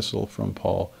tear-stained epistle from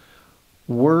Paul,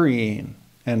 worrying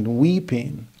and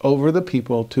weeping over the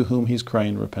people to whom he's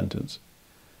crying repentance.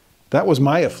 That was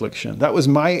my affliction. That was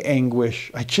my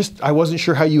anguish. I wasn't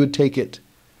sure how you would take it.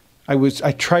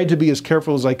 I tried to be as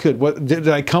careful as I could. Did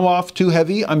I come off too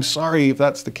heavy? I'm sorry if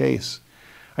that's the case.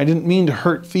 I didn't mean to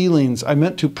hurt feelings. I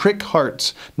meant to prick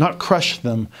hearts, not crush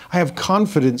them. I have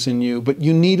confidence in you, but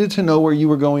you needed to know where you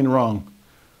were going wrong.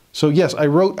 So yes, I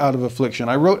wrote out of affliction.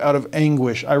 I wrote out of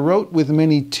anguish. I wrote with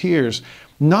many tears,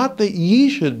 not that ye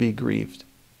should be grieved,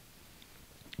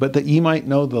 but that ye might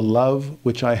know the love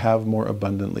which I have more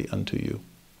abundantly unto you.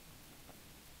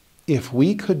 If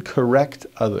we could correct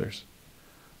others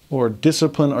or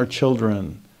discipline our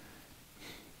children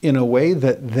in a way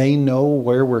that they know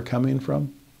where we're coming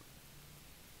from,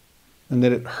 and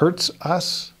that it hurts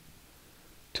us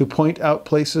to point out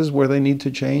places where they need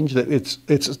to change,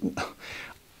 that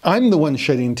I'm the one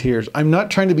shedding tears. I'm not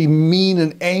trying to be mean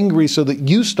and angry so that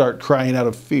you start crying out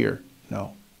of fear.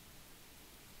 No.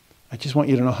 I just want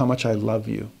you to know how much I love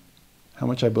you, how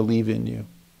much I believe in you.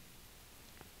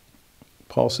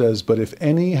 Paul says, but if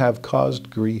any have caused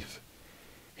grief,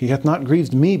 he hath not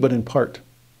grieved me, but in part,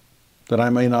 that I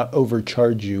may not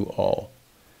overcharge you all.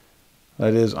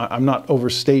 That is, I'm not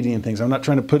overstating things. I'm not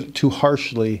trying to put it too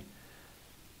harshly.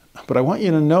 But I want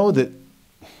you to know that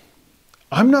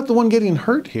I'm not the one getting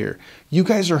hurt here. You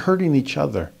guys are hurting each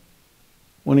other.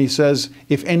 When he says,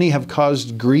 if any have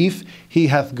caused grief, he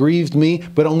hath grieved me,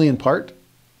 but only in part.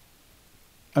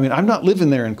 I mean, I'm not living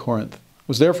there in Corinth. I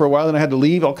was there for a while, then I had to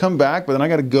leave. I'll come back, but then I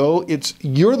got to go.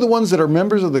 You're the ones that are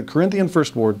members of the Corinthian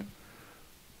First Ward.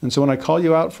 And so when I call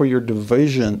you out for your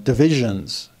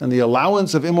divisions and the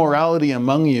allowance of immorality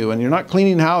among you, and you're not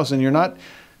cleaning house and you're not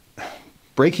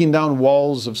breaking down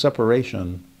walls of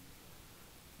separation,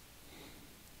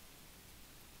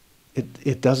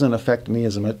 it doesn't affect me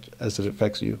as much as it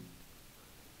affects you.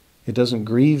 It doesn't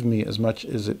grieve me as much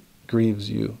as it grieves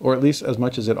you, or at least as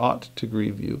much as it ought to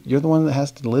grieve you. You're the one that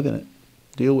has to live in it,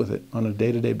 deal with it on a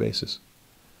day-to-day basis.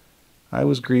 I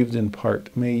was grieved in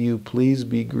part. May you please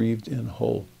be grieved in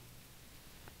whole,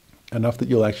 enough that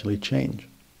you'll actually change.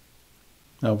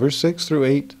 Now, verse 6 through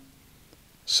 8,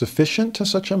 sufficient to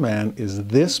such a man is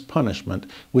this punishment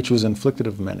which was inflicted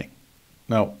of many.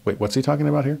 Now, wait, what's he talking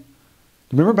about here?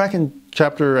 Remember back in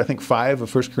chapter, I think, 5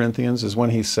 of 1 Corinthians is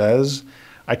when he says,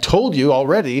 I told you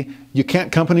already, you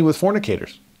can't company with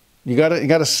fornicators. You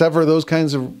gotta sever those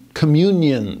kinds of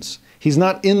communions. He's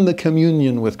not in the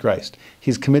communion with Christ.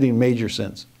 He's committing major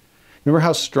sins. Remember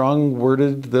how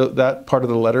strong-worded that part of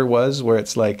the letter was, where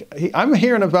it's like, I'm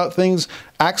hearing about things,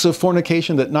 acts of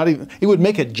fornication that not even, it would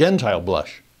make a Gentile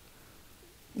blush.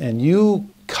 And you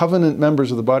covenant members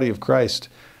of the body of Christ,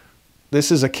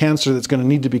 this is a cancer that's going to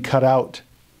need to be cut out.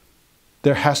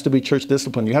 There has to be church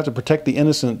discipline. You have to protect the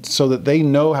innocent so that they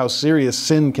know how serious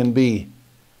sin can be.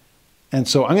 And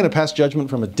so I'm going to pass judgment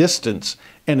from a distance,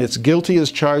 and it's guilty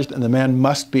as charged, and the man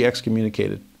must be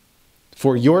excommunicated.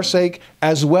 For your sake,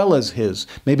 as well as his.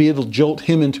 Maybe it'll jolt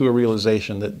him into a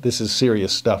realization that this is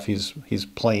serious stuff he's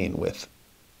playing with.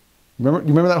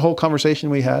 Remember that whole conversation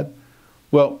we had?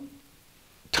 Well,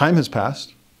 time has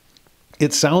passed.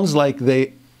 It sounds like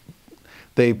they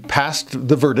passed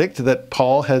the verdict that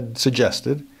Paul had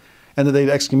suggested, and that they'd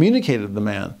excommunicated the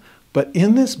man. But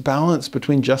in this balance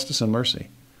between justice and mercy,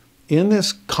 in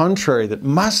this contrary that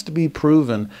must be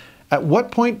proven, at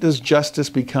what point does justice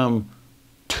become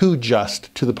too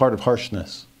just to the part of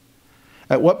harshness?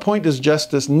 At what point does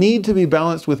justice need to be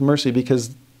balanced with mercy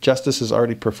because justice has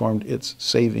already performed its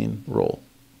saving role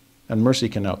and mercy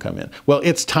can now come in? Well,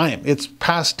 it's time. It's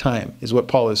past time is what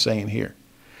Paul is saying here.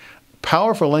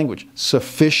 Powerful language.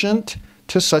 Sufficient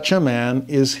to such a man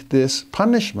is this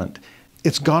punishment.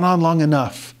 It's gone on long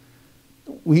enough.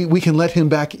 We can let him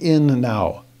back in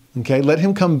now. Okay? Let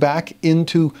him come back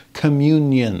into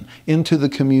communion, into the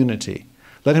community.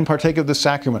 Let him partake of the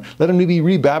sacrament. Let him be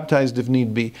rebaptized if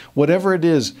need be. Whatever it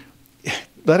is,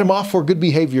 let him off for good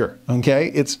behavior. Okay?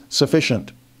 It's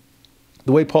sufficient.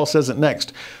 The way Paul says it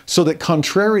next. So that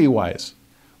contrariwise,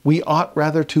 we ought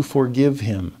rather to forgive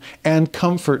him and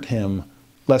comfort him,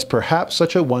 lest perhaps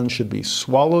such a one should be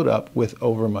swallowed up with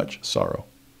overmuch sorrow.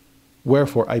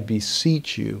 Wherefore I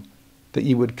beseech you that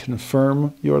ye would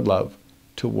confirm your love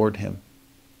toward him.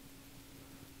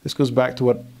 This goes back to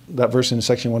what that verse in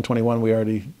section 121 we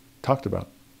already talked about.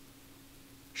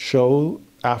 Show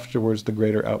afterwards the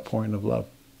greater outpouring of love.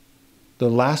 The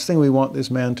last thing we want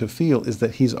this man to feel is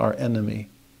that he's our enemy,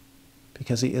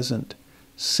 because he isn't.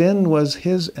 Sin was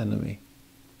his enemy,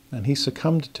 and he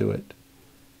succumbed to it,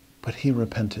 but he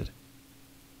repented.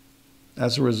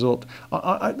 As a result,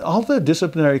 all the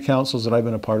disciplinary councils that I've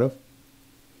been a part of,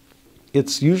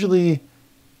 it's usually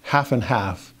half and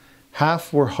half.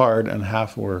 Half were hard and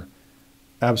half were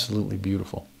absolutely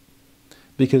beautiful.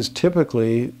 Because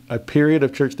typically, a period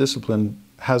of church discipline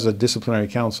has a disciplinary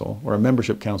council, or a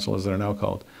membership council as they're now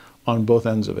called, on both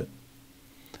ends of it.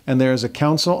 And there is a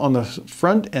council on the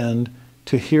front end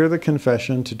to hear the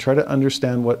confession, to try to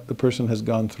understand what the person has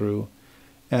gone through,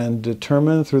 and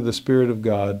determine through the Spirit of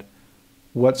God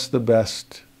what's the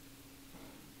best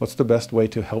way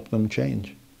to help them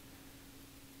change.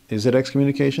 Is it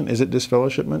excommunication? Is it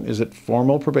disfellowshipment? Is it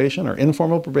formal probation or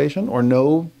informal probation or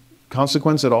no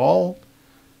consequence at all?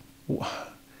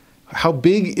 How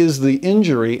big is the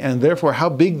injury, and therefore how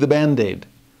big the Band-Aid?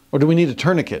 Or do we need a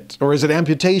tourniquet? Or is it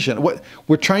amputation?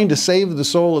 We're trying to save the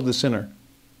soul of the sinner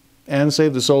and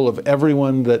save the soul of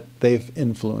everyone that they've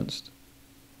influenced.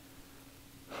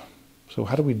 So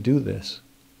how do we do this?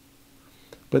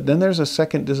 But then there's a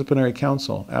second disciplinary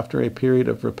council after a period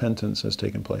of repentance has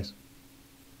taken place.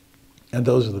 And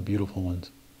those are the beautiful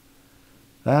ones.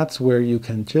 That's where you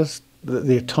can just,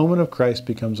 the atonement of Christ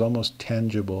becomes almost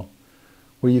tangible,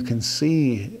 where you can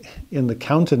see in the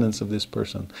countenance of this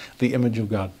person the image of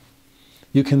God.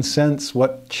 You can sense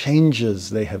what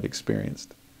changes they have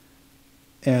experienced.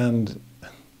 And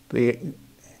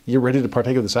you're ready to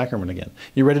partake of the sacrament again.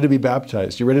 You're ready to be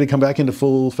baptized. You're ready to come back into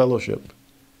full fellowship.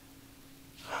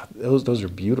 Those are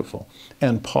beautiful.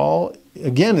 And Paul,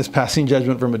 again, is passing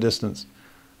judgment from a distance,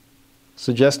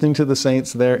 suggesting to the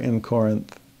saints there in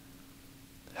Corinth,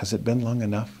 has it been long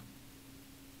enough?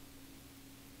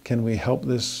 Can we help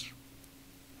this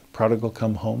prodigal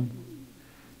come home?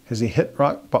 Has he hit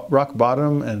rock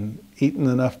bottom and eaten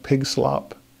enough pig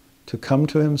slop to come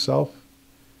to himself?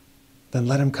 Then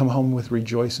let him come home with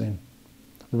rejoicing.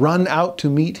 Run out to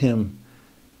meet him.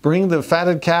 Bring the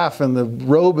fatted calf and the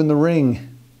robe and the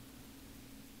ring.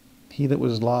 He that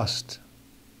was lost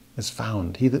is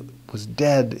found. He that was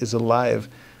dead is alive.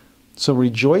 So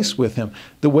rejoice with him.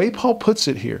 The way Paul puts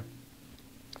it here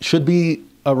should be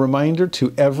a reminder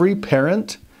to every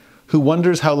parent who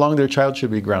wonders how long their child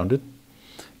should be grounded,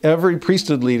 every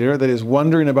priesthood leader that is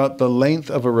wondering about the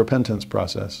length of a repentance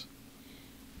process.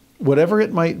 Whatever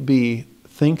it might be,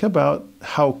 think about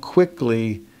how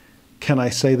quickly can I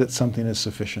say that something is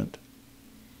sufficient?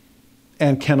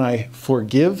 And can I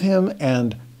forgive him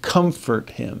and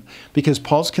comfort him? Because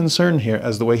Paul's concern here,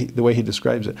 as the way he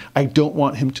describes it, I don't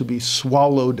want him to be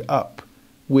swallowed up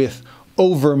with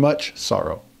overmuch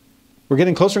sorrow. We're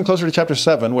getting closer and closer to chapter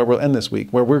 7, where we'll end this week,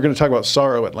 where we're going to talk about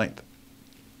sorrow at length.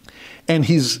 And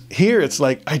he's here, it's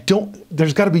like,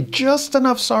 there's got to be just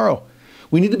enough sorrow.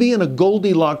 We need to be in a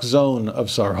Goldilocks zone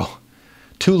of sorrow.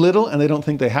 Too little, and they don't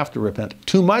think they have to repent.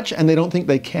 Too much, and they don't think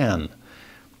they can.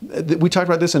 We talked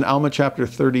about this in Alma chapter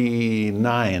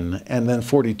 39 and then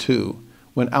 42,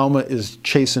 when Alma is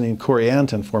chastening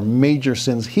Corianton for major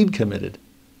sins he'd committed.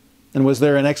 And was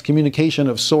there an excommunication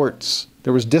of sorts?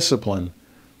 There was discipline.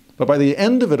 But by the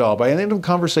end of it all, by the end of the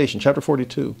conversation, chapter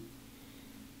 42,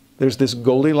 there's this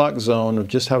Goldilocks zone of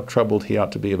just how troubled he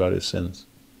ought to be about his sins.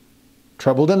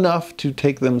 Troubled enough to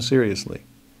take them seriously,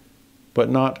 but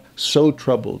not so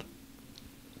troubled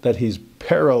that he's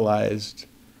paralyzed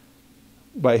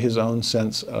by his own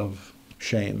sense of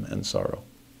shame and sorrow.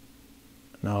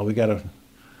 No, we gotta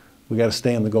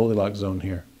stay in the Goldilocks zone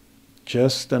here.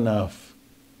 Just enough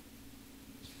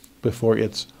before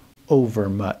it's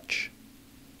overmuch.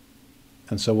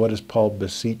 And so what does Paul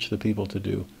beseech the people to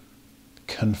do?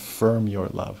 Confirm your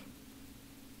love.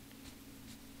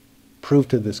 Prove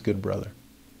to this good brother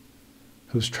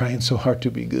who's trying so hard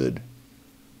to be good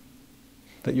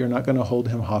that you're not going to hold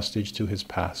him hostage to his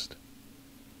past,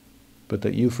 but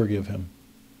that you forgive him,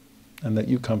 and that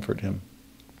you comfort him,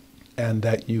 and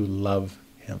that you love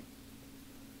him,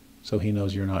 so he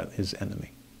knows you're not his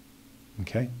enemy.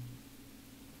 Okay?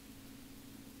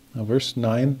 Now verse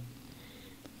 9,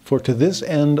 for to this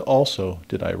end also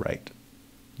did I write,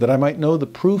 that I might know the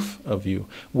proof of you,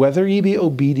 whether ye be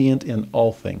obedient in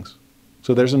all things.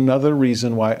 So there's another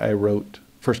reason why I wrote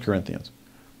 1 Corinthians,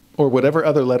 or whatever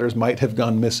other letters might have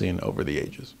gone missing over the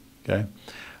ages. Okay?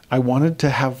 I wanted to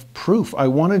have proof. I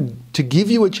wanted to give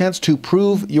you a chance to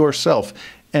prove yourself,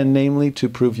 and namely to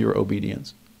prove your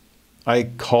obedience. I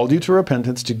called you to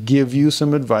repentance to give you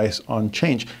some advice on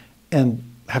change. And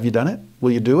have you done it?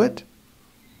 Will you do it?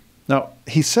 Now,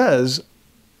 he says,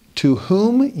 to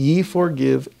whom ye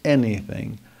forgive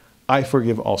anything, I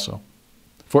forgive also.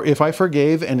 For if I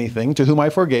forgave anything, to whom I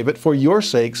forgave it, for your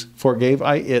sakes forgave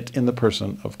I it in the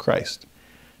person of Christ.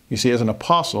 You see, as an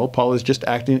apostle, Paul is just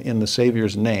acting in the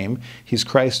Savior's name. He's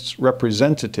Christ's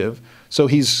representative. So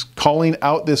he's calling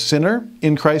out this sinner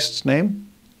in Christ's name,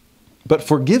 but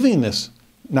forgiving this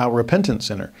now repentant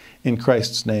sinner in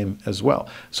Christ's name as well.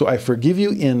 So I forgive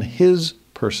you in his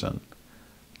person,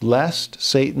 lest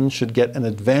Satan should get an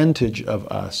advantage of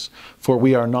us, for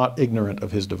we are not ignorant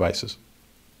of his devices.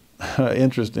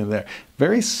 Interesting there.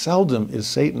 Very seldom is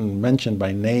Satan mentioned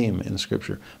by name in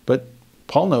Scripture, but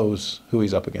Paul knows who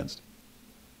he's up against.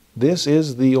 This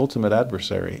is the ultimate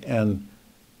adversary, and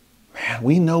man,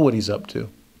 we know what he's up to.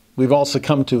 We've all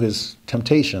succumbed to his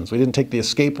temptations. We didn't take the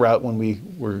escape route when we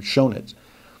were shown it.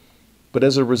 But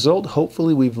as a result,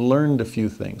 hopefully we've learned a few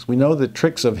things. We know the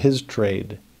tricks of his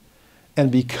trade.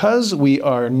 And because we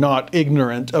are not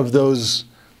ignorant of those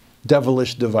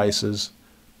devilish devices,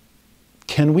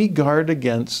 can we guard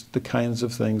against the kinds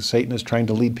of things Satan is trying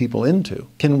to lead people into?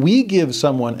 Can we give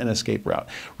someone an escape route?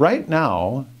 Right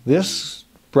now, this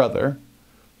brother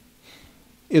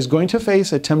is going to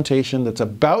face a temptation that's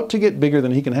about to get bigger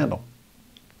than he can handle.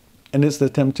 And it's the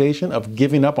temptation of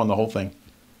giving up on the whole thing.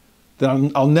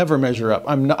 That I'll never measure up.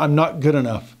 I'm not good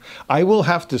enough. I will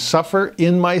have to suffer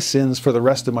in my sins for the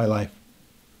rest of my life.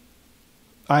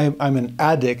 I'm an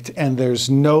addict and there's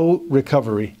no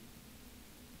recovery.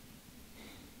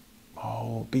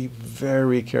 Oh, be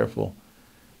very careful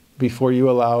before you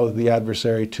allow the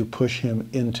adversary to push him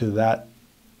into that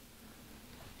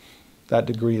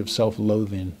degree of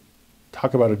self-loathing.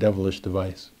 Talk about a devilish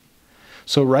device.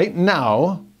 So right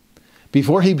now,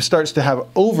 before he starts to have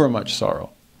overmuch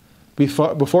sorrow,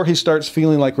 before he starts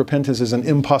feeling like repentance is an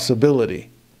impossibility,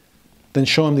 then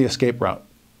show him the escape route,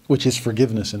 which is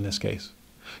forgiveness in this case.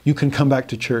 You can come back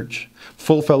to church,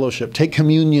 full fellowship, take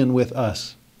communion with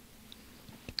us,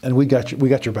 and we got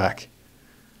your back.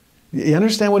 You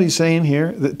understand what he's saying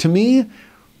here? To me,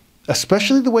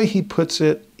 especially the way he puts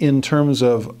it in terms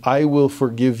of, I will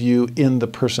forgive you in the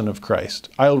person of Christ.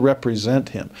 I'll represent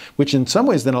him, which in some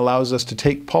ways then allows us to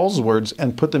take Paul's words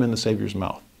and put them in the Savior's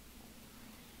mouth.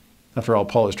 After all,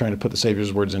 Paul is trying to put the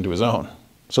Savior's words into his own.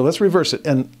 So let's reverse it.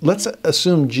 And let's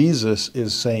assume Jesus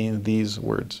is saying these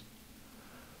words.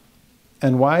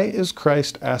 And why is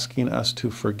Christ asking us to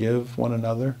forgive one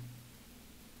another?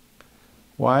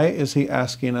 Why is he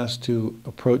asking us to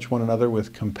approach one another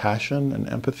with compassion and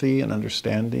empathy and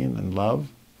understanding and love?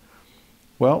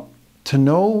 Well, to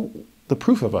know the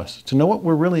proof of us, to know what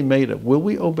we're really made of. Will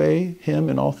we obey him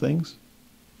in all things,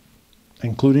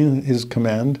 including his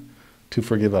command to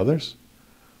forgive others?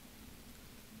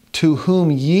 To whom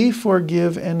ye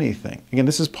forgive anything. Again,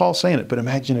 this is Paul saying it, but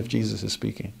imagine if Jesus is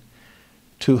speaking.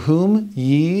 To whom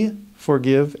ye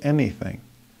forgive anything,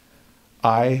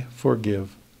 I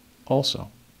forgive also.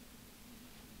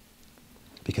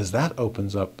 Because that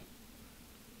opens up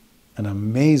an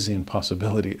amazing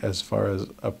possibility as far as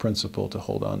a principle to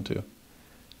hold on to.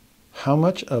 How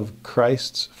much of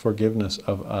Christ's forgiveness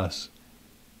of us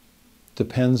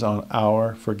depends on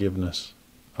our forgiveness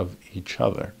of each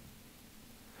other?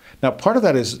 Now, part of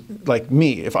that is like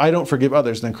me. If I don't forgive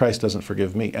others, then Christ doesn't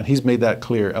forgive me. And he's made that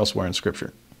clear elsewhere in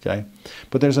Scripture. Okay?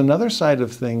 But there's another side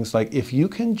of things, like if you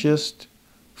can just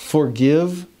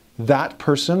forgive that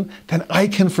person, then I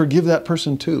can forgive that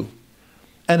person too.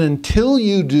 And until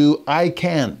you do, I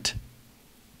can't.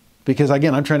 Because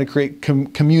again, I'm trying to create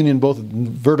communion both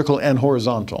vertical and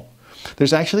horizontal.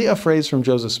 There's actually a phrase from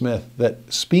Joseph Smith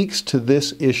that speaks to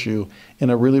this issue in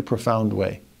a really profound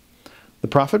way. The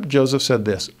prophet Joseph said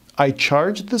this, I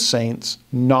charge the saints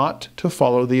not to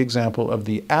follow the example of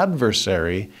the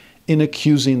adversary in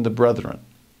accusing the brethren.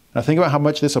 Now think about how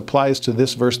much this applies to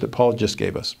this verse that Paul just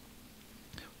gave us.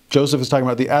 Joseph is talking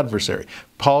about the adversary.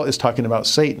 Paul is talking about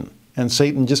Satan. And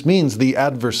Satan just means the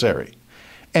adversary.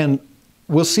 And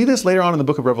we'll see this later on in the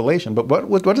book of Revelation. But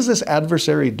what does this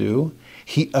adversary do?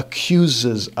 He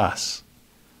accuses us.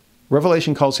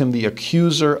 Revelation calls him the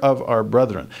accuser of our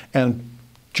brethren. And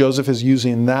Joseph is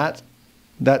using that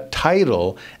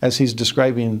title as he's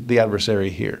describing the adversary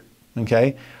here.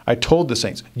 Okay? I told the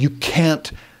saints,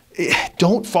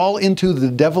 don't fall into the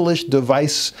devilish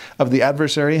device of the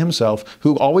adversary himself,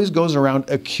 who always goes around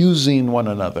accusing one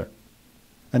another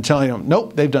and telling them,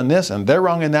 nope, they've done this and they're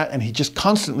wrong in that. And he just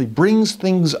constantly brings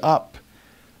things up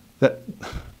that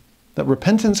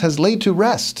repentance has laid to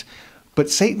rest. But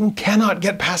Satan cannot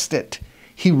get past it.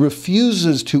 He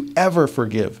refuses to ever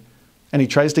forgive. And he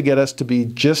tries to get us to be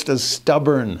just as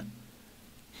stubborn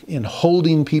in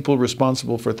holding people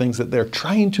responsible for things that they're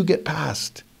trying to get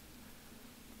past.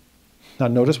 Now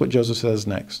notice what Joseph says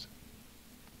next.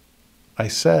 I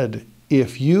said,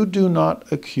 if you do not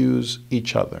accuse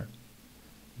each other,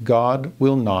 God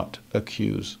will not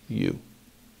accuse you.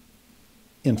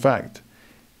 In fact,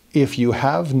 if you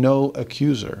have no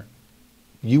accuser,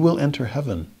 you will enter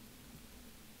heaven.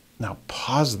 Now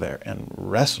pause there and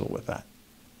wrestle with that.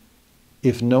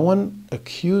 If no one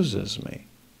accuses me,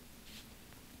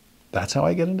 that's how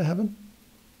I get into heaven?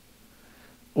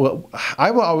 Well,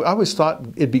 I always thought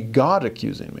it'd be God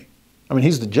accusing me. I mean,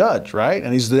 he's the judge, right?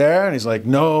 And he's there and he's like,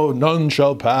 no, none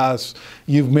shall pass.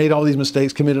 You've made all these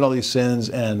mistakes, committed all these sins,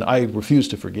 and I refuse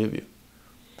to forgive you.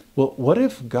 Well, what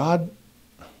if God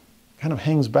kind of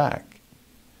hangs back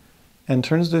and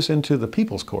turns this into the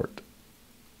people's court?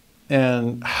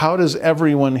 And how does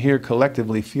everyone here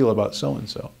collectively feel about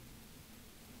so-and-so?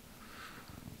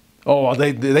 Oh,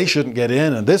 they shouldn't get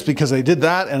in, and this because they did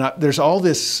that, and there's all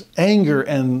this anger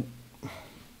and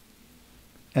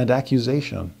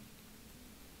accusation.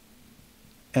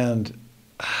 And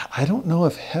I don't know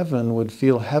if heaven would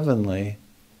feel heavenly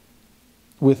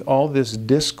with all this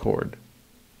discord.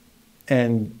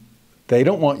 And they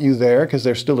don't want you there because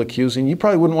they're still accusing. You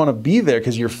probably wouldn't want to be there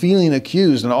because you're feeling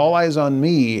accused and all eyes on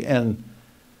me. And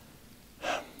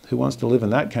who wants to live in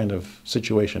that kind of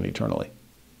situation eternally?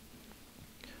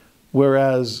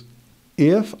 Whereas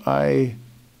if I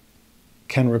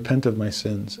can repent of my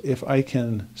sins, if I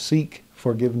can seek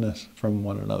forgiveness from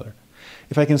one another,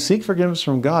 if I can seek forgiveness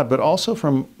from God, but also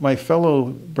from my fellow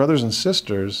brothers and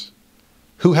sisters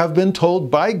who have been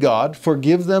told by God,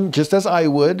 forgive them just as I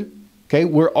would, okay?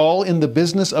 We're all in the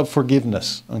business of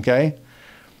forgiveness, okay?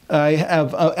 I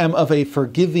am of a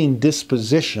forgiving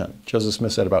disposition, Joseph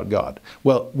Smith said about God.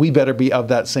 Well, we better be of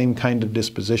that same kind of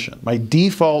disposition. My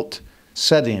default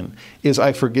setting is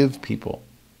I forgive people.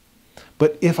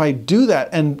 But if I do that,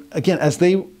 and again, as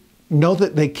they know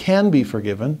that they can be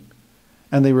forgiven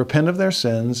and they repent of their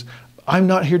sins, I'm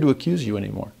not here to accuse you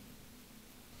anymore.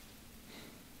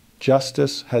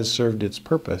 Justice has served its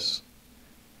purpose.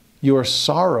 Your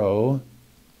sorrow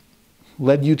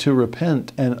led you to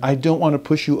repent, and I don't want to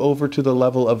push you over to the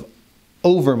level of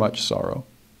overmuch sorrow.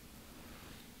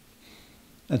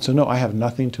 And so no, I have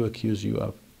nothing to accuse you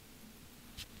of.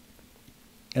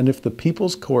 And if the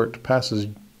people's court passes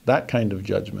that kind of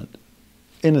judgment,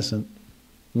 innocent,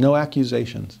 no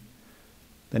accusations,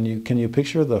 then can you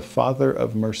picture the Father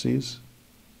of Mercies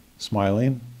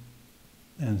smiling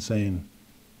and saying,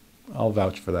 I'll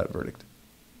vouch for that verdict.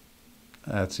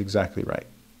 That's exactly right.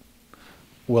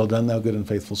 Well done, thou good and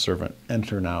faithful servant.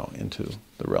 Enter now into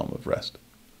the realm of rest.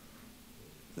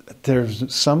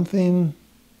 There's something,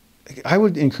 I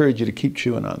would encourage you to keep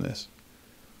chewing on this.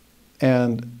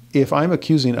 And if I'm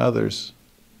accusing others,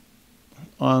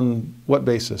 on what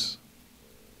basis?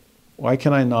 Why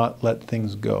can I not let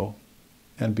things go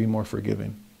and be more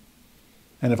forgiving?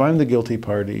 And if I'm the guilty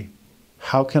party,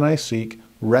 how can I seek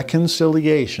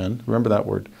reconciliation? Remember that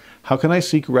word. How can I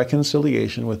seek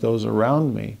reconciliation with those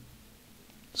around me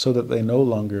so that they no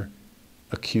longer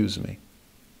accuse me?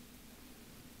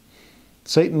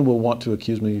 Satan will want to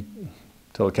accuse me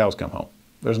till the cows come home.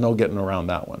 There's no getting around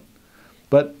that one.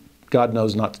 But God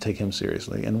knows not to take him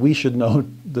seriously, and we should know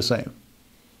the same.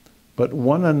 But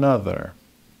one another,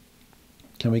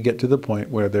 can we get to the point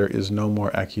where there is no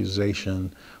more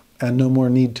accusation and no more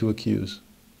need to accuse?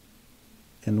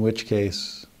 In which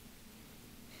case,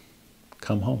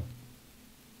 come home.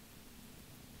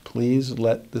 Please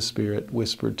let the Spirit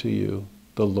whisper to you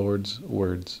the Lord's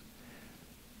words.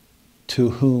 To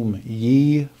whom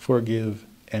ye forgive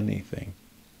anything,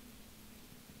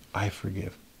 I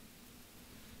forgive.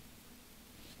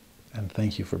 And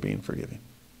thank you for being forgiving,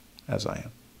 as I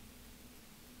am.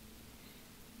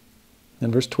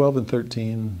 In verse 12 and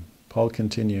 13, Paul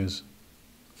continues,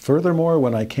 furthermore,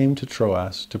 when I came to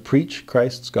Troas to preach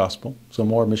Christ's gospel, so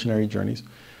more missionary journeys,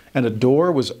 and a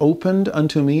door was opened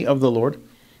unto me of the Lord,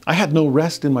 I had no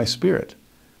rest in my spirit,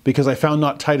 because I found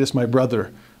not Titus my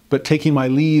brother, but taking my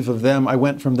leave of them, I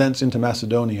went from thence into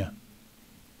Macedonia.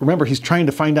 Remember, he's trying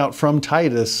to find out from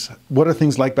Titus, what are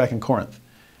things like back in Corinth?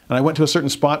 And I went to a certain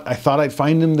spot, I thought I'd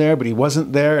find him there, but he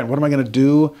wasn't there, and what am I going to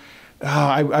do?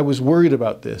 I was worried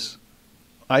about this.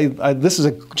 This is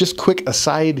a just quick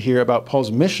aside here about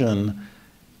Paul's mission,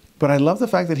 but I love the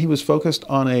fact that he was focused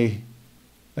on a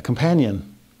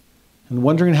companion and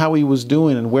wondering how he was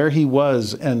doing and where he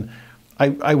was. And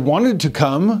I wanted to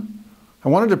come, I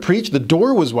wanted to preach, the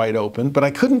door was wide open, but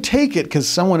I couldn't take it because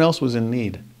someone else was in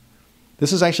need.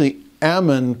 This is actually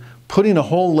Ammon putting a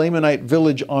whole Lamanite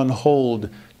village on hold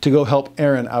to go help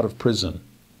Aaron out of prison.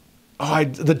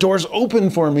 The door's open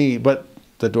for me, but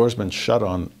the door's been shut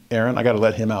on Aaron. I got to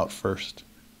let him out first.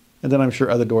 And then I'm sure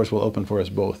other doors will open for us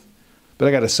both. But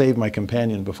I got to save my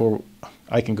companion before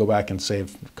I can go back and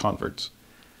save converts.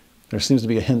 There seems to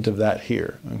be a hint of that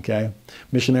here, okay?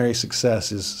 Missionary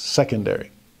success is secondary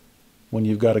when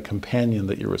you've got a companion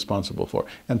that you're responsible for.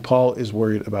 And Paul is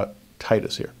worried about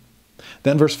Titus here.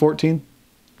 Then verse 14,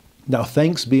 now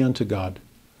thanks be unto God,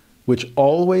 which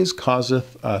always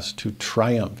causeth us to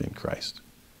triumph in Christ.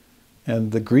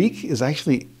 And the Greek is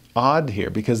actually odd here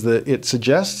because it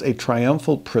suggests a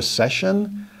triumphal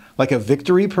procession, like a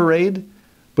victory parade.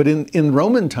 But in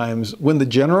Roman times, when the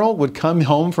general would come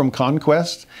home from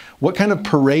conquest, what kind of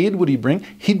parade would he bring?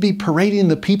 He'd be parading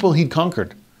the people he'd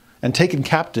conquered and taken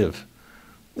captive.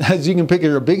 As you can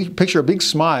picture a big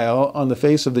smile on the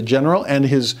face of the general and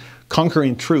his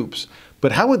conquering troops.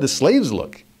 But how would the slaves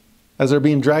look as they're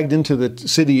being dragged into the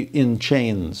city in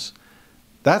chains?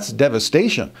 That's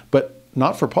devastation, but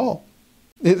not for Paul.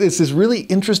 It's this really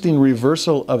interesting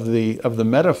reversal of the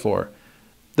metaphor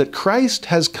that Christ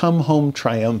has come home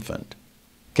triumphant.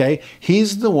 Okay?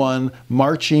 He's the one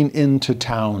marching into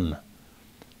town.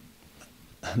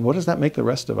 And what does that make the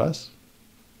rest of us?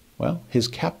 Well, his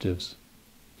captives.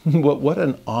 What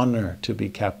an honor to be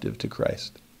captive to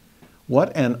Christ.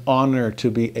 What an honor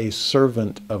to be a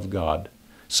servant of God.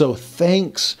 So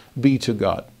thanks be to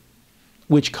God,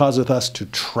 which causeth us to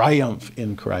triumph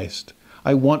in Christ.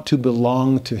 I want to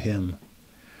belong to him.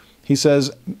 He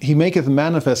says, he maketh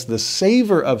manifest the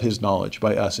savor of his knowledge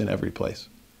by us in every place.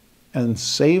 And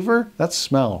savor, that's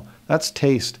smell, that's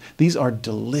taste. These are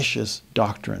delicious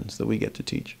doctrines that we get to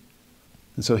teach.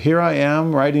 And so here I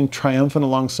am riding triumphant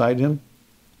alongside him.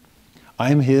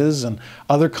 I'm his, and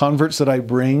other converts that I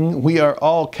bring, we are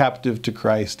all captive to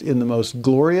Christ in the most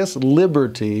glorious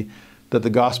liberty that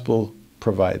the gospel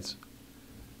provides.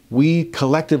 We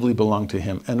collectively belong to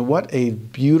him. And what a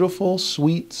beautiful,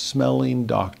 sweet-smelling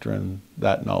doctrine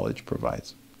that knowledge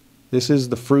provides. This is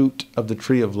the fruit of the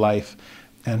tree of life,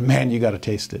 and man, you got to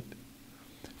taste it.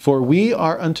 For we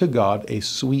are unto God a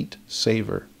sweet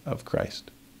savor of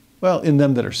Christ. Well, in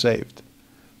them that are saved.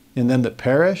 In them that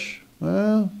perish,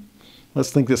 well,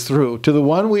 let's think this through. To the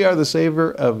one we are the savor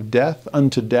of death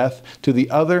unto death, to the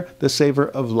other the savor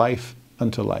of life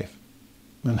unto life.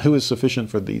 And who is sufficient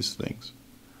for these things?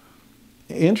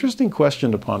 Interesting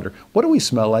question to ponder. What do we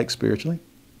smell like spiritually?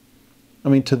 I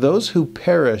mean, to those who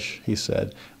perish, he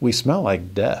said, we smell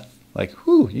like death. Like,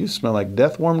 whew, you smell like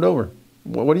death warmed over.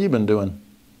 What have you been doing?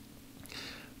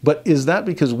 But is that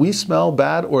because we smell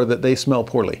bad or that they smell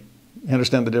poorly? You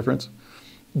understand the difference?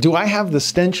 Do I have the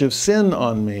stench of sin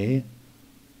on me,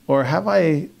 or have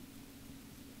I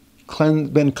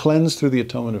been cleansed through the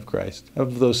atonement of Christ?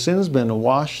 Have those sins been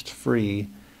washed free?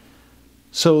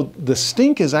 So the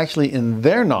stink is actually in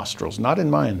their nostrils, not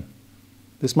in mine.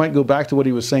 This might go back to what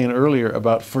he was saying earlier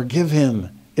about forgive him.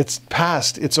 It's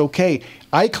past. It's okay.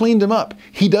 I cleaned him up.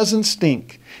 He doesn't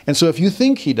stink. And so if you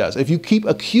think he does, if you keep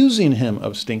accusing him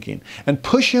of stinking and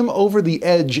push him over the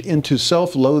edge into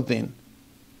self-loathing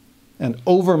and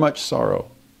overmuch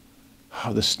sorrow,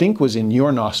 the stink was in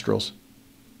your nostrils.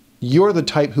 You're the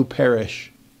type who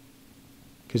perish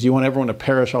because you want everyone to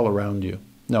perish all around you.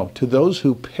 No, to those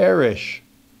who perish,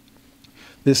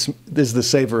 this is the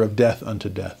savor of death unto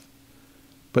death.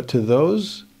 But to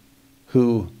those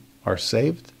who are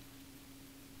saved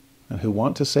and who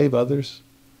want to save others,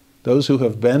 those who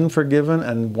have been forgiven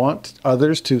and want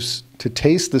others to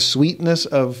taste the sweetness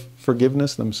of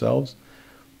forgiveness themselves,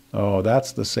 oh,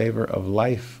 that's the savor of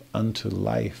life unto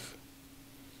life.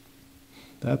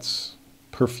 That's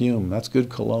perfume. That's good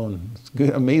cologne. It's good,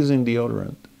 amazing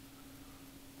deodorant.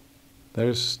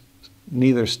 There's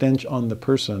neither stench on the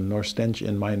person nor stench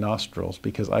in my nostrils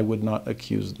because I would not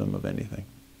accuse them of anything.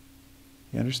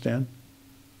 You understand?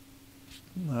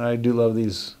 I do love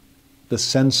the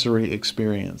sensory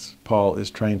experience Paul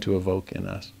is trying to evoke in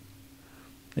us.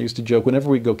 I used to joke, whenever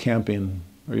we go camping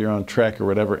or you're on trek or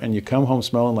whatever, and you come home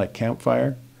smelling like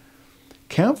campfire,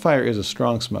 campfire is a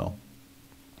strong smell.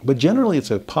 But generally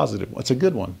it's a positive one. It's a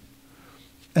good one.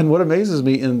 And what amazes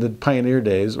me in the pioneer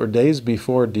days or days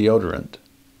before deodorant,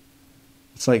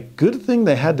 it's like, good thing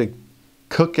they had to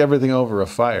cook everything over a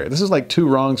fire. This is like two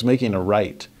wrongs making a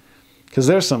right. Because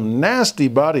there's some nasty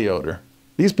body odor.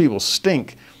 These people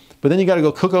stink. But then you got to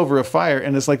go cook over a fire,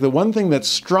 and it's like the one thing that's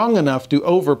strong enough to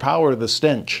overpower the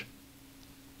stench.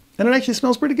 And it actually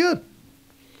smells pretty good.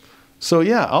 So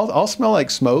yeah, I'll smell like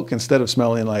smoke instead of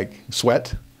smelling like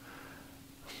sweat.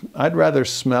 I'd rather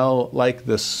smell like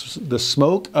the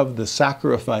smoke of the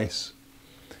sacrifice.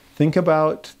 Think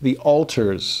about the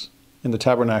altars in the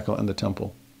tabernacle and the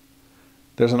temple.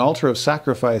 There's an altar of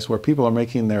sacrifice where people are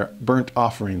making their burnt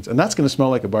offerings. And that's going to smell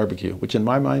like a barbecue, which in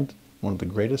my mind, one of the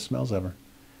greatest smells ever.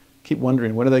 Keep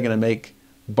wondering, when are they going to make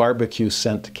barbecue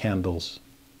scent candles?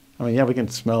 I mean, yeah, we can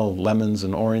smell lemons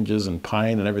and oranges and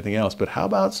pine and everything else, but how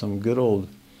about some good old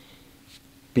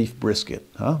beef brisket,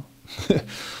 huh?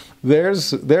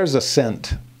 There's a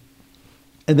scent.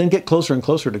 And then get closer and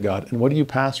closer to God. And what do you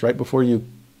pass right before you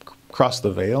cross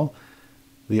the veil?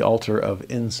 The altar of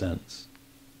incense.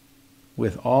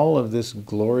 With all of this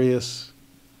glorious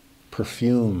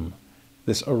perfume,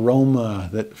 this aroma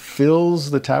that fills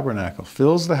the tabernacle,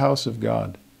 fills the house of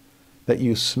God, that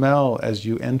you smell as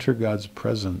you enter God's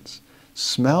presence.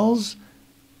 Smells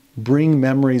bring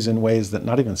memories in ways that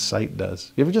not even sight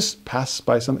does. You ever just pass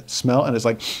by some smell and it's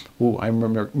like, ooh, I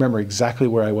remember exactly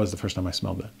where I was the first time I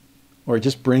smelled it. Or it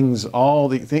just brings all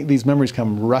these memories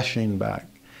come rushing back.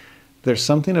 There's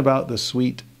something about the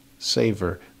sweet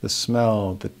savor, the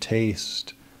smell, the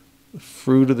taste, the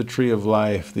fruit of the tree of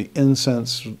life, the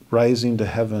incense rising to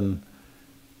heaven.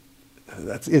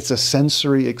 It's a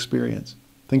sensory experience.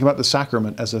 Think about the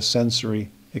sacrament as a sensory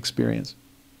experience.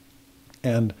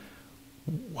 And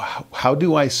how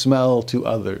do I smell to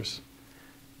others?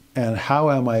 And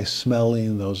how am I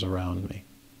smelling those around me?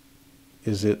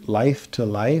 Is it life to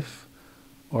life,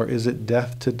 or is it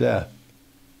death to death?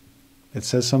 It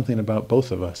says something about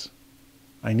both of us.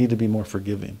 I need to be more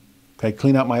forgiving. Okay,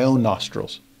 clean out my own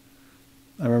nostrils.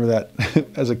 I remember that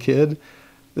as a kid.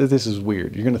 This is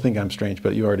weird. You're going to think I'm strange,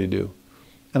 but you already do.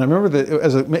 And I remember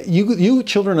that you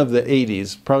children of the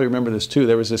 80s probably remember this too.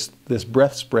 There was this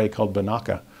breath spray called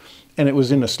Banaka. And it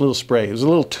was in this little spray. It was a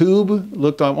little tube,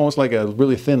 looked almost like a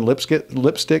really thin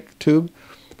lipstick tube.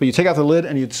 But you take out the lid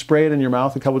and you'd spray it in your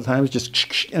mouth a couple of times,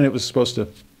 and it was supposed to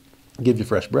give you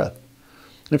fresh breath.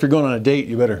 And if you're going on a date,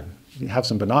 you better have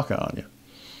some Banaka on you.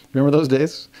 Remember those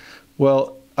days?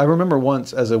 Well, I remember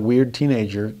once as a weird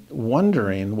teenager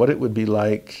wondering what it would be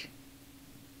like,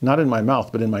 not in my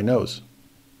mouth, but in my nose.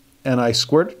 And I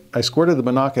squirted the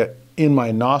Banaka in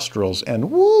my nostrils, and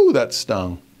woo, that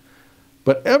stung.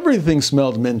 But everything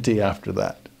smelled minty after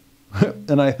that.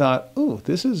 And I thought, ooh,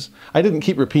 I didn't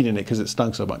keep repeating it because it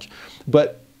stunk so much.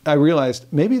 But I realized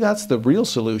maybe that's the real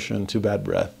solution to bad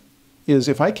breath, is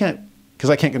because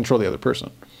I can't control the other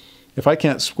person. If I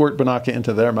can't squirt Banaka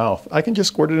into their mouth, I can just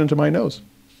squirt it into my nose.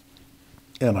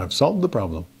 and I've solved the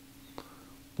problem.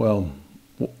 Well,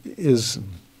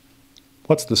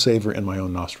 what's the savor in my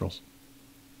own nostrils?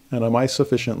 And am I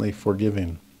sufficiently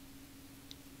forgiving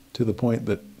to the point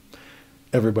that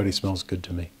everybody smells good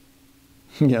to me?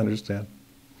 You understand?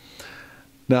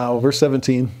 Now, verse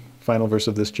 17, final verse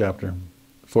of this chapter.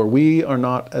 For we are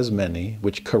not as many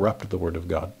which corrupt the word of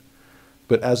God,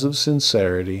 but as of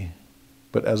sincerity,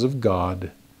 but as of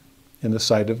God, in the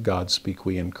sight of God speak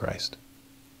we in Christ.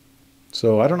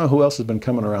 So I don't know who else has been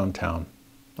coming around town.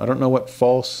 I don't know what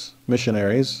false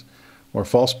missionaries or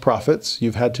false prophets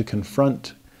you've had to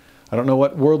confront. I don't know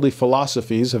what worldly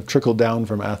philosophies have trickled down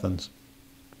from Athens.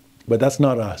 But that's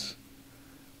not us.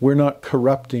 We're not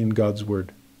corrupting God's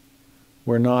word.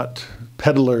 We're not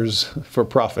peddlers for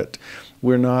profit.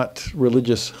 We're not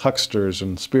religious hucksters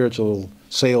and spiritual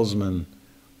salesmen.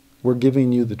 We're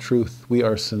giving you the truth. We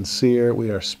are sincere. We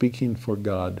are speaking for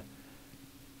God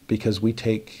because we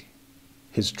take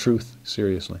His truth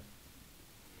seriously.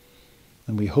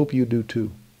 And we hope you do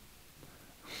too.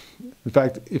 In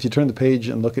fact, if you turn the page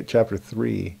and look at chapter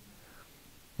 3,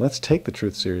 let's take the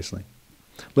truth seriously.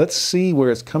 Let's see where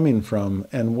it's coming from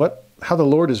and how the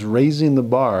Lord is raising the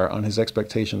bar on His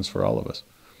expectations for all of us.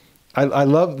 I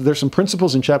love, there's some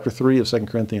principles in chapter 3 of 2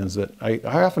 Corinthians that I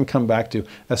often come back to,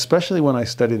 especially when I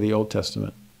study the Old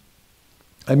Testament.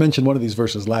 I mentioned one of these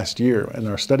verses last year in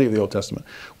our study of the Old Testament.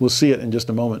 We'll see it in just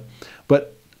a moment.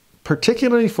 But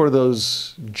particularly for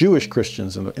those Jewish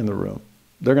Christians in the room,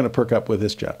 they're going to perk up with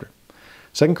this chapter.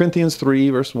 2 Corinthians 3,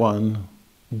 verse 1,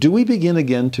 do we begin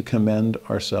again to commend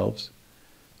ourselves?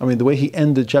 I mean, the way he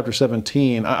ended chapter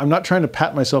 17, I'm not trying to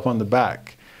pat myself on the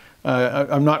back.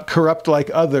 I'm not corrupt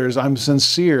like others. I'm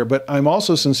sincere, but I'm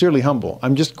also sincerely humble.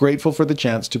 I'm just grateful for the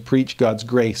chance to preach God's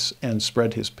grace and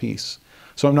spread His peace.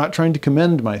 So I'm not trying to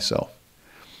commend myself.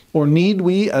 Or need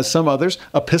we, as some others,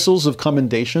 epistles of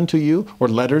commendation to you or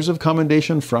letters of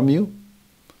commendation from you?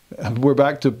 We're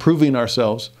back to proving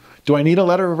ourselves. Do I need a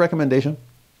letter of recommendation?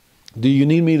 Do you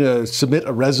need me to submit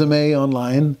a resume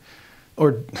online?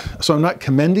 So I'm not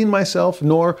commending myself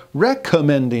nor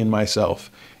recommending myself.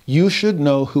 You should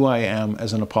know who I am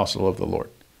as an apostle of the Lord.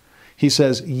 He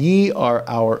says, ye are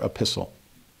our epistle.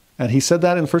 And he said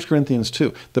that in 1 Corinthians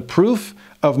 2. The proof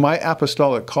of my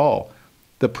apostolic call,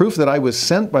 the proof that I was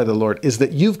sent by the Lord, is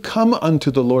that you've come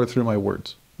unto the Lord through my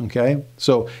words. Okay?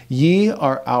 So ye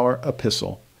are our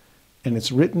epistle. And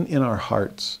it's written in our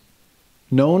hearts,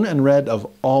 known and read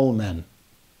of all men.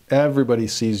 Everybody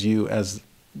sees you as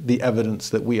the evidence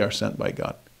that we are sent by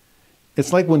God.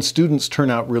 It's like when students turn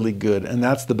out really good, and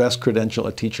that's the best credential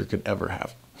a teacher could ever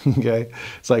have. Okay?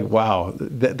 It's like, wow,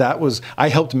 I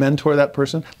helped mentor that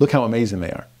person. Look how amazing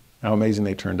they are, how amazing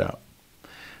they turned out.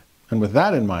 And with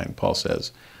that in mind, Paul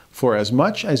says, for as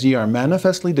much as ye are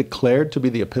manifestly declared to be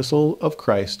the epistle of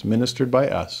Christ ministered by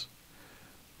us,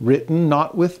 written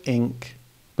not with ink,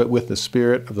 but with the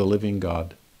Spirit of the living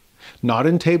God, not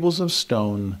in tables of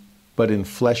stone, but in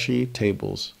fleshy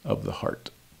tables of the heart.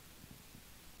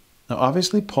 Now,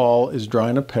 obviously, Paul is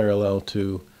drawing a parallel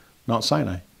to Mount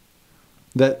Sinai.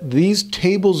 That these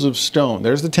tables of stone,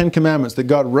 there's the 10 Commandments that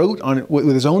God wrote on it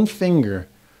with His own finger.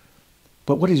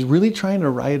 But what He's really trying to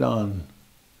write on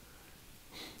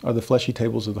are the fleshy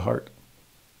tables of the heart.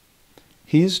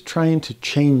 He's trying to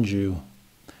change you.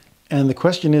 And the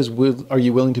question is, are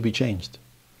you willing to be changed?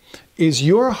 Is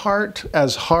your heart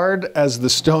as hard as the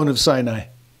stone of Sinai?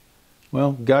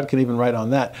 Well, God can even write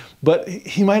on that. But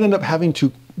He might end up having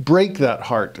to break that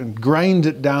heart and grind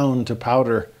it down to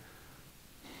powder,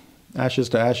 ashes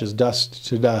to ashes, dust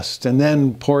to dust, and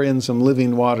then pour in some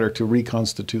living water to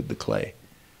reconstitute the clay.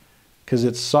 Because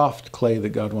it's soft clay that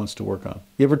God wants to work on.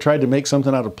 You ever tried to make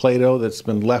something out of Play-Doh that's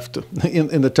been left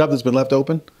in the tub that's been left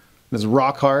open? It's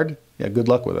rock hard? Yeah, good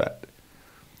luck with that.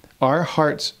 Our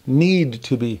hearts need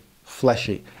to be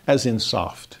fleshy, as in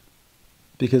soft.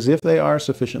 Because if they are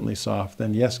sufficiently soft,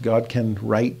 then yes, God can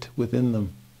write within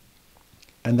them.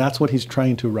 And that's what He's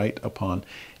trying to write upon.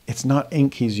 It's not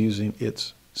ink He's using,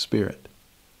 it's Spirit.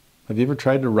 Have you ever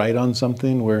tried to write on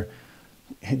something where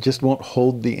it just won't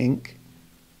hold the ink?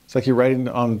 It's like you're writing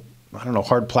on,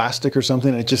 hard plastic or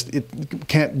something, and it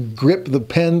can't grip the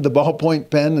pen, the ballpoint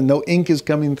pen, and no ink is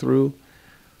coming through.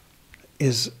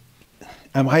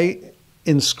 Am I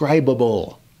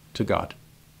inscribable to God?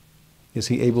 Is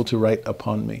He able to write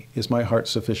upon me? Is my heart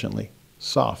sufficiently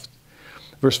soft?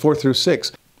 Verse 4 through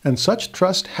 6, and such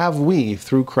trust have we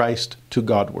through Christ to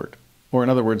Godward. Or in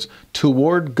other words,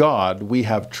 toward God we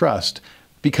have trust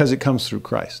because it comes through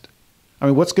Christ. I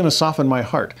mean, what's going to soften my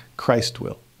heart? Christ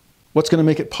will. What's going to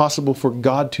make it possible for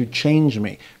God to change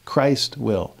me? Christ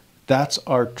will. That's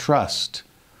our trust.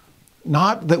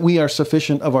 Not that we are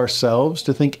sufficient of ourselves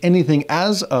to think anything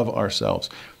as of ourselves,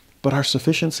 but our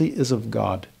sufficiency is of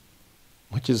God,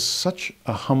 which is such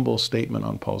a humble statement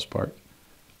on Paul's part.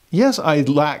 Yes, I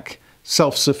lack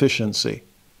self-sufficiency.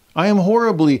 I am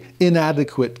horribly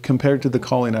inadequate compared to the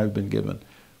calling I've been given.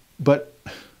 But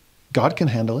God can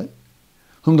handle it.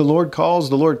 Whom the Lord calls,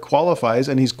 the Lord qualifies,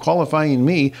 and He's qualifying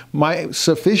me. My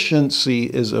sufficiency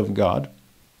is of God.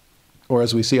 Or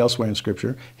as we see elsewhere in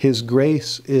Scripture, His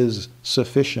grace is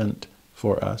sufficient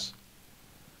for us.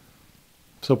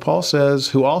 So Paul says,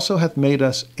 who also hath made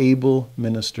us able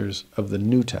ministers of the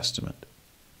New Testament,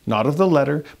 not of the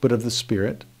letter, but of the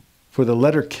Spirit. For the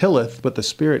letter killeth, but the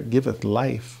Spirit giveth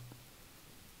life.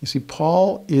 You see,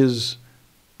 Paul is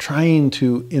trying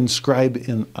to inscribe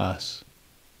in us.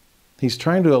 He's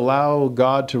trying to allow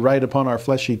God to write upon our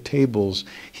fleshy tables.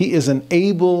 He is an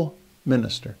able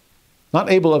minister. Not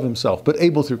able of himself, but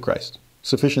able through Christ.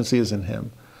 Sufficiency is in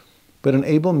Him. But an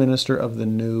able minister of the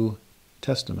New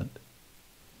Testament.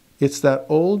 It's that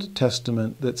Old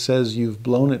Testament that says you've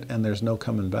blown it and there's no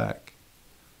coming back.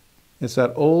 It's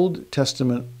that Old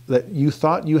Testament that you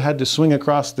thought you had to swing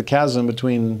across the chasm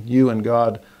between you and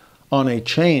God on a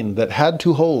chain that had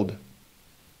to hold.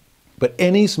 But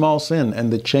any small sin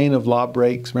and the chain of law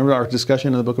breaks. Remember our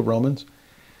discussion in the book of Romans?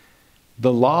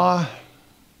 The law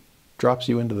drops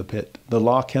you into the pit. The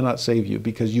law cannot save you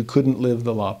because you couldn't live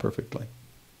the law perfectly.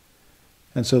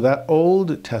 And so that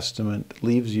Old Testament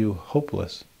leaves you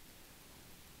hopeless.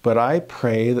 But I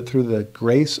pray that through the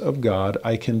grace of God,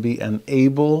 I can be an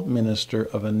able minister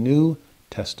of a New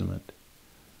Testament.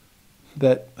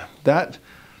 That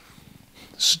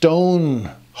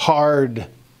stone-hard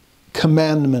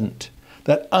commandment,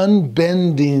 that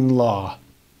unbending law,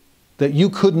 that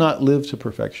you could not live to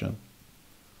perfection.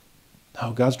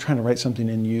 No, God's trying to write something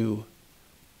in you.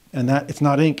 And that it's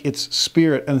not ink, it's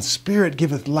Spirit. And Spirit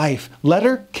giveth life.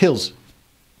 Letter kills.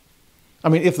 I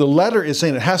mean, if the letter is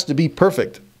saying it has to be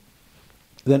perfect,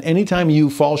 then anytime you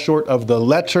fall short of the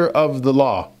letter of the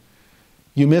law,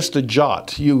 you missed a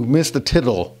jot, you missed a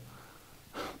tittle,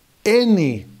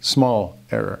 any small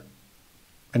error,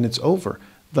 and it's over.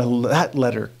 That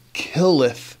letter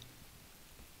killeth.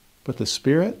 But the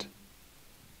Spirit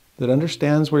that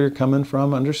understands where you're coming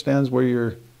from, understands where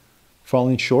you're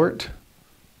falling short,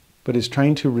 but is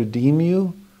trying to redeem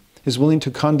you, is willing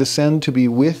to condescend to be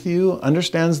with you,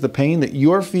 understands the pain that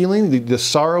you're feeling, the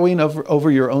sorrowing over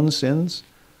your own sins,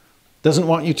 doesn't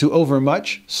want you to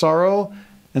overmuch sorrow.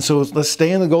 And so let's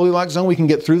stay in the Goldilocks zone. We can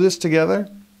get through this together.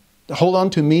 Hold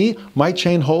on to me. My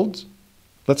chain holds.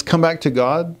 Let's come back to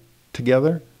God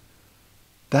together.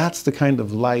 That's the kind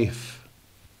of life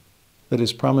that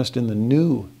is promised in the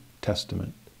New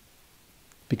Testament,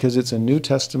 because it's a New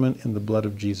Testament in the blood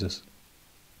of Jesus.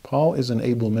 Paul is an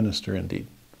able minister indeed.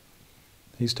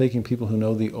 He's taking people who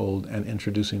know the old and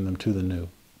introducing them to the new.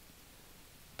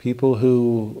 People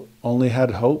who only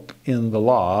had hope in the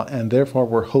law and therefore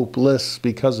were hopeless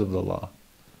because of the law,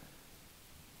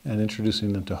 and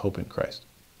introducing them to hope in Christ.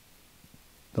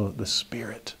 The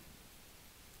Spirit,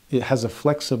 it has a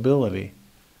flexibility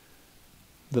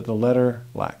that the letter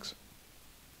lacks.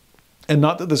 And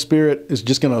not that the Spirit is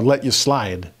just going to let you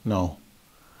slide, no.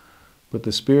 But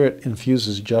the Spirit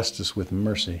infuses justice with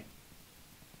mercy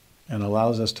and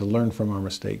allows us to learn from our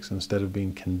mistakes instead of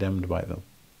being condemned by them.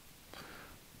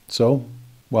 So,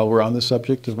 while we're on the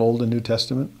subject of Old and New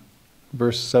Testament,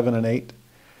 verse 7 and 8,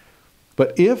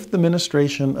 but if the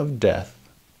ministration of death,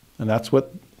 and that's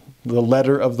what the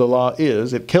letter of the law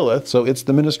is, it killeth, so it's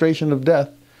the ministration of death.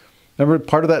 Remember,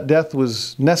 part of that death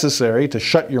was necessary to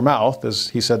shut your mouth, as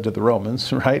he said to the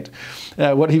Romans, right?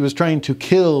 What he was trying to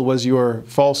kill was your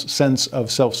false sense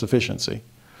of self-sufficiency.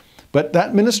 But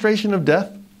that ministration of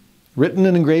death, written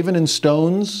and engraven in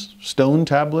stones, stone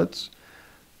tablets,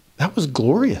 that was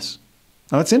glorious.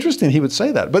 Now, it's interesting he would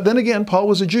say that. But then again, Paul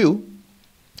was a Jew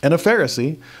and a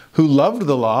Pharisee who loved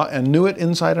the law and knew it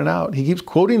inside and out. He keeps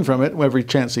quoting from it every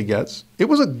chance he gets. It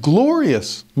was a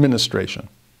glorious ministration,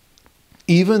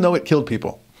 even though it killed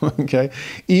people, okay?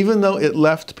 Even though it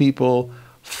left people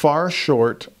far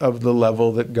short of the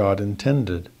level that God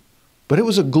intended. But it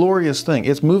was a glorious thing.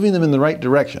 It's moving them in the right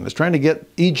direction. It's trying to get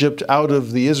Egypt out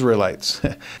of the Israelites,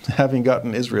 having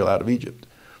gotten Israel out of Egypt.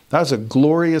 That was a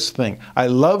glorious thing. I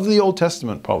love the Old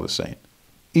Testament, Paul is saying,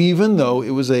 even though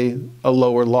it was a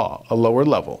lower law, a lower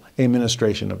level, a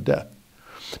ministration of death.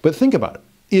 But think about it.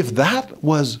 If that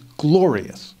was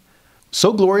glorious,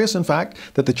 so glorious, in fact,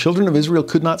 that the children of Israel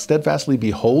could not steadfastly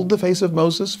behold the face of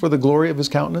Moses for the glory of his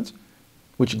countenance,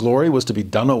 which glory was to be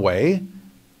done away,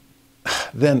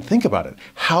 then think about it.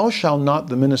 How shall not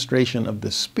the ministration of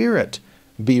the Spirit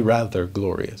be rather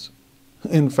glorious?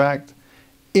 In fact,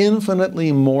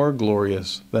 infinitely more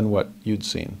glorious than what you'd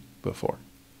seen before.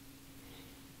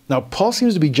 Now, Paul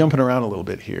seems to be jumping around a little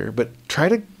bit here, but try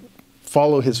to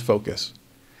follow his focus.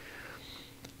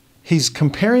 He's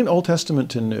comparing Old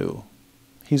Testament to New.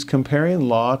 He's comparing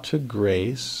law to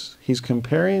grace. He's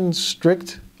comparing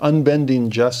strict, unbending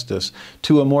justice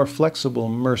to a more flexible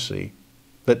mercy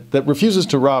that refuses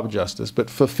to rob justice, but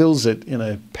fulfills it in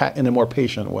a more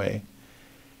patient way.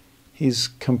 He's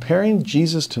comparing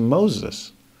Jesus to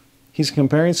Moses. He's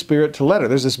comparing spirit to letter.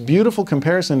 There's this beautiful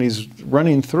comparison he's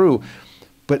running through.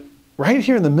 But right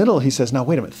here in the middle, he says, now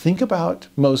wait a minute, think about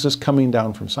Moses coming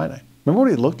down from Sinai. Remember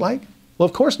what he looked like? Well,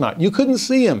 of course not. You couldn't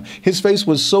see him. His face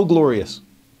was so glorious.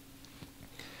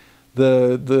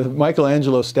 The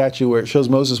Michelangelo statue where it shows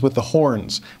Moses with the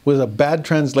horns was a bad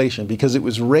translation because it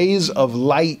was rays of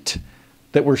light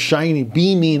that were shining,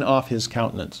 beaming off his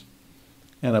countenance.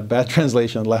 And a bad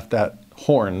translation left that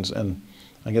horns, and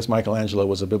I guess Michelangelo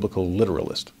was a biblical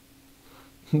literalist.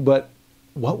 But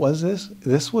what was this?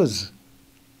 This was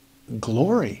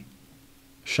glory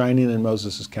shining in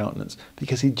Moses' countenance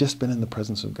because he'd just been in the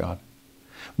presence of God.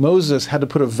 Moses had to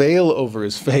put a veil over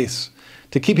his face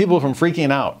to keep people from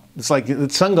freaking out. It's like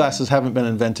sunglasses haven't been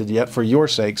invented yet for your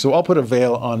sake, so I'll put a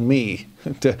veil on me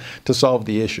to solve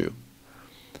the issue.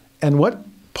 And what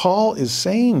Paul is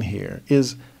saying here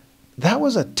is that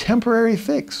was a temporary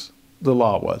fix, the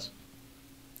law was.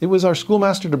 It was our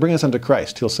schoolmaster to bring us unto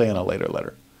Christ, he'll say in a later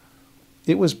letter.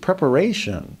 It was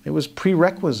preparation. It was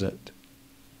prerequisite.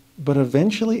 But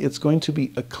eventually it's going to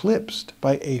be eclipsed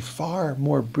by a far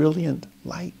more brilliant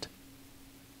light.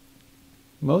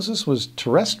 Moses was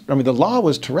terrestrial. The law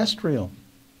was terrestrial.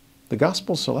 The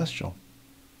gospel celestial.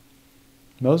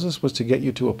 Moses was to get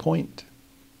you to a point.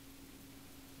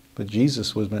 But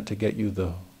Jesus was meant to get you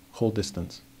the whole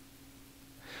distance.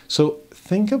 So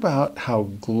think about how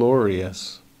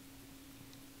glorious.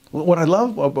 What I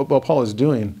love what Paul is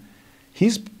doing,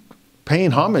 he's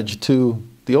paying homage to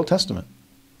the Old Testament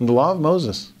and the law of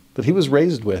Moses that he was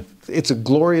raised with. It's a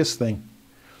glorious thing.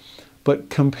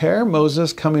 But compare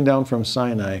Moses coming down from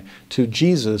Sinai to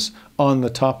Jesus on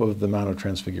the top of the Mount of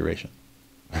Transfiguration.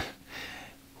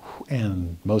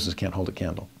 And Moses can't hold a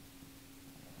candle.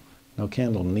 No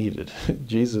candle needed.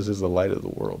 Jesus is the light of the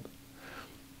world.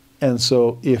 And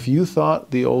so if you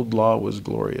thought the old law was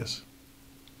glorious,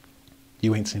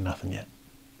 you ain't seen nothing yet.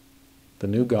 The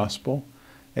new gospel,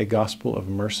 a gospel of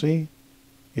mercy,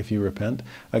 if you repent,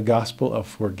 a gospel of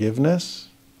forgiveness,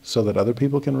 so that other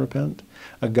people can repent,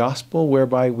 a gospel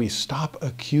whereby we stop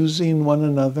accusing one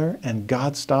another and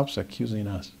God stops accusing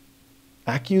us.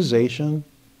 Accusation,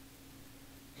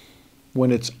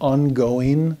 when it's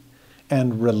ongoing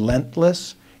and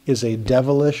relentless, is a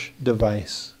devilish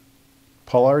device.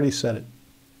 Paul already said it.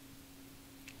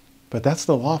 But that's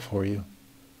the law for you.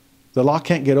 The law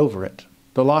can't get over it.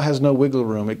 The law has no wiggle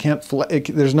room.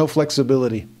 There's no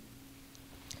flexibility.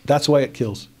 That's why it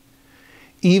kills.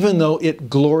 Even though it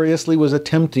gloriously was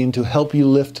attempting to help you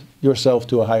lift yourself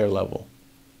to a higher level.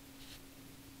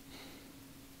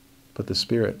 But the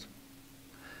Spirit,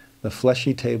 the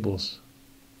fleshy tables,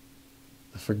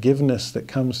 the forgiveness that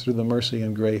comes through the mercy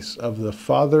and grace of the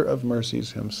Father of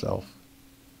Mercies himself,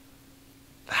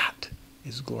 that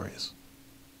is glorious.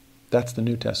 That's the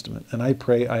New Testament. And I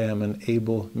pray I am an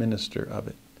able minister of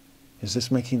it. Is this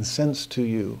making sense to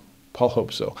you? Paul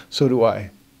hopes so. So do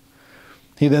I.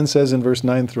 He then says in verse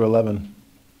 9 through 11,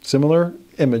 similar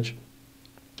image,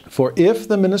 for if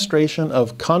the ministration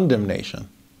of condemnation,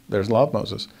 there's law of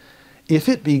Moses, if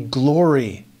it be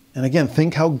glory, and again,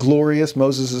 think how glorious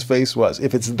Moses' face was.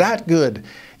 If it's that good,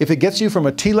 if it gets you from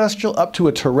a telestial up to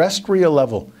a terrestrial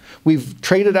level, we've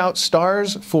traded out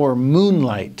stars for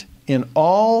moonlight in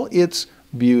all its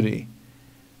beauty.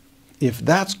 If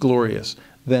that's glorious,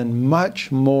 then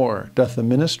much more doth the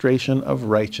ministration of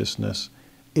righteousness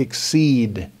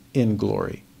exceed in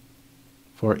glory.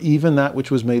 For even that which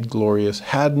was made glorious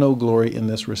had no glory in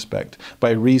this respect,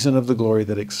 by reason of the glory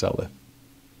that excelleth.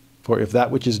 For if that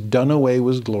which is done away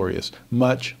was glorious,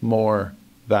 much more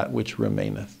that which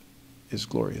remaineth is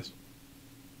glorious.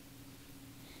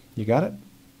 You got it?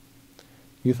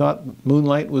 You thought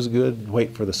moonlight was good?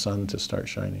 Wait for the sun to start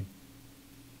shining.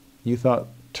 You thought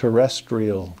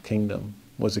terrestrial kingdom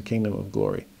was a kingdom of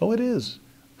glory. Oh, it is.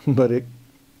 But it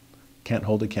can't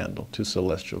hold a candle to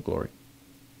celestial glory.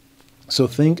 So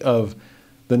think of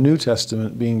the New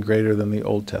Testament being greater than the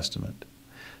Old Testament.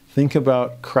 Think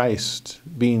about Christ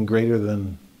being greater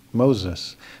than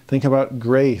Moses. Think about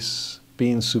grace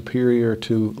being superior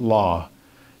to law.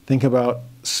 Think about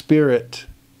Spirit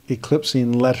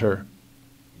eclipsing letter.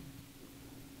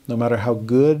 No matter how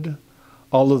good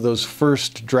all of those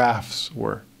first drafts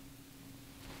were.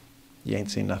 You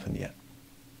ain't seen nothing yet.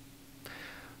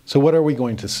 So what are we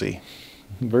going to see?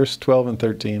 Verse 12 and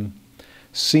 13.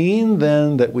 Seeing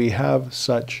then that we have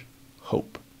such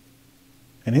hope.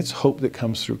 And it's hope that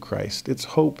comes through Christ. It's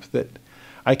hope that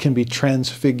I can be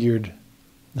transfigured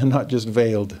and not just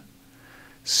veiled.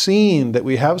 Seeing that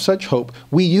we have such hope,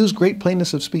 we use great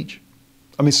plainness of speech.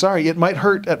 I mean, sorry, it might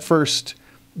hurt at first,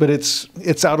 but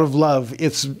it's out of love.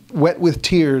 It's wet with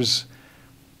tears.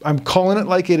 I'm calling it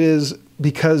like it is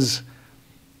because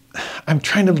I'm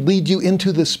trying to lead you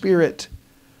into the Spirit.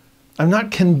 I'm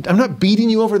not beating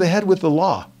you over the head with the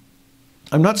law.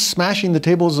 I'm not smashing the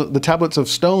tablets of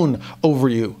stone over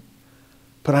you.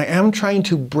 But I am trying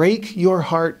to break your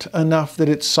heart enough that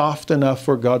it's soft enough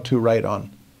for God to write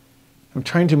on. I'm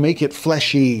trying to make it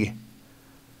fleshy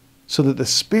so that the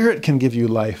Spirit can give you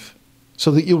life,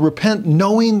 so that you'll repent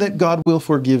knowing that God will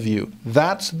forgive you.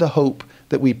 That's the hope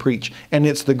that we preach, and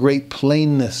it's the great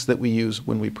plainness that we use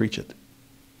when we preach it.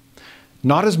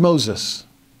 Not as Moses,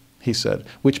 he said,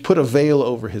 which put a veil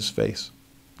over his face,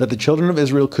 that the children of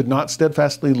Israel could not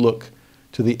steadfastly look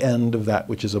to the end of that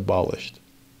which is abolished.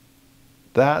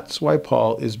 That's why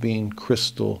Paul is being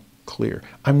crystal clear.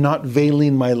 I'm not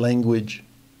veiling my language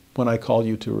when I call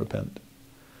you to repent.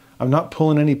 I'm not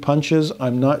pulling any punches.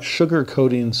 I'm not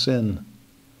sugarcoating sin.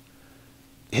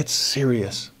 It's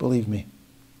serious, believe me.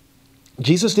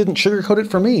 Jesus didn't sugarcoat it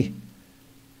for me.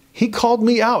 He called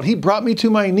me out. He brought me to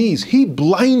my knees. He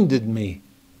blinded me.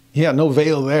 Yeah, no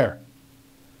veil there.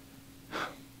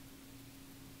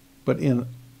 But in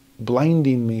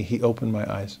blinding me, he opened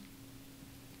my eyes.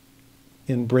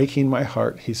 In breaking my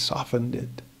heart, he softened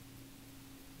it.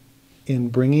 In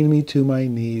bringing me to my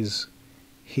knees,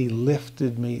 he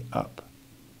lifted me up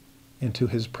into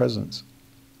his presence.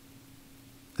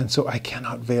 And so I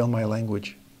cannot veil my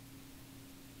language.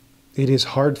 It is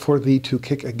hard for thee to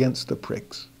kick against the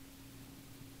pricks.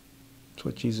 That's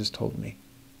what Jesus told me.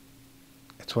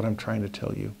 It's what I'm trying to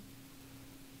tell you.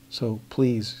 So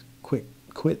please,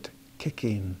 quit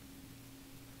kicking.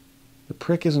 The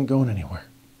prick isn't going anywhere.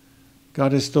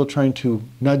 God is still trying to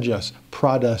nudge us,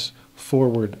 prod us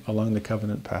forward along the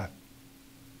covenant path.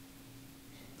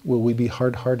 Will we be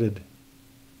hard-hearted?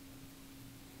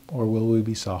 Or will we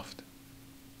be soft?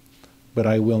 But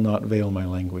I will not veil my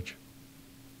language.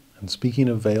 And speaking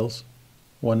of veils,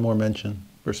 one more mention,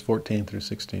 verse 14 through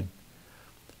 16.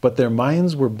 But their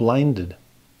minds were blinded,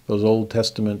 those Old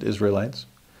Testament Israelites,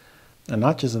 and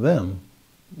not just them,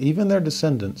 even their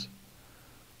descendants.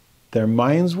 Their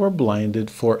minds were blinded,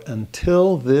 for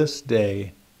until this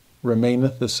day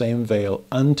remaineth the same veil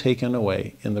untaken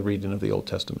away in the reading of the Old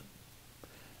Testament,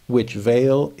 which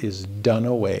veil is done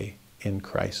away in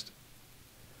Christ.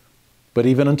 But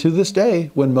even unto this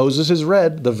day, when Moses is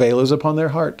read, the veil is upon their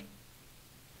heart.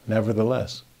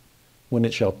 Nevertheless, when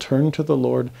it shall turn to the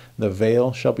Lord, the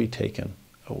veil shall be taken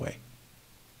away.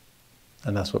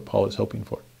 And that's what Paul is hoping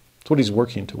for. That's what he's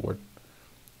working toward.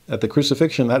 At the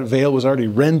crucifixion, that veil was already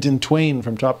rent in twain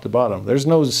from top to bottom. There's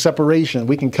no separation.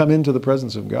 We can come into the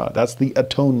presence of God. That's the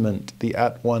atonement, the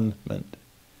at-one-ment.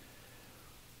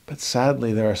 But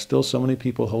sadly, there are still so many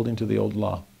people holding to the old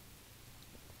law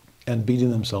and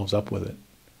beating themselves up with it.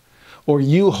 Or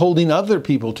you holding other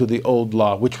people to the old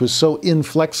law, which was so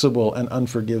inflexible and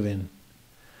unforgiving.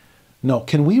 No,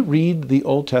 can we read the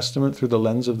Old Testament through the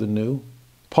lens of the New?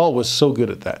 Paul was so good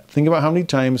at that. Think about how many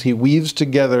times he weaves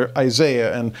together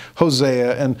Isaiah and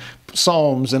Hosea and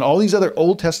Psalms and all these other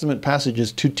Old Testament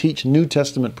passages to teach New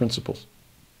Testament principles.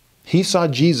 He saw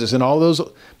Jesus in all those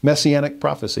messianic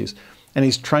prophecies, and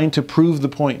he's trying to prove the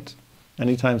point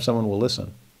anytime someone will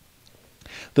listen.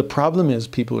 The problem is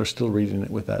people are still reading it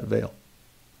with that veil.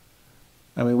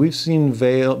 I mean, we've seen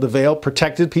the veil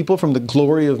protected people from the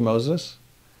glory of Moses,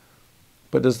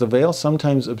 but does the veil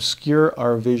sometimes obscure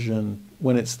our vision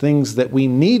when it's things that we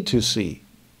need to see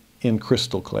in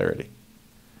crystal clarity?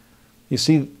 You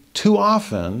see, too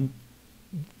often,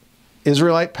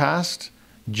 Israelite past,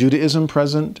 Judaism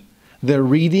present, they're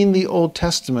reading the Old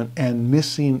Testament and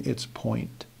missing its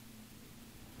point.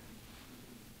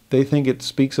 They think it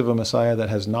speaks of a Messiah that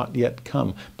has not yet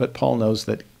come, but Paul knows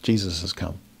that Jesus has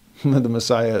come. The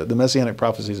Messiah, the Messianic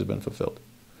prophecies have been fulfilled.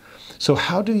 So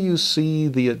how do you see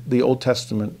the Old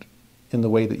Testament in the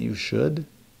way that you should?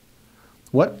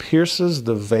 What pierces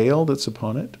the veil that's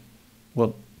upon it?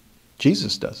 Well,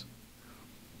 Jesus does.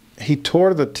 He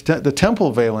tore the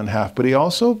temple veil in half, but he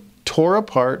also tore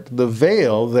apart the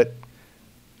veil that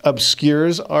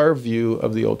obscures our view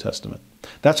of the Old Testament.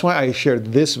 That's why I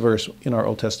shared this verse in our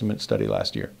Old Testament study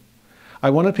last year. I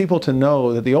wanted people to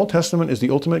know that the Old Testament is the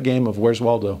ultimate game of Where's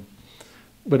Waldo?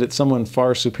 but it's someone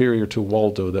far superior to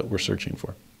Waldo that we're searching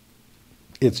for.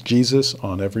 It's Jesus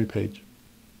on every page.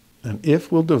 And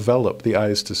if we'll develop the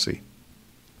eyes to see,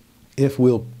 if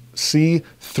we'll see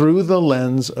through the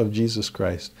lens of Jesus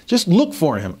Christ, just look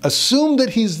for him, assume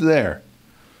that he's there,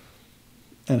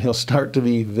 and he'll start to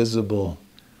be visible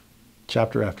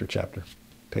chapter after chapter,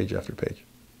 page after page.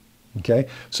 Okay?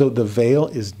 So the veil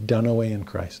is done away in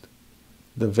Christ.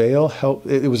 The veil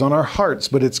it was on our hearts,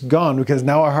 but it's gone because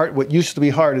now our heart, what used to be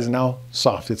hard, is now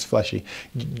soft, it's fleshy.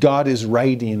 God is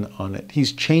writing on it.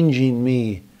 He's changing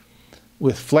me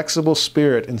with flexible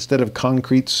spirit instead of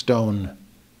concrete stone.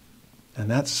 And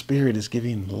that spirit is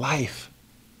giving life.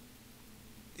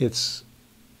 It's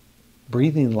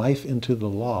breathing life into the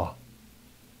law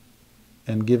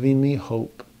and giving me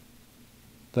hope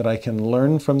that I can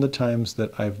learn from the times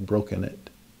that I've broken it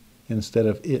instead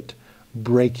of it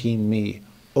breaking me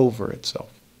over itself.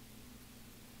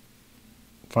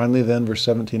 Finally then, verse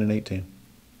 17 and 18.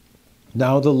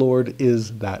 Now the Lord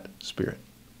is that Spirit.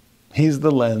 He's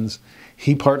the lens.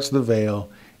 He parts the veil.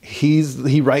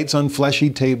 He writes on fleshy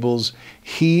tables.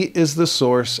 He is the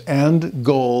source and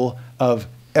goal of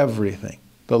everything.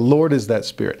 The Lord is that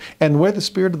Spirit. And where the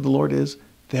Spirit of the Lord is,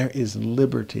 there is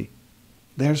liberty.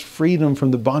 There's freedom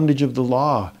from the bondage of the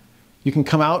law. You can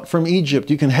come out from Egypt.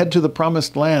 You can head to the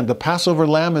promised land. The Passover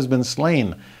lamb has been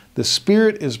slain. The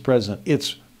Spirit is present.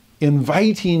 It's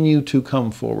inviting you to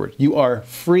come forward. You are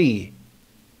free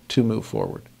to move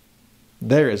forward.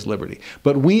 There is liberty.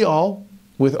 But we all,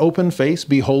 with open face,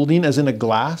 beholding as in a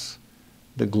glass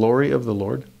the glory of the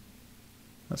Lord.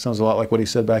 That sounds a lot like what he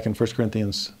said back in 1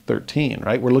 Corinthians 13,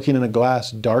 right? We're looking in a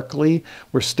glass darkly.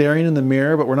 We're staring in the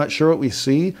mirror, but we're not sure what we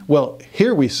see. Well,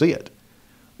 here we see it.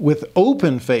 With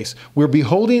open face, we're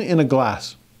beholding in a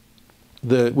glass.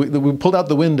 We pulled out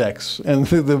the Windex, and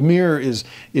the mirror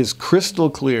is crystal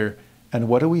clear. And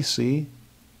what do we see?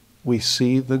 We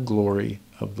see the glory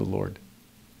of the Lord.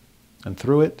 And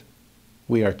through it,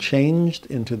 we are changed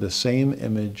into the same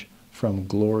image from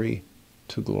glory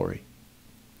to glory,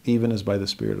 even as by the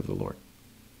Spirit of the Lord.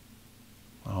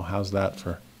 Oh, how's that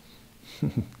for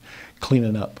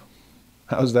cleaning up?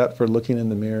 How's that for looking in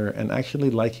the mirror and actually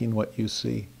liking what you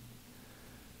see?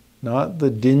 Not the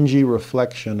dingy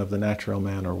reflection of the natural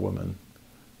man or woman,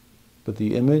 but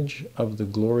the image of the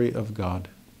glory of God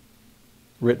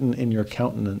written in your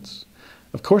countenance.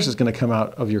 Of course it's going to come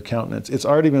out of your countenance. It's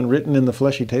already been written in the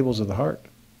fleshy tables of the heart.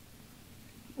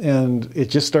 And it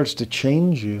just starts to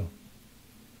change you.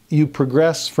 You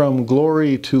progress from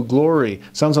glory to glory.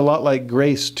 Sounds a lot like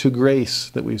grace to grace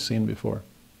that we've seen before.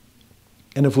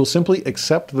 And if we'll simply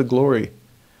accept the glory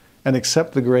and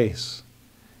accept the grace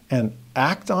and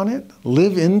act on it,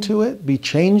 live into it, be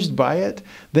changed by it,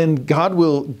 then God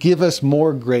will give us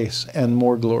more grace and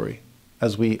more glory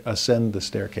as we ascend the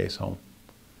staircase home.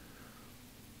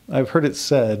 I've heard it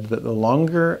said that the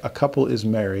longer a couple is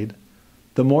married,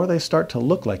 the more they start to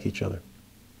look like each other,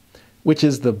 which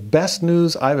is the best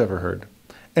news I've ever heard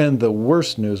and the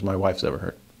worst news my wife's ever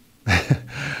heard.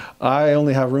 I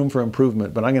only have room for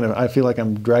improvement, but I feel like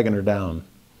I'm dragging her down.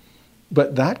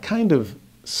 But that kind of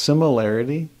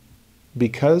similarity,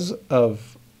 because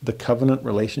of the covenant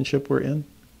relationship we're in,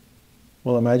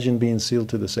 well, imagine being sealed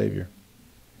to the Savior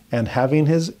and having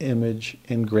his image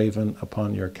engraven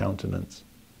upon your countenance.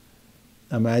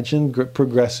 Imagine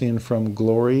progressing from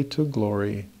glory to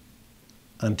glory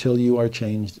until you are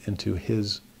changed into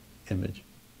his image.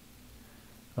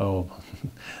 Oh,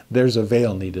 there's a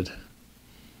veil needed.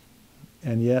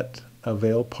 And yet, a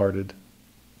veil parted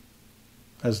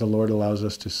as the Lord allows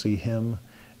us to see him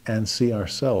and see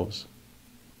ourselves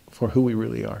for who we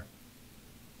really are.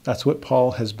 That's what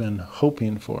Paul has been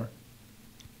hoping for,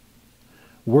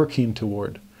 working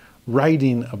toward,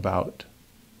 writing about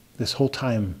this whole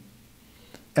time.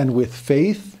 And with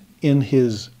faith in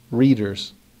his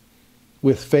readers,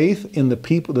 with faith in the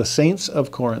people, the saints of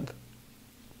Corinth,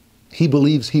 he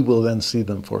believes he will then see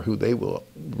them for who they will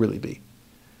really be.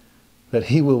 That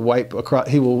he will wipe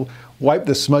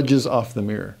the smudges off the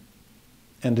mirror.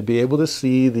 And to be able to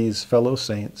see these fellow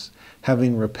saints,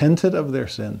 having repented of their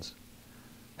sins,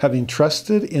 having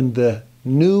trusted in the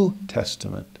New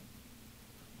Testament,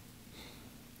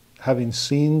 having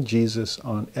seen Jesus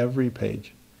on every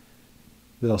page,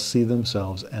 they'll see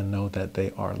themselves and know that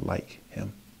they are like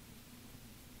him.